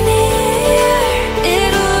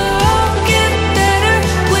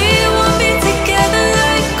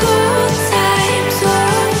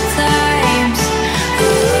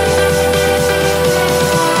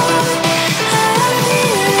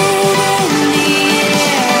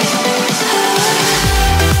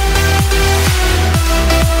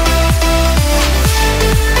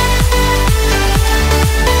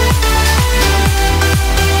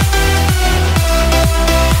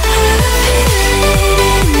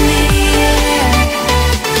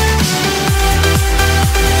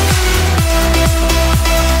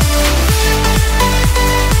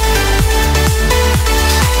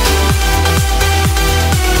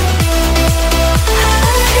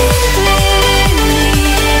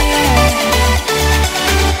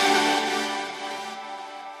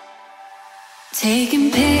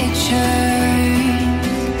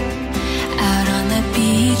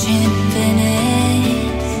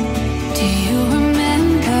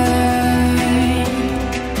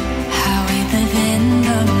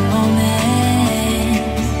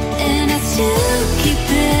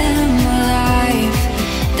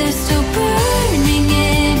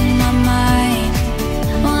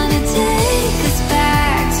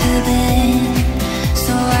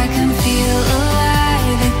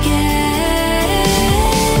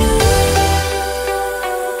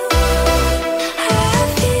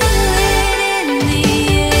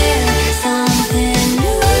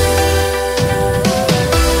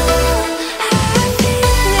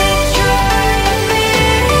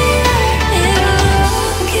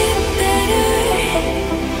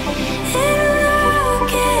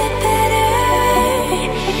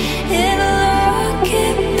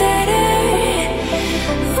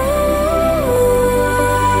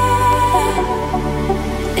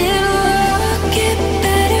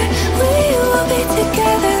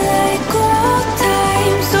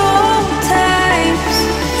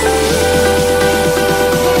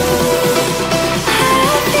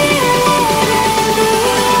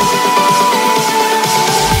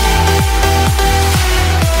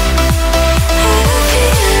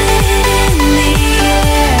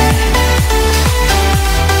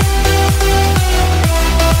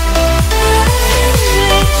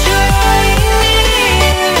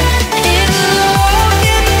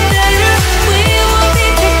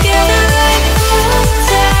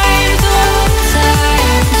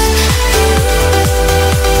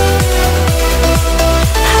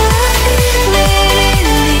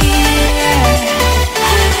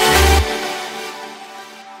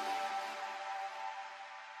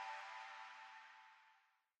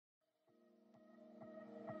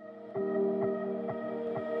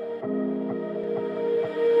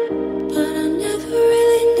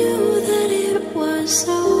 was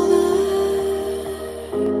over,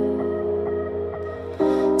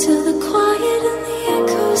 till the quiet and the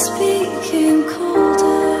echoes became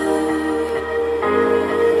colder.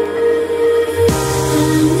 And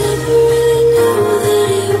I never really knew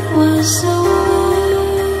that it was over,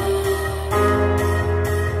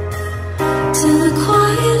 till the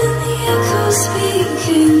quiet and the echoes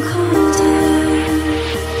became colder.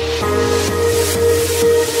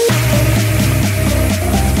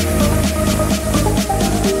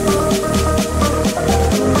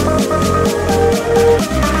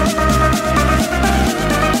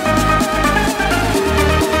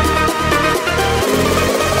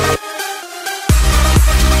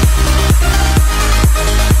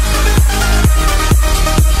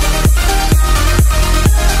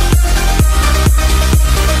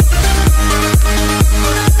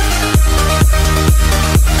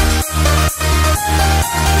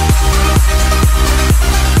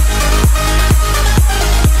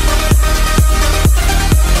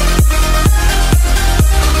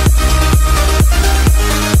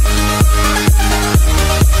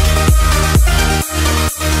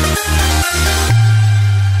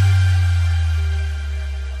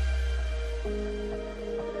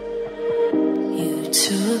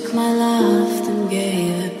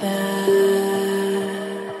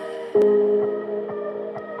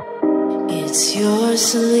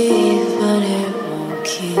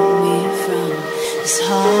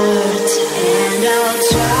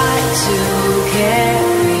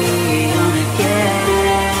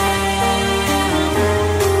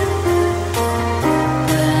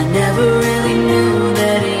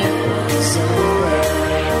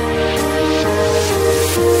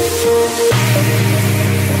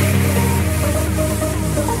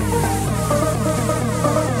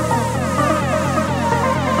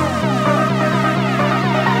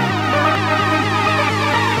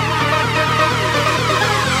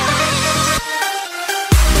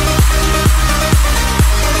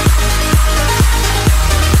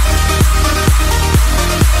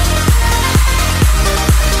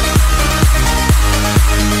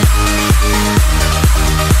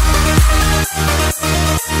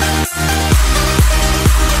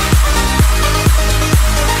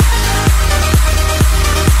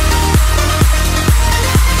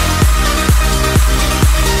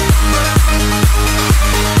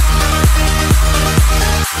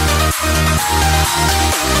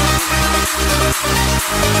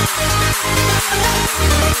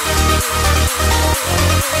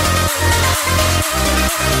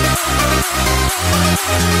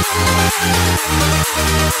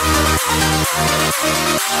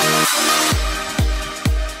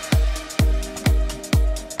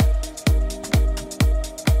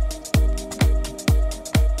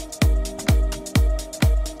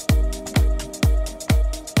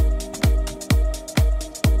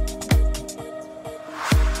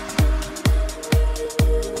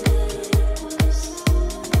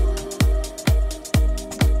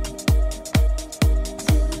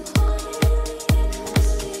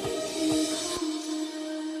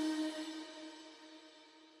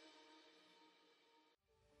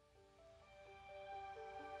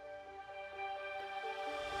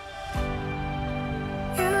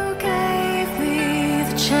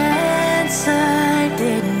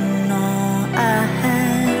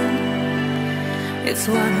 It's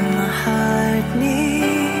what my heart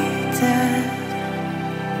needed.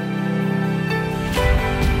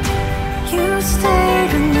 You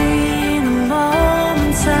stayed with me in the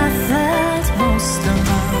moments I felt most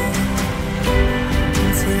alone,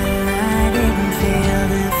 until I didn't feel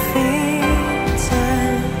defeated.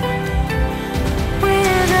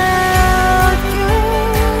 Without you,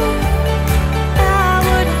 I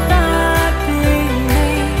would not be me.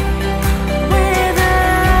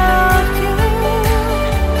 Without you,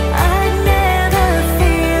 I'd never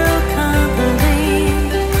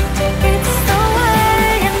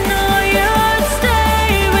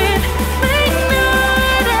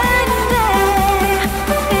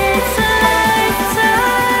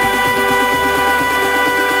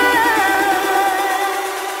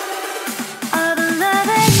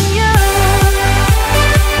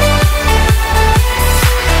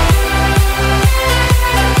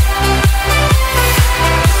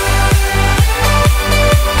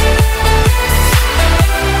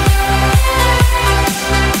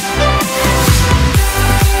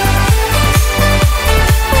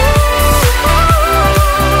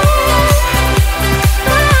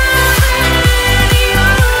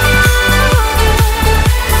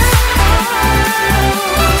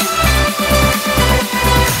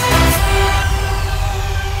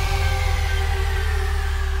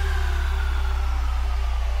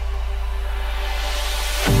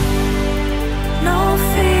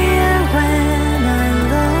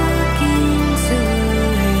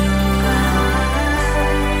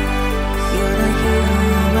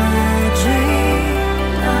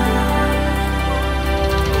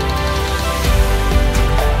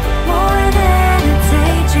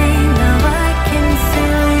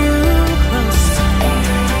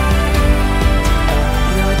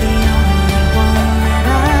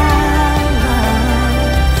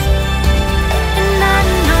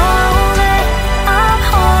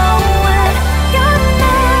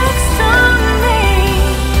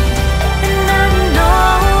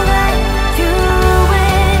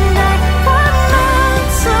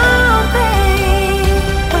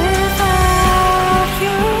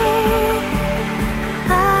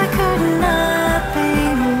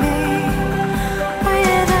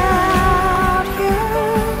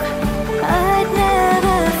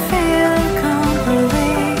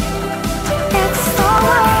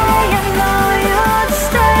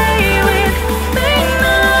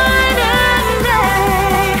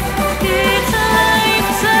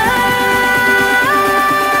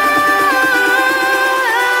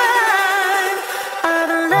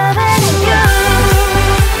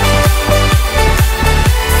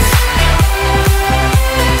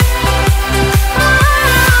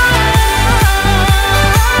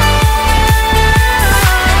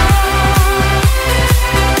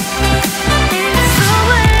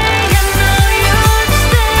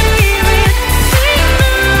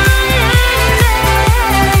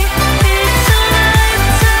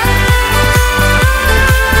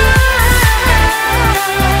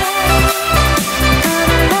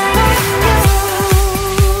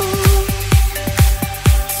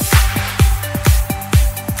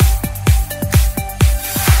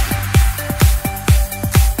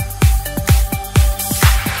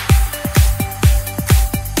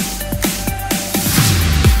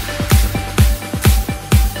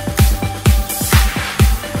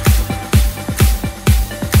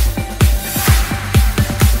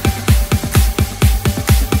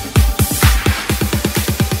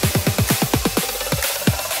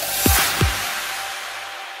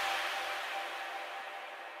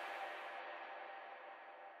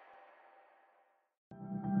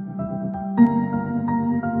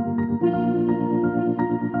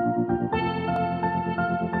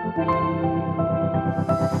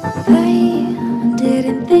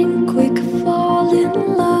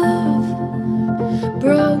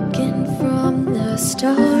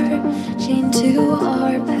star chained to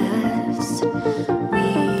our past.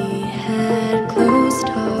 We had closed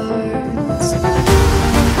hearts.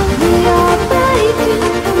 We are breaking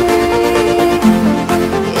free.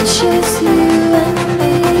 It's just you and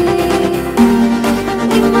me.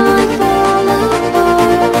 We might fall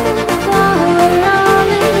apart, but we're all in love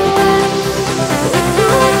with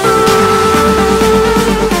our hearts.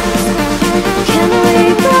 Can we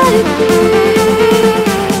break free?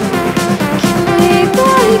 Can we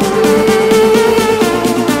break free?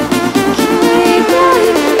 Can we break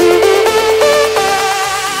free?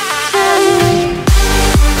 Can we?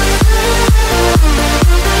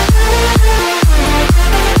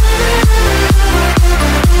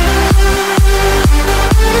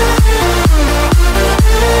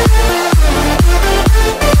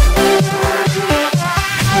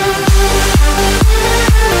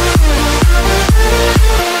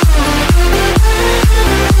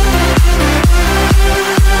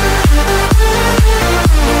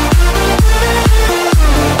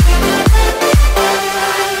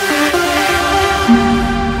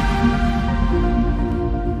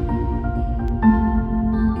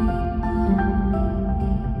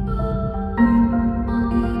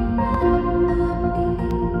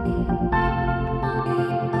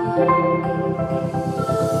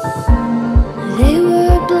 They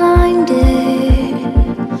were blinded,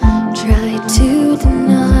 tried to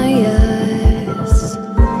deny us,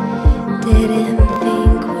 didn't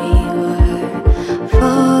think we were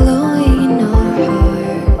following our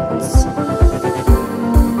hearts.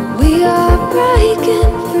 We are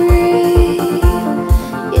breaking free,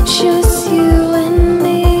 it's just you and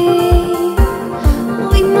me.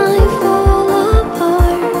 We might fall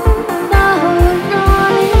apart, now we're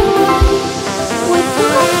running away with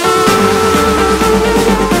our hearts.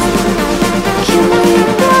 Can we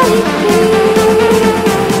break free?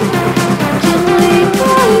 Can we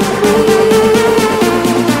break free?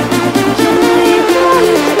 Can we break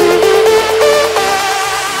free? Can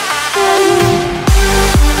we?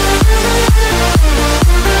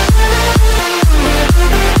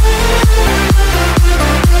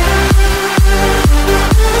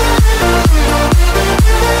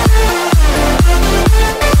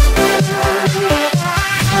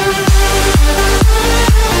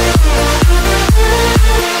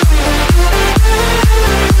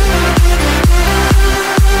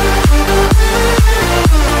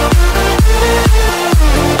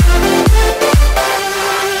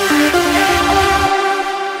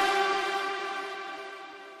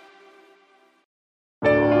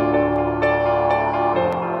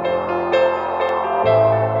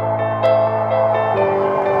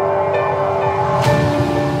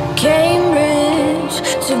 Cambridge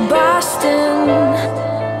to Boston,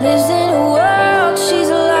 lives in a world she's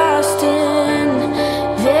lost in,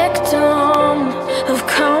 victim of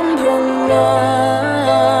compromise.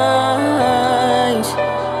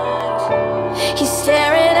 He's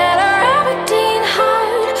staring at her Aberdeen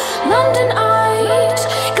heart, London eyes,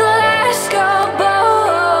 Glasgow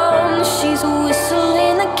bones. She's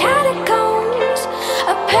whistling the catacombs,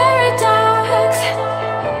 a paradox.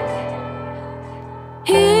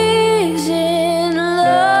 He's in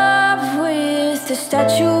love with the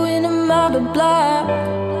statue in a marble block.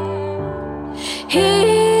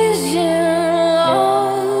 He's in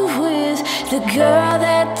love with the girl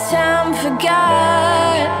that time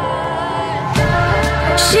forgot.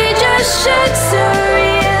 She just shakes her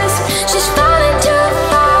ears. She's falling too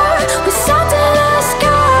far with salt in her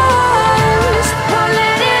scars. Won't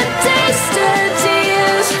let it taste her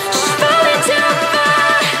tears. She's falling too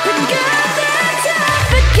far. The girl that time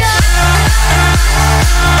forgot.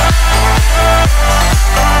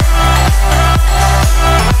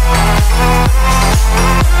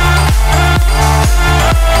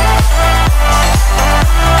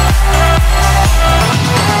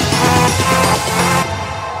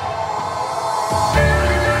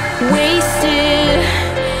 Wasted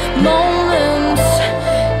moments,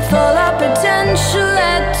 full of potential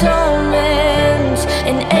that torments.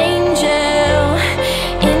 An angel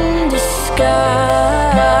in disguise,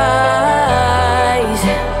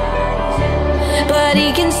 but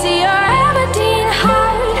he can see her Aberdeen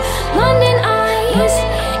heart, London eyes,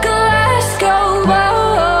 Glasgow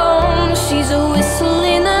bones. She's a whistle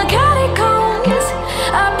in the catacombs,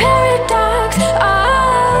 a paradox.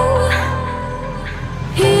 Oh,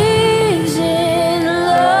 he's in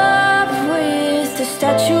love with the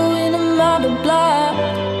statue in a marble block.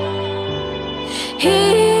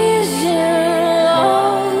 He's in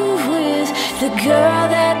love with the girl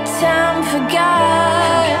that time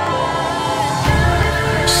forgot.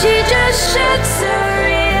 She just shakes her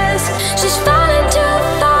ears. She's falling too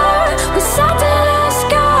far with salt in her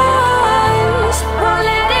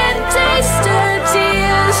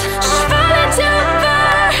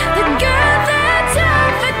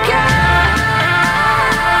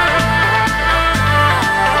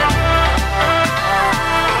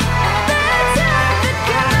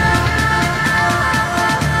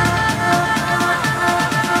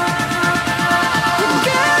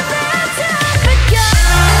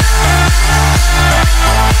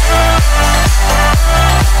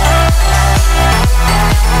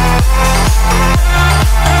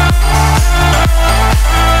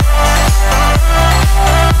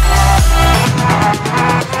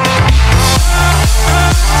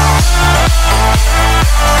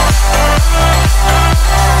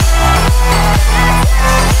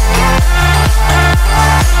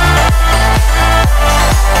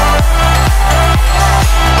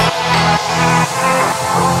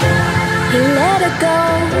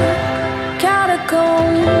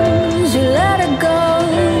catacombs, you let it go.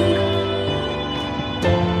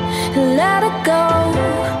 Let it go,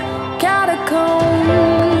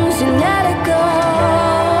 catacombs, you let it go.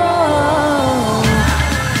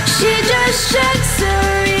 She just shakes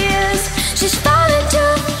her ears, she's falling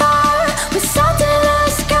too far with salt in her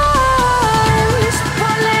scars.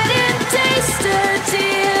 Won't let it taste her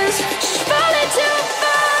tears, she's falling too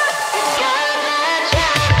far.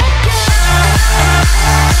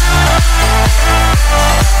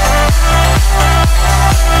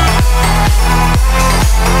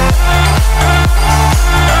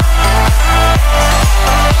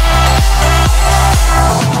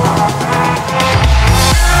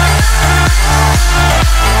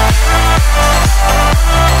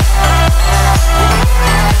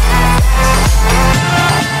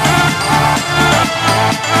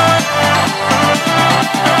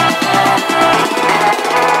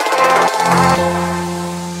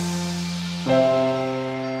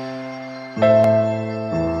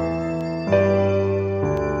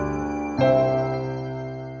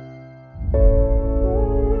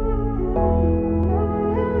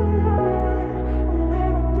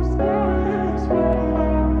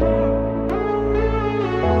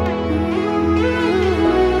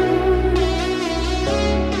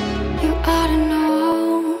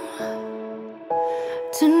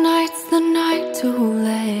 Tonight's the night to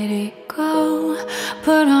let it go.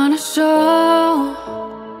 Put on a show.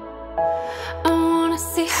 I wanna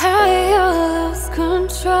see how you lose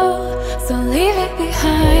control. So leave it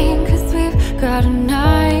behind, 'cause we've got a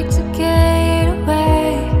night to get away.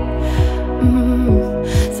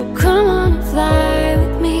 So come on and fly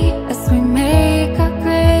with me as we make our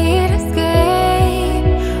great escape.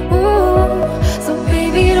 Ooh. So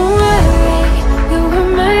baby, don't worry, you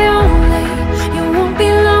were my only. You won't be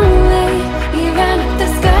lonely, even if the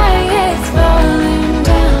sky is falling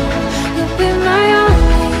down. You'll be my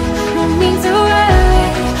only, no need to worry.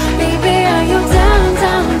 Baby, are you down,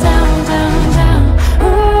 down, down, down, down?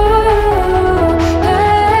 Ooh,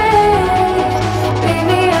 hey.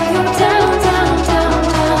 Baby, are you down, down, down,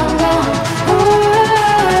 down, down? Ooh,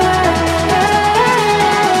 hey.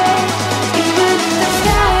 Even if the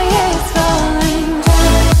sky is falling down.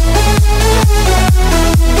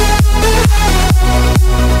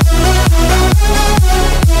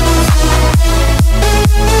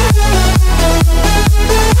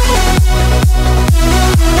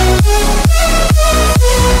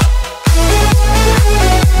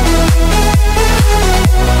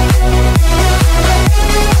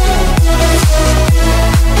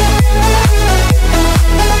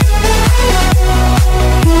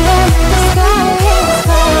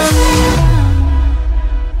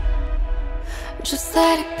 Just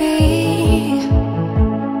let it be.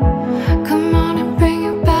 Come on and bring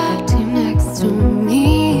your body next to me.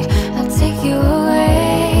 I'll take you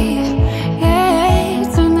away. Yeah,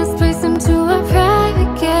 turn this place into a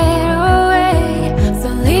private getaway. So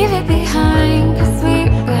leave it behind, 'cause we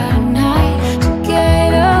got a night to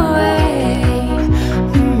get away.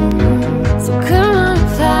 So come